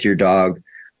get with your dog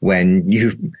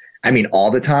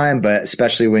all the time, but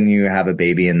especially when you have a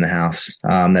baby in the house,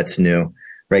 that's new,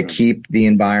 right? Keep the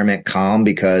environment calm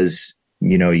because,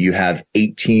 you have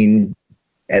 18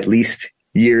 at least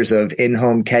years of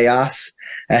in-home chaos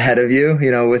ahead of you,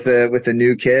 with a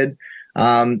new kid.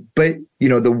 But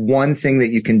the one thing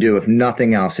that you can do, if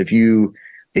nothing else, if you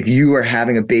are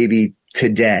having a baby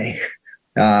today,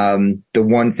 the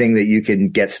one thing that you can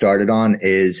get started on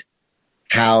is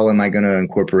how am I going to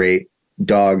incorporate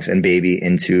dogs and baby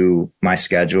into my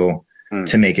schedule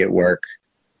to make it work?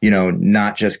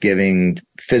 Not just giving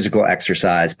physical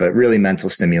exercise, but really mental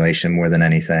stimulation more than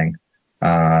anything.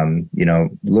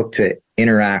 Look to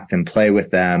interact and play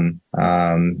with them,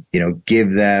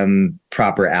 give them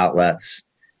proper outlets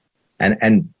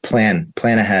and plan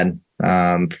ahead,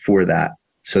 for that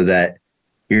so that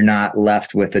you're not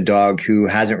left with a dog who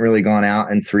hasn't really gone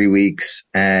out in 3 weeks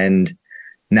and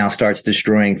now starts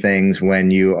destroying things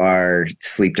when you are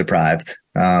sleep deprived.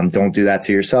 Don't do that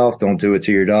to yourself. Don't do it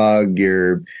to your dog,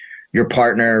 your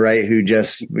partner, right? Who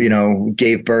just,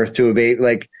 gave birth to a baby.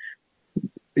 Like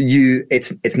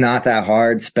it's not that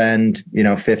hard. Spend,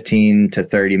 15 to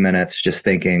 30 minutes just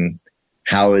thinking,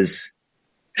 how is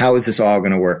this all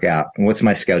going to work out? And what's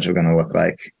my schedule going to look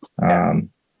like?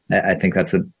 I think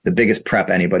that's the biggest prep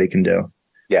anybody can do.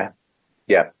 Yeah.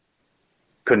 Yeah.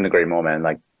 Couldn't agree more, man.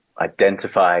 Like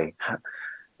identify,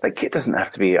 like it doesn't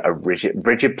have to be a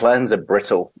rigid plans are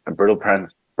brittle and brittle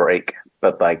plans break,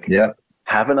 but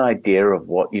have an idea of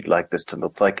what you'd like this to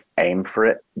look like, aim for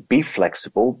it, be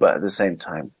flexible, but at the same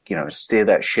time, steer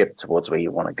that ship towards where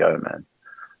you want to go, man.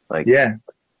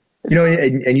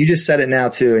 And you just said it now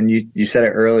too. And you said it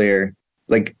earlier,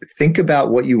 like think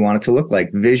about what you want it to look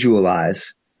like,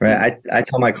 visualize, right? I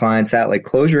tell my clients that, like,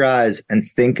 close your eyes and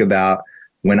think about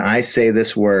when I say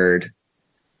this word,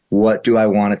 what do I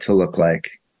want it to look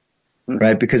like?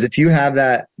 Right? Because if you have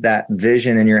that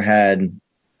vision in your head,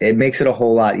 it makes it a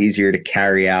whole lot easier to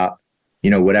carry out,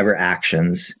 whatever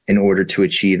actions in order to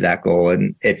achieve that goal.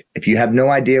 And if you have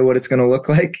no idea what it's going to look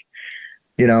like,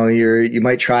 you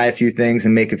might try a few things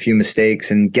and make a few mistakes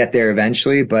and get there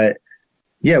eventually. But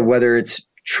yeah, whether it's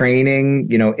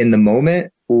training, in the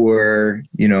moment or,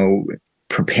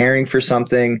 preparing for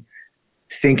something,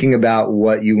 thinking about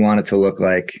what you want it to look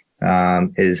like,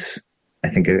 is, I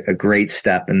think, a great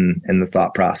step in the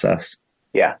thought process.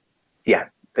 Yeah. Yeah.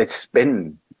 It's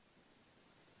been,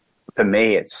 for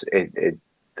me,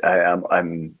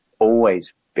 I'm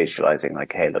always visualizing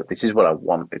like, hey, look, this is what I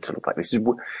want it to look like. This is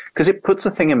because it puts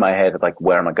a thing in my head of like,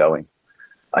 where am I going?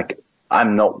 Like,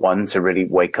 I'm not one to really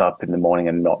wake up in the morning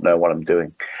and not know what I'm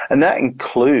doing. And that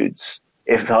includes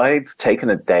if I've taken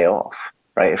a day off,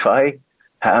 right? If I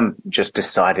just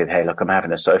decided, hey, look, I'm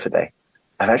having a sofa day.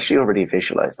 I've actually already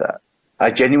visualized that. I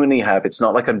genuinely have. It's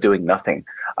not like I'm doing nothing.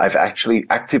 I've actually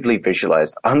actively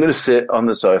visualized. I'm going to sit on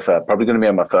the sofa, probably going to be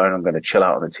on my phone. I'm going to chill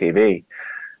out on the TV.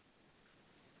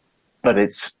 But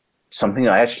it's something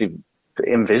I actually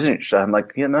envisaged. I'm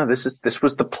like, this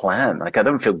was the plan. Like, I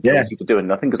don't feel guilty for doing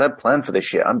nothing because I planned for this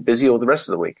shit. I'm busy all the rest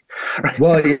of the week.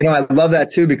 Well, I love that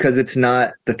too, because it's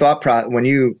not the thought when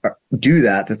you do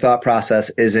that, the thought process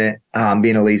isn't,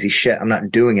 being a lazy shit. I'm not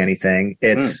doing anything.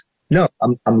 It's no,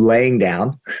 I'm laying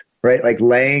down. Right? Like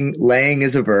laying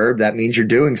is a verb. That means you're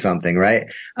doing something, right?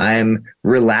 I'm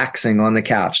relaxing on the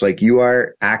couch. Like you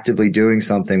are actively doing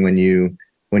something when you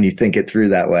think it through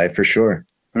that way, for sure.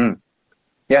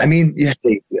 Yeah. I mean,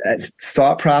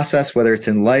 thought process, whether it's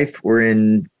in life or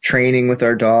in training with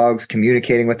our dogs,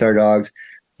 communicating with our dogs,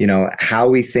 how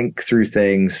we think through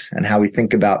things and how we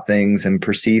think about things and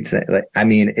perceive things. Like, I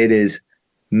mean, it is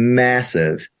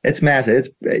massive. It's massive.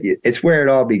 It's where it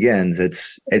all begins.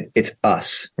 It's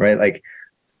us, right? Like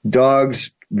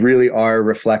dogs really are a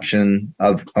reflection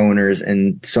of owners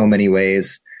in so many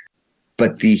ways,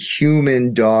 but the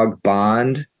human dog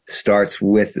bond starts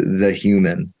with the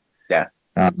human. Yeah.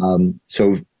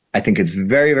 So I think it's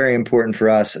very, very important for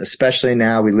us, especially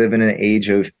now we live in an age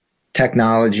of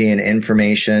technology and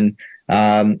information.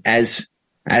 As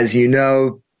you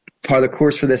know, part of the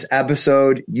course for this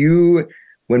episode,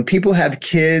 when people have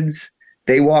kids,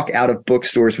 they walk out of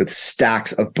bookstores with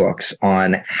stacks of books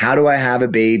on how do I have a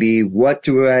baby? What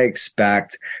do I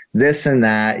expect? This and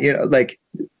that, like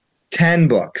 10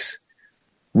 books.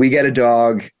 We get a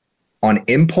dog on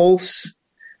impulse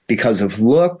because of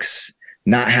looks,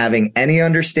 not having any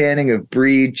understanding of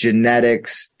breed,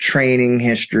 genetics, training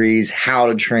histories, how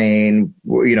to train,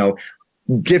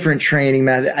 different training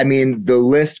methods. I mean, the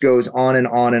list goes on and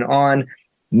on and on.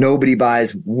 Nobody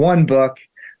buys one book,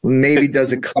 maybe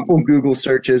does a couple Google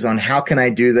searches on how can I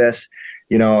do this?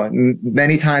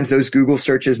 Many times those Google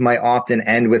searches might often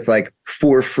end with like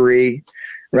for free,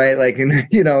 right? Like,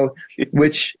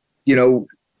 which,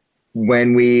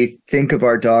 when we think of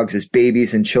our dogs as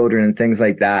babies and children and things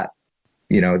like that,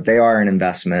 they are an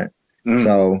investment.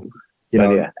 So,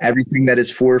 everything that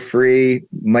is for free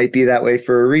might be that way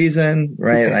for a reason,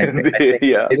 right? I think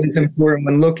it is important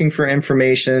when looking for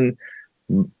information,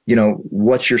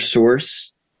 what's your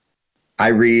source? I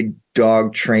read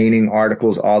dog training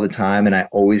articles all the time, and I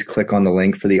always click on the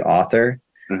link for the author.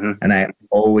 And I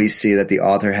always see that the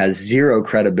author has zero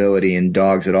credibility in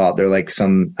dogs at all. They're like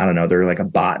they're like a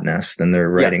botanist and they're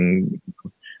writing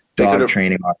dog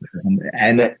training articles.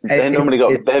 And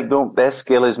their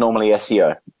skill is normally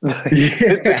SEO.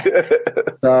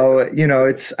 So,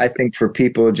 I think for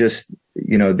people just,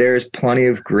 there's plenty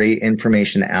of great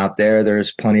information out there.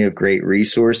 There's plenty of great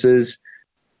resources.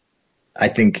 I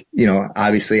think,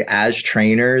 obviously as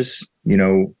trainers,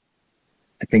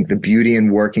 I think the beauty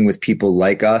in working with people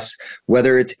like us,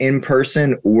 whether it's in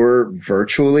person or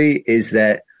virtually, is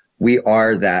that we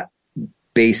are that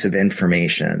base of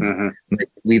information.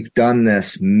 Like, we've done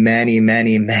this many,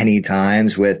 many, many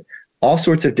times with all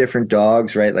sorts of different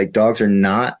dogs, right? Like dogs are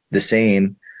not the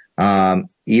same.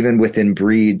 Even within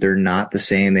breed, they're not the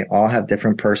same. They all have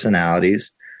different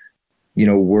personalities.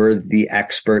 We're the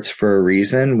experts for a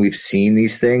reason. We've seen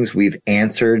these things. We've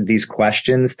answered these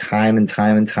questions time and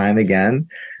time and time again.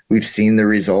 We've seen the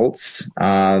results.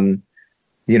 I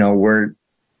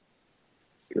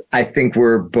think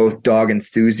we're both dog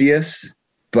enthusiasts,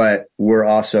 but we're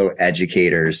also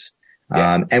educators.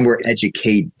 And we're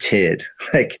educated.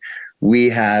 Like, we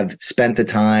have spent the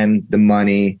time, the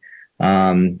money,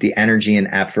 the energy and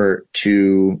effort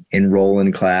to enroll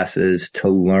in classes, to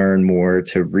learn more,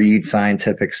 to read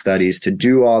scientific studies, to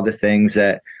do all the things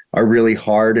that are really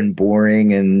hard and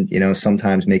boring and,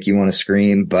 sometimes make you want to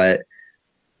scream, but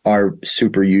are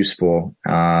super useful.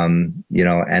 And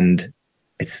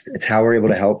it's how we're able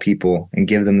to help people and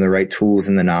give them the right tools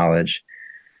and the knowledge.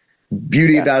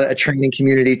 Beauty about a training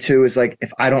community too is like,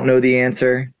 if I don't know the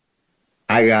answer,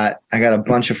 I got a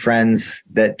bunch of friends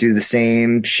that do the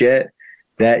same shit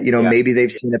that, maybe they've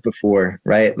seen it before,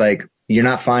 right? Like, you're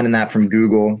not finding that from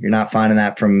Google. You're not finding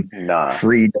that from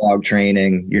free dog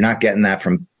training. You're not getting that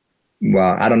from,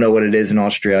 I don't know what it is in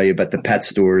Australia, but the pet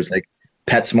stores like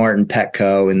PetSmart and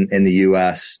Petco in the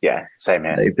US. Yeah. Same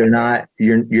here. Like, they're not,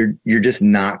 you're just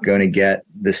not going to get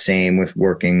the same with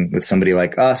working with somebody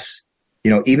like us.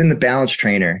 Even the balance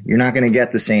trainer, you're not going to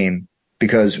get the same,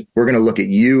 because we're going to look at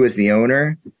you as the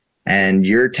owner and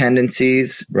your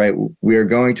tendencies, right? We are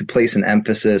going to place an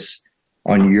emphasis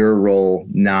on your role,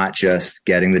 not just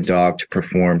getting the dog to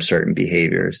perform certain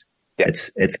behaviors. Yeah.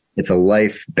 It's a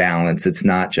life balance. It's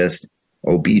not just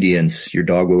obedience. Your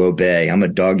dog will obey. I'm a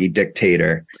doggy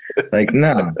dictator. Like,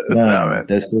 no,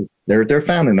 they're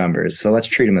family members. So let's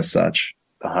treat them as such.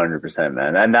 100%,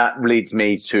 man. And that leads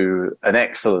me to an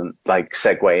excellent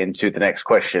segue into the next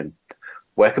question.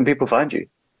 Where can people find you?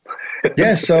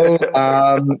 Yeah, so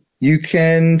you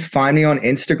can find me on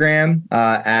Instagram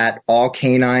at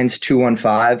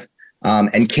allcanines215.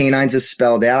 And canines is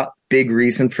spelled out. Big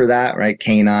reason for that, right?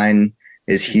 Canine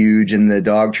is huge in the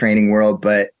dog training world,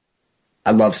 but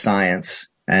I love science,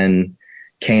 and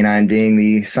canine being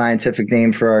the scientific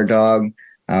name for our dog.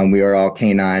 We are all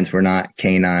canines. We're not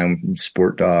canine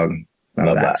sport dog. None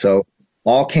of that. So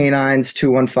all canines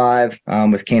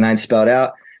 215 with canines spelled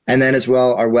out. And then as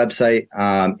well, our website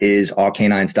is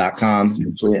allcanines.com.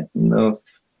 Actually, I don't know if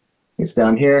it's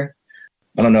down here.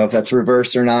 I don't know if that's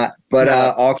reverse or not, but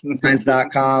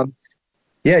allcanines.com.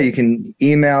 Yeah, you can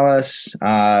email us.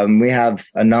 We have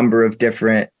a number of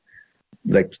different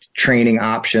training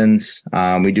options.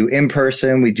 We do in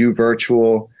person, we do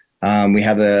virtual. We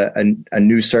have a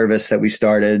new service that we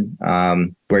started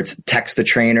where it's text the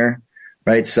trainer,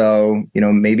 right? So,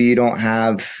 maybe you don't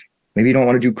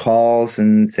want to do calls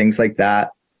and things like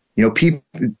that. People,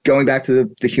 going back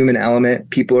to the human element,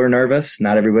 people are nervous.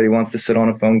 Not everybody wants to sit on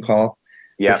a phone call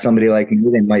with somebody like me.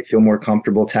 They might feel more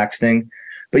comfortable texting.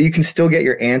 but you can still get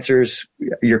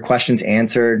your questions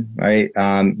answered, right?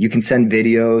 You can send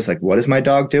videos like, what is my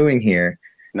dog doing here?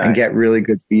 Nice. And get really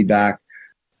good feedback.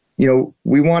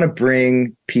 We want to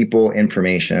bring people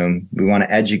information. We want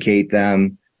to educate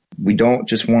them. We don't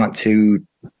just want to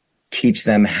teach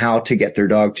them how to get their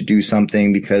dog to do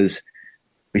something because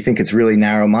we think it's really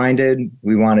narrow-minded.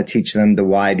 We want to teach them the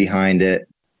why behind it.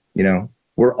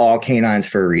 We're all canines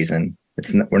for a reason.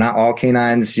 We're not all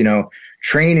canines,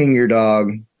 training your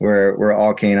dog. We're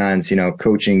all canines,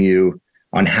 coaching you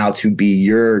on how to be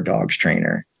your dog's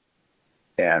trainer.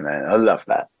 Yeah, man, I love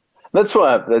that. That's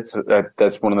one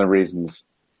of the reasons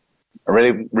I'm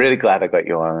really, really glad I got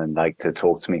you on and to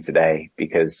talk to me today,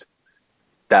 because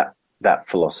that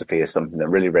philosophy is something that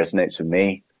really resonates with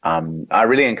me. I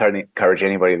really encourage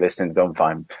anybody listening to go and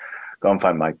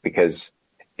find Mike, because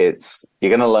you're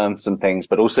going to learn some things,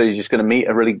 but also you're just going to meet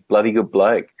a really bloody good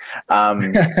bloke.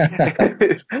 And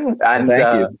thank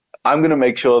you. I'm going to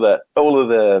make sure that all of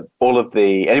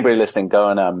the anybody listening, go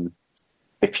and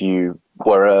if you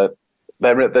were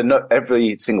they're not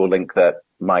every single link that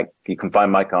Mike you can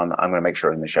find Mike on, I'm going to make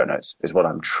sure in the show notes, is what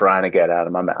I'm trying to get out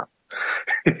of my mouth.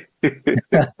 No,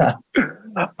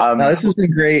 this has been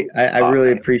great. I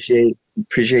really appreciate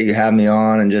you having me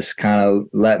on and just kind of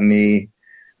let me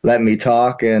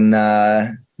talk. And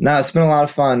it's been a lot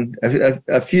of fun.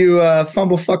 A few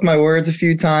fumble fuck my words a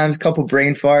few times, a couple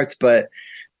brain farts, but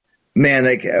man,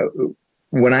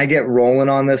 when I get rolling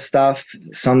on this stuff,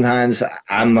 sometimes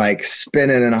I'm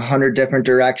spinning in 100 different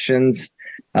directions.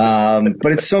 But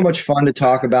it's so much fun to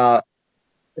talk about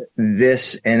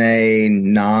this in a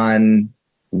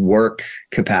non-work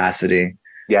capacity.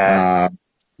 Yeah.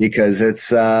 Because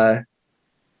it's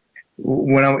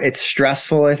it's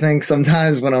stressful, I think,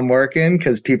 sometimes when I'm working,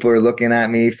 because people are looking at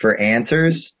me for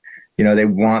answers. They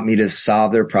want me to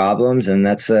solve their problems, and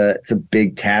it's a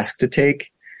big task to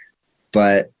take.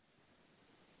 But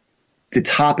the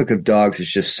topic of dogs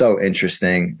is just so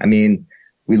interesting. I mean,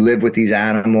 we live with these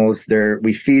animals.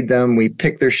 We feed them, we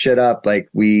pick their shit up,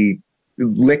 we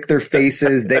lick their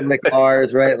faces, they lick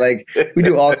ours, right? We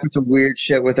do all sorts of weird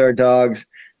shit with our dogs.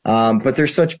 But they're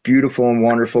such beautiful and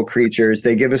wonderful creatures.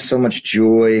 They give us so much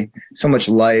joy, so much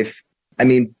life. I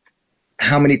mean,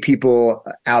 how many people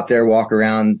out there walk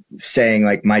around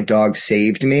saying my dog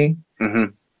saved me?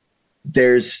 Mm-hmm.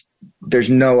 There's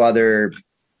no other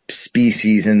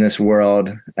species in this world,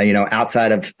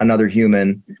 outside of another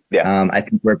human. Yeah. I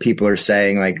think where people are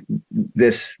saying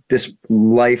this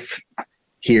life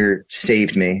here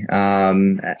saved me.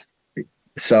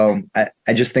 So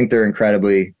I just think they're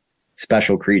incredibly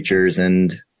special creatures.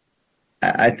 And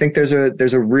I think there's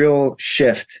a real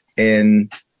shift in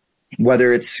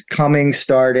whether it's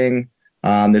starting,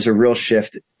 there's a real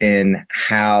shift in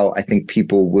how I think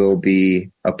people will be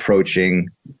approaching,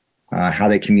 how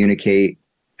they communicate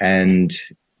and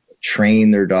train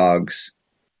their dogs.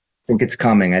 I think it's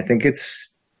coming. I think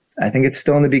it's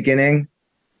still in the beginning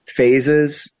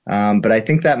phases. But I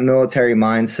think that military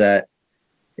mindset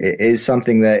is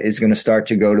something that is going to start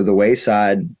to go to the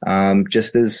wayside,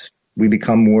 just as we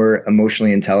become more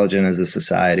emotionally intelligent as a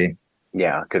society.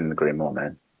 Yeah, I couldn't agree more,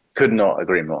 man. Could not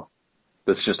agree more.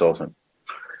 That's just awesome.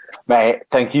 Mate,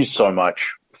 thank you so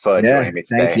much for joining me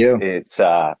today. Thank you. It's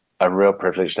a real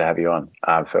privilege to have you on.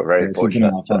 I feel very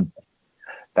fortunate.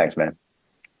 Thanks, man.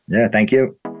 Yeah, thank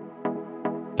you.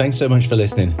 Thanks so much for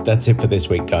listening. That's it for this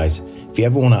week, guys. If you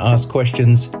ever want to ask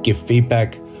questions, give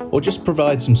feedback, or just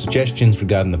provide some suggestions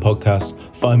regarding the podcast,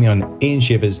 find me on Ian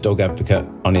Shivers Dog Advocate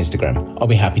on Instagram. I'll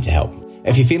be happy to help.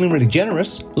 If you're feeling really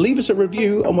generous, leave us a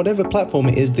review on whatever platform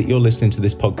it is that you're listening to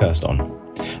this podcast on.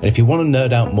 And if you want to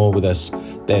nerd out more with us,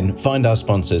 then find our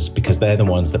sponsors, because they're the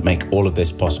ones that make all of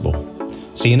this possible.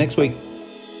 See you next week.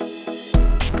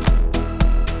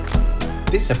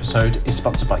 This episode is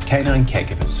sponsored by Canine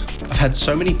Caregivers. I've had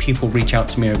so many people reach out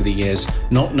to me over the years,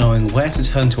 not knowing where to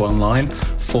turn to online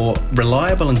for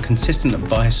reliable and consistent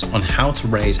advice on how to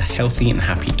raise a healthy and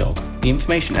happy dog. The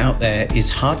information out there is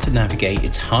hard to navigate,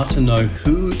 it's hard to know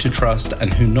who to trust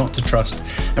and who not to trust,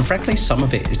 and frankly, some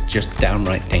of it is just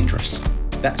downright dangerous.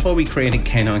 That's why we created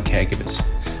Canine Caregivers,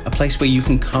 a place where you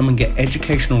can come and get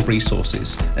educational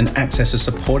resources and access a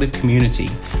supportive community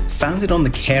founded on the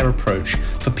care approach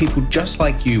for people just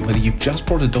like you, whether you've just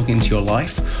brought a dog into your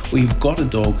life or you've got a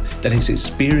dog that is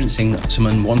experiencing some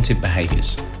unwanted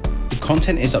behaviors. The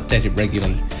content is updated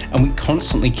regularly, and we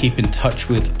constantly keep in touch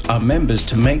with our members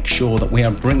to make sure that we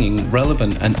are bringing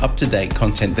relevant and up-to-date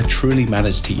content that truly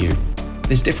matters to you.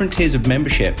 There's different tiers of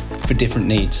membership for different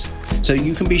needs, so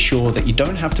you can be sure that you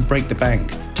don't have to break the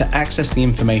bank to access the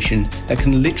information that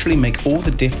can literally make all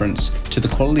the difference to the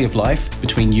quality of life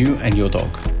between you and your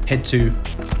dog. Head to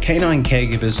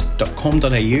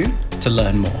caninecaregivers.com.au to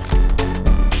learn more.